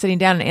and I are sitting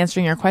down and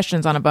answering your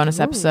questions on a bonus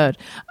episode.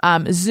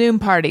 Zoom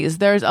parties.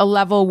 There's a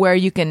level where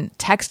you can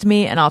text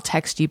me and I'll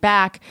text you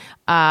back.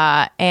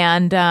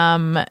 And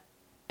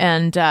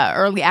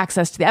early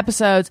access to the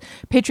episodes.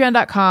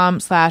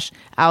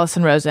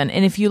 Patreon.com/Allison Rosen.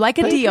 And if you like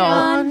a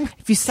deal,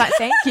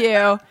 thank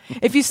you.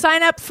 If you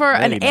sign up for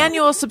an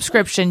annual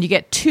subscription, you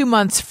get 2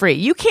 months free.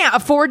 You can't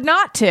afford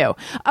not to.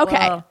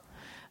 Okay. Whoa.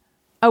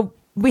 Oh,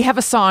 we have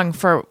a song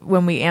for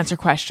when we answer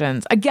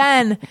questions.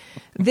 Again,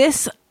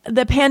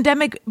 the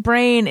pandemic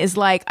brain is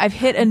like, I've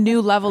hit a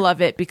new level of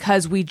it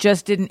because we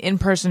just did an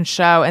in-person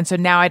show. And so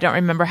now I don't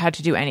remember how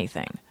to do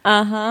anything.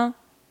 Uh-huh.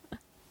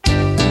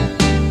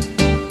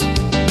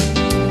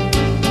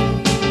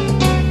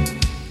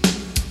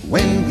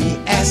 When we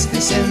ask, they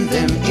send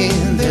them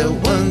in. They're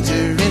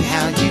wondering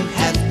how you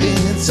have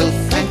been. So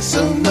thanks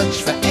so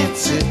much for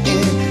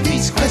answering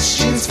these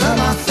questions from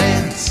our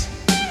fans.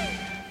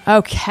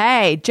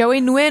 Okay.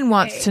 Joey Nguyen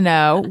wants to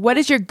know, what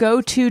is your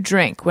go-to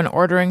drink when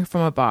ordering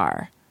from a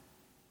bar?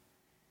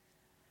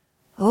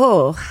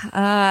 Oh,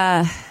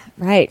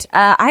 right.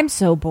 I'm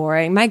so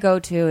boring. My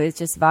go-to is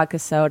just vodka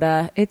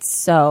soda.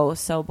 It's so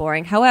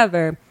boring.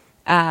 However,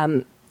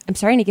 I'm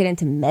starting to get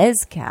into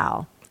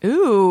mezcal.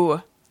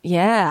 Ooh.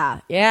 Yeah.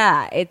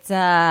 It's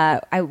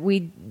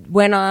we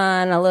went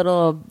on a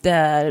little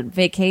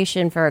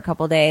vacation for a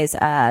couple days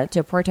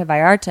to Puerto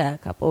Vallarta a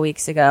couple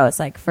weeks ago. It's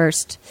like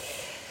first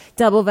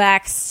double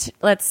vaxxed.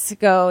 Let's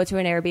go to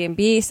an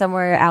Airbnb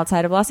somewhere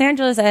outside of Los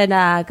Angeles, and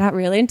got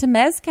really into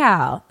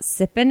mezcal.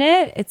 Sipping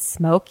it, it's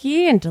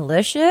smoky and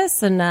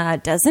delicious, and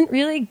doesn't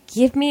really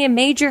give me a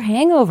major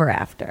hangover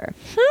after.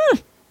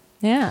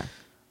 Yeah.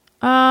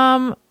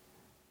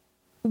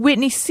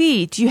 Whitney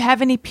C., do you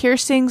have any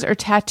piercings or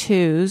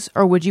tattoos,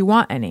 or would you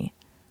want any?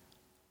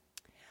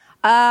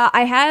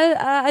 I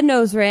had a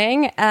nose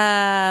ring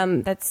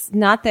that's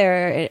not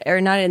there or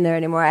not in there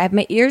anymore. I have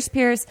my ears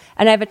pierced,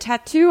 and I have a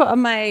tattoo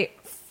on my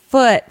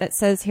foot that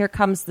says "Here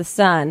Comes the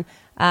Sun."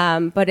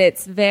 But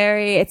it's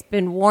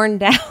been worn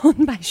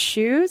down by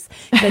shoes.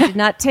 I did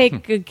not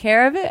take good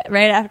care of it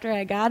right after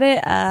I got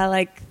it,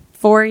 like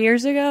 5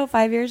 years ago.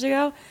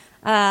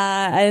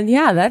 And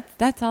yeah,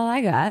 that's all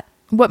I got.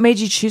 What made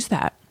you choose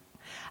that?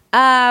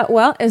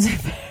 Well, it was a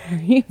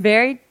very,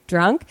 very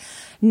drunk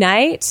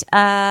night.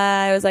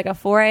 It was like a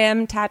 4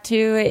 a.m.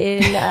 tattoo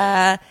in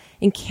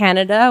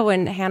Canada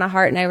when Hannah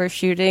Hart and I were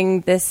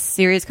shooting this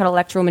series called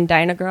Electro Woman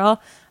Dyna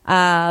Girl.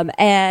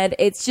 And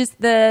it's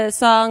just the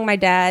song my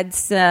dad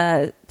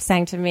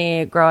sang to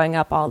me growing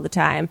up all the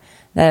time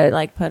that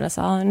like put us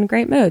all in a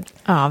great mood.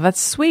 Oh,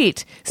 that's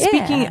sweet. Yeah.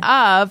 Speaking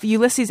of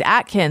Ulysses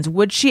Atkins,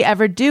 would she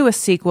ever do a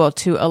sequel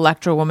to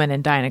Electro Woman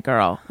and Dyna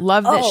Girl?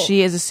 Love that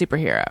she is a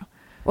superhero.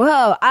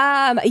 Whoa.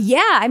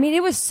 Yeah. I mean,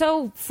 it was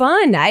so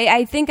fun.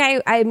 I think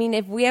I mean,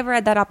 if we ever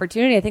had that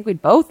opportunity, I think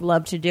we'd both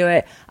love to do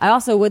it. I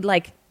also would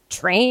like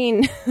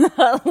train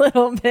a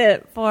little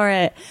bit for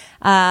it.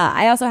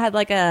 I also had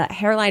like a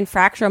hairline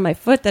fracture on my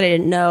foot that I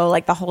didn't know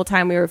like the whole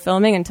time we were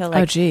filming until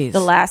like the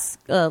last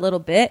little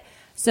bit.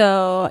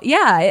 So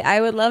yeah, I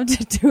would love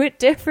to do it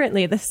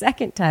differently the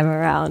second time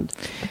around.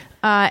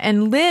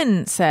 And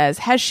Lynn says,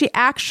 has she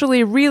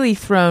actually really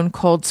thrown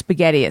cold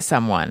spaghetti at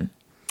someone?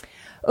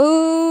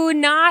 Ooh,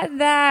 not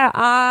that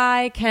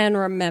I can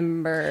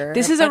remember.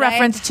 This is a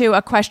reference to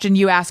a question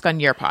you ask on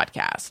your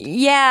podcast.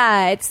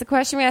 Yeah, it's the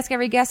question we ask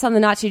every guest on the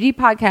Not Too Deep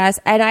podcast.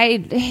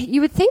 And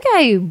you would think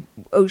I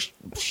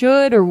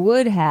should or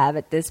would have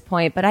at this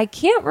point, but I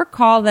can't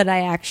recall that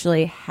I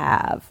actually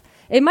have.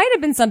 It might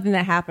have been something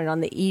that happened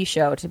on the E!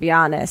 Show, to be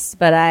honest,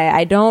 but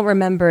I don't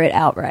remember it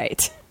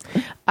outright.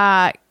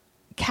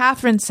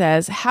 Catherine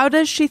says, how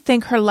does she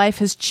think her life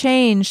has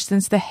changed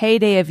since the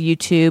heyday of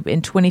YouTube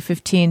in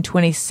 2015,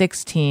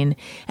 2016?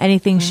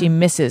 Anything she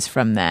misses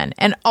from then?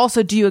 And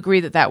also, do you agree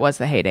that that was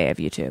the heyday of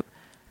YouTube?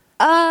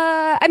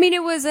 I mean,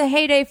 it was a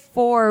heyday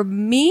for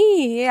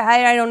me.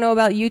 I don't know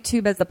about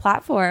YouTube as the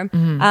platform.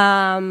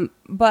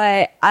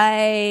 But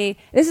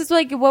this is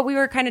like what we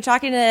were kind of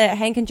talking to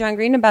Hank and John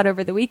Green about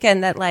over the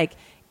weekend, that like,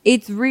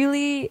 it's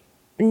really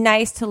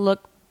nice to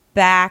look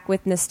back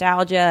with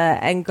nostalgia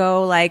and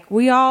go like,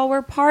 we all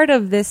were part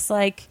of this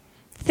like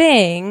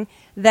thing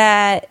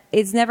that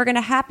is never going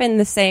to happen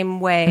the same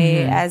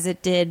way as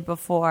it did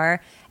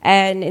before.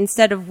 And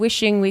instead of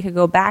wishing we could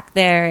go back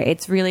there,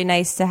 it's really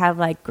nice to have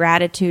like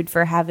gratitude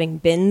for having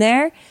been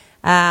there.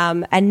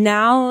 And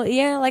now,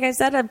 yeah, like I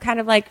said, I'm kind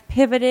of like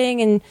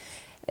pivoting and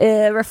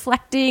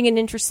reflecting and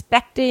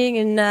introspecting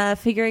and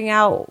figuring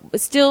out,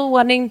 still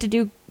wanting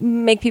to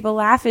make people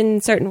laugh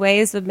in certain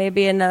ways, but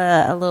maybe in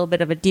a little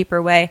bit of a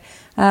deeper way,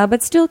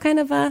 but still kind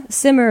of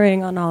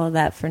simmering on all of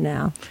that for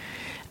now.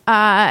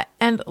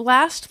 And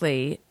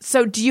lastly,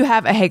 so do you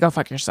have a Hey Go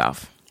Fuck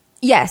Yourself?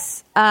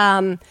 Yes.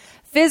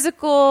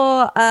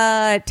 Physical,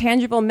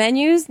 tangible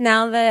menus.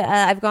 Now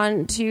that I've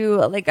gone to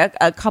like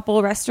a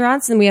couple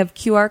restaurants and we have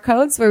QR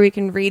codes where we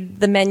can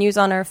read the menus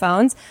on our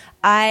phones,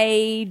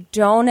 I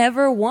don't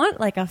ever want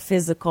like a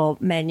physical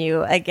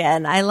menu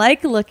again. I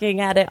like looking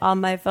at it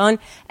on my phone,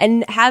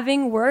 and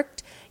having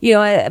worked, you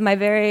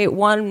know,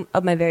 one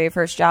of my very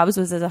first jobs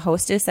was as a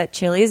hostess at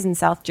Chili's in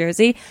South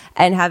Jersey,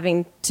 and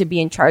having to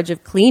be in charge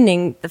of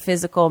cleaning the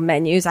physical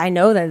menus. I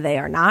know that they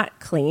are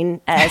not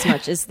clean as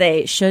much as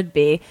they should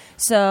be.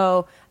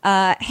 So,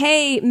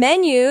 hey,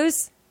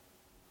 menus.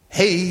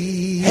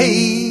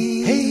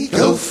 Hey,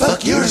 go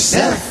fuck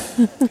yourself.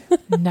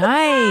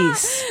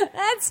 Nice.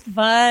 That's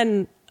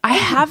fun. I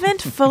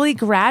haven't fully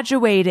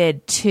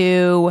graduated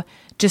to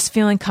just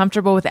feeling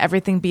comfortable with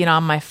everything being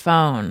on my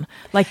phone,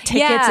 like tickets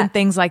Yeah. and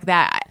things like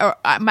that. Or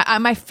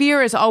my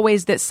fear is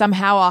always that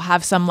somehow I'll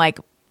have some like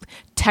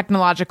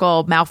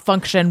technological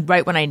malfunction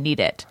right when I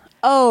need it.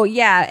 Oh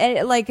yeah,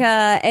 and like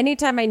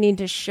anytime I need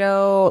to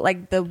show,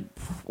 like the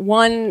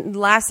one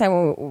last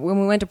time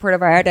when we went to Puerto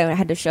Vallarta, I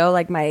had to show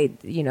like my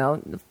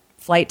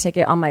flight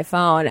ticket on my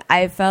phone.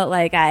 I felt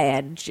like I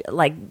had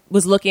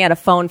was looking at a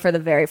phone for the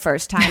very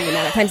first time. The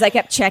amount of times I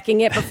kept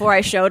checking it before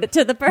I showed it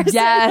to the person.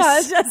 Yes. I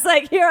was just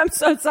like, here, I'm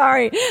so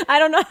sorry. I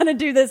don't know how to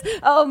do this.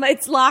 Oh,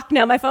 it's locked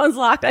now. My phone's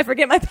locked. I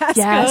forget my passcode.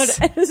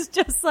 Yes. It was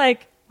just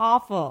like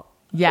awful.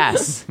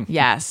 Yes,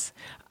 yes.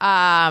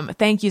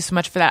 Thank you so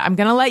much for that. I'm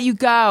going to let you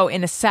go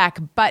in a sec,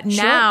 but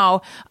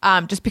now,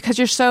 just because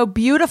you're so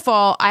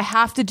beautiful, I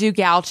have to do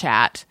gal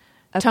chat.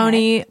 Okay.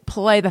 Tony,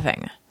 play the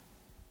thing.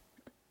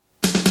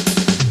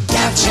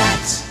 Gal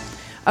chat.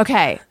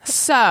 Okay,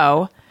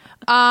 so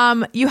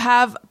you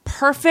have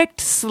perfect,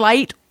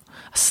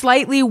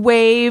 slightly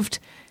waved,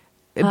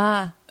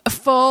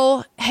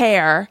 full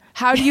hair.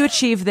 How do you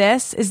achieve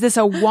this? Is this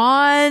a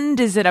wand?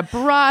 Is it a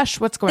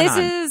brush? What's going on?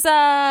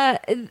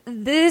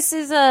 This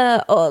is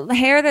a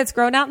hair that's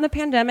grown out in the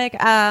pandemic.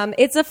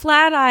 It's a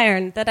flat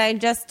iron that I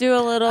just do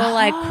a little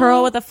like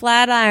curl with a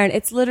flat iron.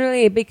 It's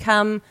literally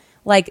become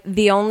like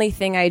the only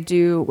thing I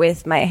do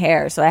with my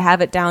hair. So I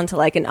have it down to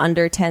like an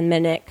under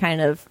 10-minute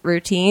kind of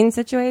routine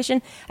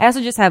situation. I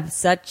also just have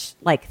such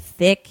like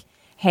thick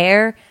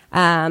hair.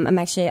 I'm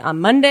actually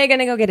on Monday going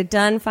to go get it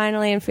done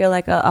finally and feel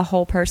like a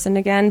whole person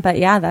again. But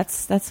yeah,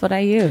 that's what I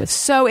use.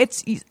 So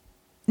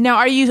now,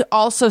 are you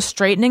also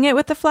straightening it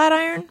with the flat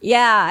iron?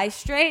 Yeah, I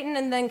straighten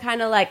and then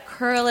kind of like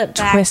curl it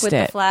back Twist with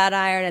it. the flat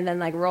iron and then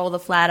like roll the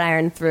flat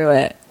iron through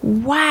it.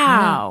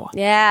 Wow.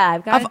 Yeah,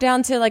 I've got it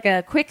down to like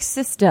a quick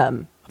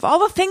system. Of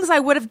all the things I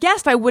would have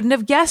guessed, I wouldn't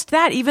have guessed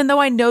that, even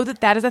though I know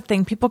that is a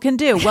thing people can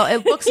do. Well,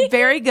 it looks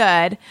very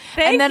good. Thank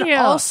and then you.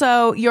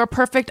 also your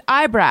perfect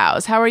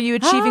eyebrows. How are you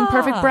achieving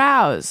perfect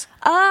brows?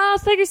 Oh,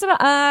 thank you so much.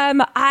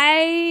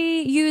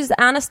 I use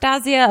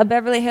Anastasia, a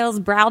Beverly Hills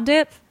brow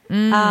dip.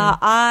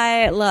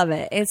 I love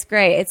it. It's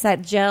great. It's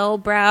that gel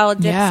brow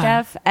dip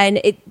stuff,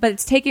 but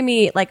it's taken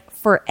me like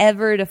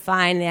forever to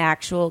find the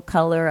actual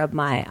color of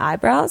my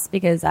eyebrows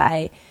because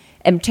I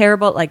am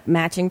terrible at like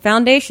matching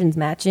foundations,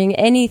 matching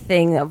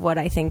anything of what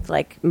I think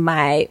like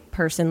my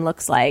person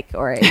looks like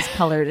or is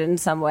colored in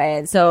some way.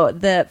 And so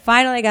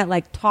finally I got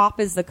like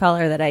top is the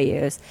color that I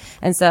use.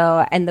 And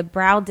the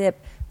brow dip,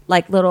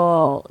 like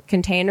little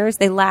containers,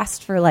 they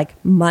last for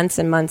like months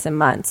and months and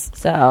months.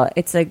 So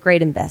it's a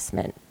great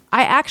investment.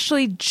 I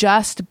actually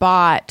just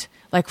bought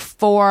like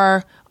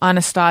 4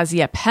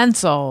 Anastasia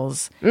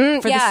pencils for yeah,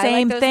 the I like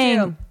same those thing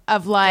too.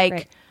 of like,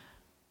 Great.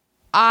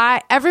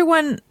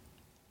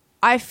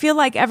 I feel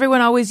like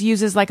everyone always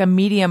uses like a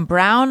medium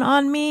brown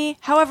on me.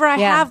 However, I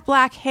Yeah. have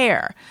black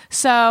hair.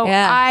 So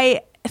Yeah.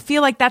 I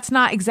feel like that's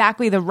not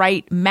exactly the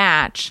right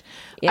match.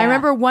 Yeah. I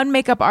remember one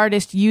makeup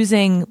artist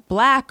using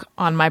black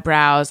on my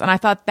brows, and I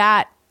thought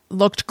that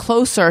looked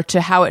closer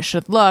to how it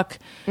should look.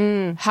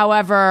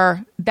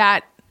 However,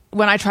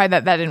 when I tried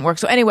that didn't work.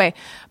 So anyway,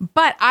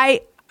 but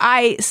I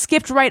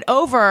skipped right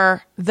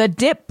over the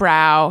dip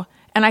brow,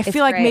 and I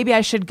feel like great. maybe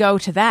I should go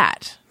to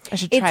that. I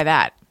should try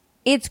that.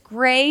 It's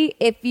great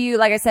if you,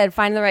 like I said,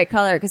 find the right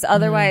color because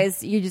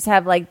otherwise you just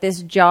have like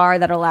this jar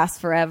that'll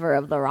last forever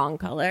of the wrong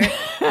color.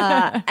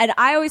 And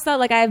I always thought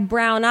like I have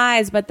brown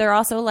eyes, but they're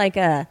also like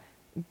a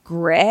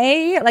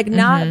gray, like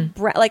not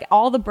like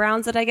all the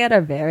browns that I get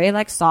are very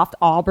like soft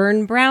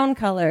auburn brown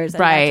colors.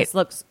 And Right. That just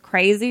looks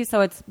crazy.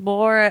 So it's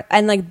more,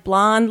 and like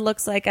blonde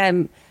looks like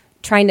I'm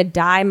trying to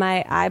dye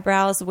my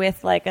eyebrows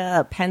with like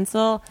a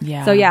pencil.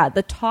 Yeah. So yeah,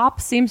 the top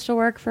seems to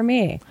work for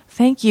me.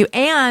 Thank you.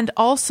 And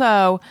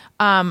also,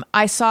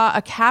 I saw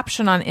a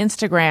caption on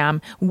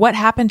Instagram. What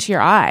happened to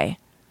your eye?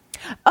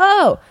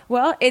 Oh,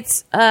 well,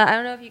 it's, I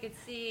don't know if you could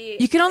see.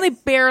 You can only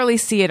barely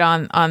see it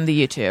on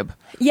the YouTube.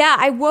 Yeah,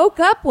 I woke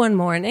up one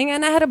morning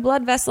and I had a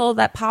blood vessel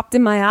that popped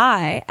in my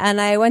eye,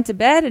 and I went to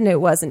bed and it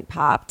wasn't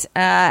popped.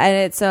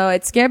 So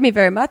it scared me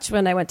very much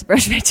when I went to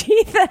brush my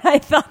teeth, and I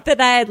thought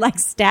that I had like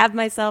stabbed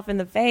myself in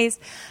the face.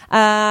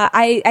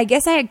 I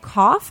guess I had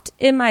coughed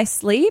in my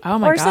sleep Oh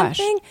my or gosh.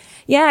 something.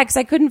 Yeah, because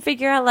I couldn't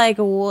figure out like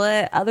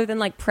what other than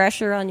like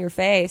pressure on your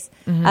face.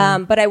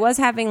 But I was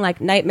having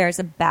like nightmares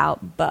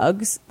about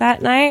bugs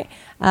that night.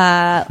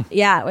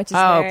 Yeah, which is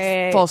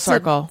very full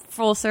circle.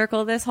 Full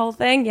circle. This whole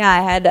thing. Yeah,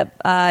 I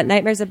had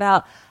nightmares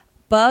about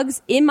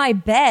bugs in my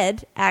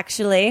bed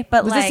actually.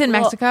 But Was like, this in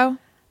Mexico?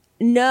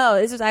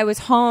 No, I was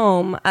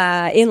home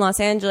in Los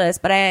Angeles,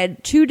 but I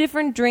had two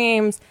different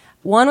dreams.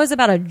 One was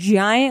about a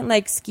giant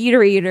like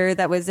skeeter eater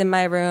that was in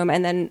my room,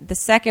 and then the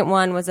second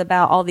one was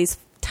about all these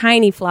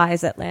tiny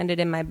flies that landed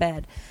in my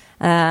bed.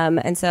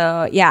 And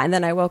so, yeah, and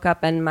then I woke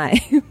up and my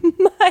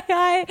my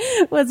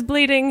eye was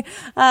bleeding.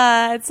 So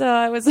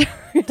I was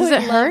really Does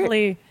it hurt?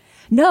 lovely.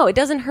 No, it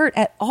doesn't hurt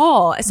at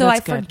all. So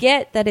That's I good.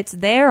 forget that it's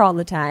there all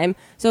the time.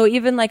 So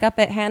even like up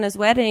at Hannah's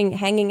wedding,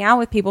 hanging out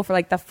with people for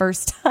like the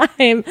first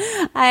time,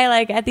 I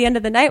like at the end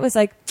of the night was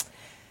like,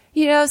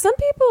 you know, some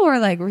people were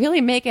like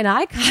really making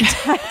eye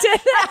contact.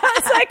 And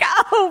I was like,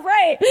 oh,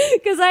 right.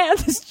 Because I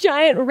have this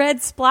giant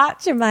red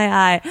splotch in my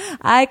eye.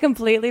 I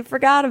completely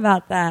forgot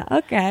about that.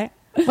 Okay.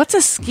 What's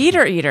a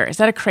skeeter eater? Is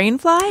that a crane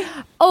fly?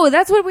 Oh,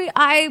 that's what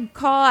I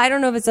call, I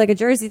don't know if it's like a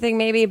Jersey thing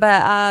maybe,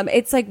 but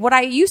it's like what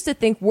I used to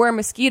think were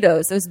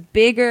mosquitoes. Those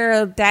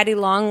bigger daddy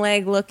long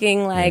leg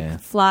looking like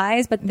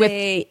flies, but With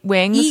they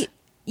wings? eat,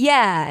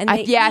 yeah. And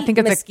they I eat think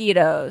it's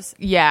mosquitoes.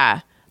 Yeah.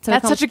 So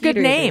That's they call such a good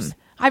skeeter name. eaters.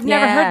 I've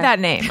never Yeah. heard that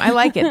name. I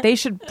like it. They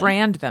should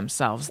brand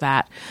themselves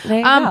that. There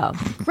you go.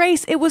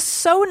 Grace, it was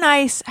so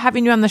nice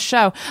having you on the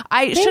show.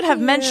 I should have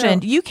you.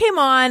 mentioned, you came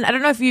on, I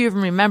don't know if you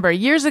even remember,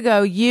 years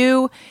ago,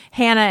 you,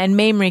 Hannah, and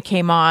Mamrie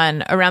came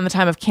on around the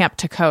time of Camp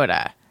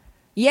Dakota.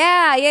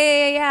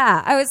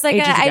 Yeah. I was like,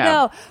 Ages I ago.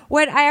 know.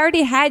 When I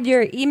already had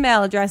your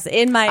email address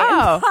in my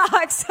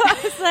inbox, so I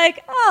was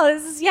like, oh,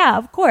 this is, yeah,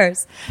 of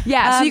course.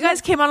 Yeah, so you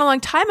guys came on a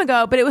long time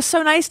ago, but it was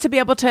so nice to be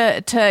able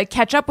to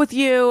catch up with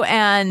you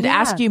and Yeah.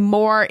 ask you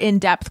more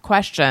in-depth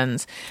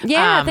questions.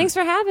 Yeah, thanks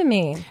for having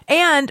me.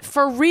 And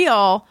for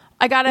real,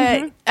 I'm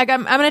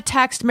gonna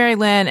text Mary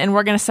Lynn and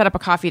we're gonna set up a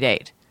coffee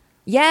date.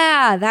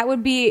 Yeah, that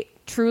would be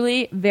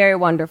truly very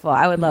wonderful.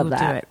 I would love We'll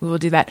that. do it. We will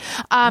do that.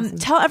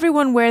 Tell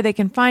everyone where they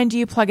can find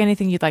you. Plug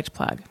anything you'd like to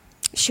plug.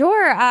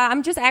 Sure.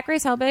 I'm just at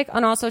Grace Helbig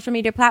on all social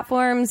media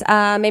platforms.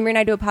 Mamrie and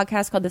I do a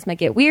podcast called This Might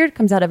Get Weird.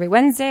 Comes out every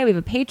Wednesday. We have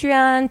a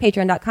Patreon,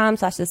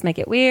 patreon.com/This Might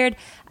Get Weird.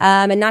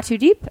 And Not Too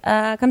Deep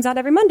comes out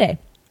every Monday.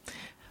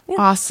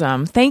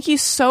 Awesome. Thank you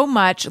so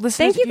much. Listeners,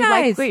 Thank you, if you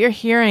like guys. what you're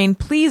hearing,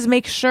 please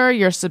make sure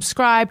you're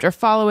subscribed or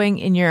following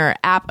in your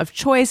app of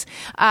choice.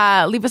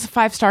 Leave us a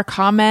 5-star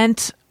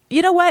comment.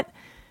 You know what?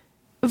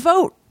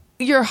 Vote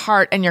your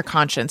heart and your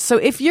conscience. So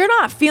if you're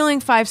not feeling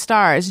 5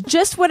 stars,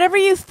 just whatever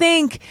you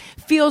think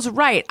feels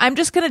right. I'm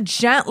just going to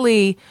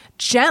gently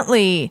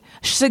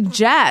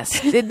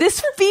suggest that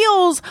this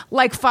feels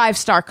like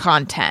 5-star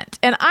content.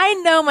 And I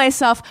know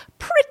myself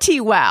pretty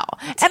well.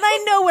 And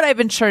I know what I've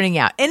been churning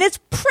out. And it's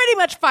pretty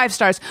much 5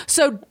 stars.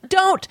 So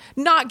don't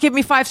not give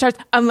me 5 stars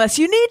unless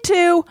you need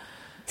to.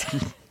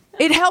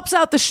 It helps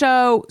out the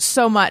show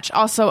so much.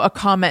 Also, a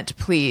comment,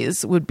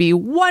 please, would be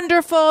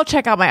wonderful.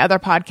 Check out my other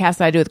podcast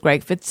that I do with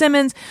Greg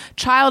Fitzsimmons,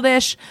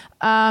 Childish.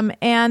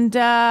 And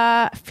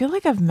I feel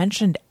like I've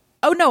mentioned...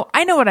 Oh, no,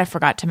 I know what I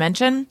forgot to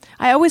mention.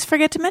 I always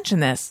forget to mention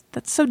this.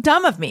 That's so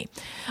dumb of me.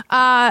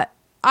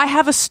 I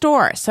have a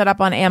store set up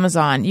on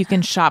Amazon. You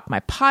can shop my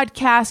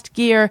podcast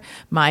gear,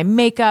 my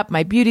makeup,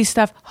 my beauty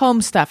stuff,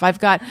 home stuff. I've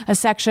got a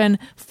section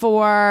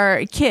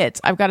for kids.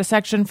 I've got a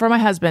section for my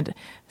husband,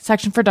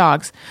 section for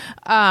dogs.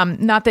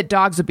 Not that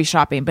dogs would be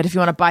shopping, but if you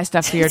want to buy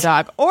stuff for your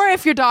dog, or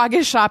if your dog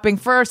is shopping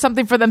for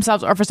something for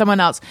themselves or for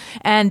someone else.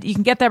 And you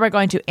can get there by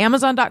going to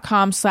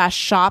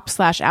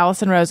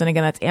amazon.com/shop/Allison Rosen.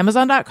 Again, that's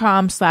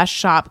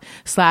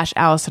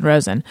amazon.com/shop/Allison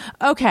Rosen.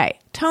 Okay.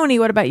 Tony,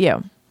 what about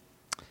you?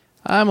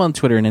 I'm on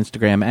Twitter and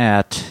Instagram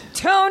at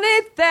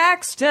Tony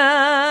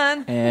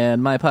Thaxton.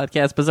 and my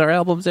podcast Bizarre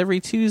Albums every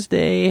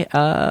Tuesday.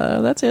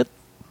 That's it.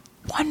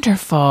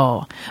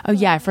 Wonderful. Oh,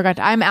 yeah, I forgot.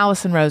 I'm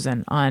Allison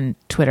Rosen on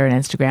Twitter and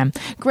Instagram.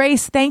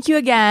 Grace, thank you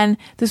again.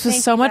 This was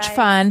Thank so you, much guys.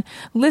 fun.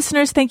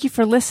 Listeners, thank you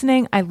for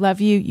listening. I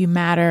love you. You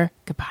matter.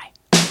 Goodbye.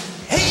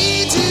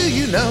 Hey, do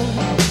you know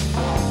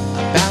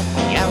about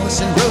the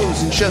Allison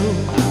Rosen Show?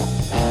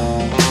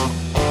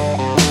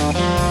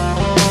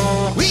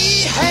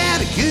 We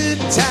had a good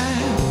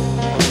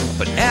time,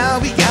 but now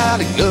we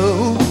gotta go.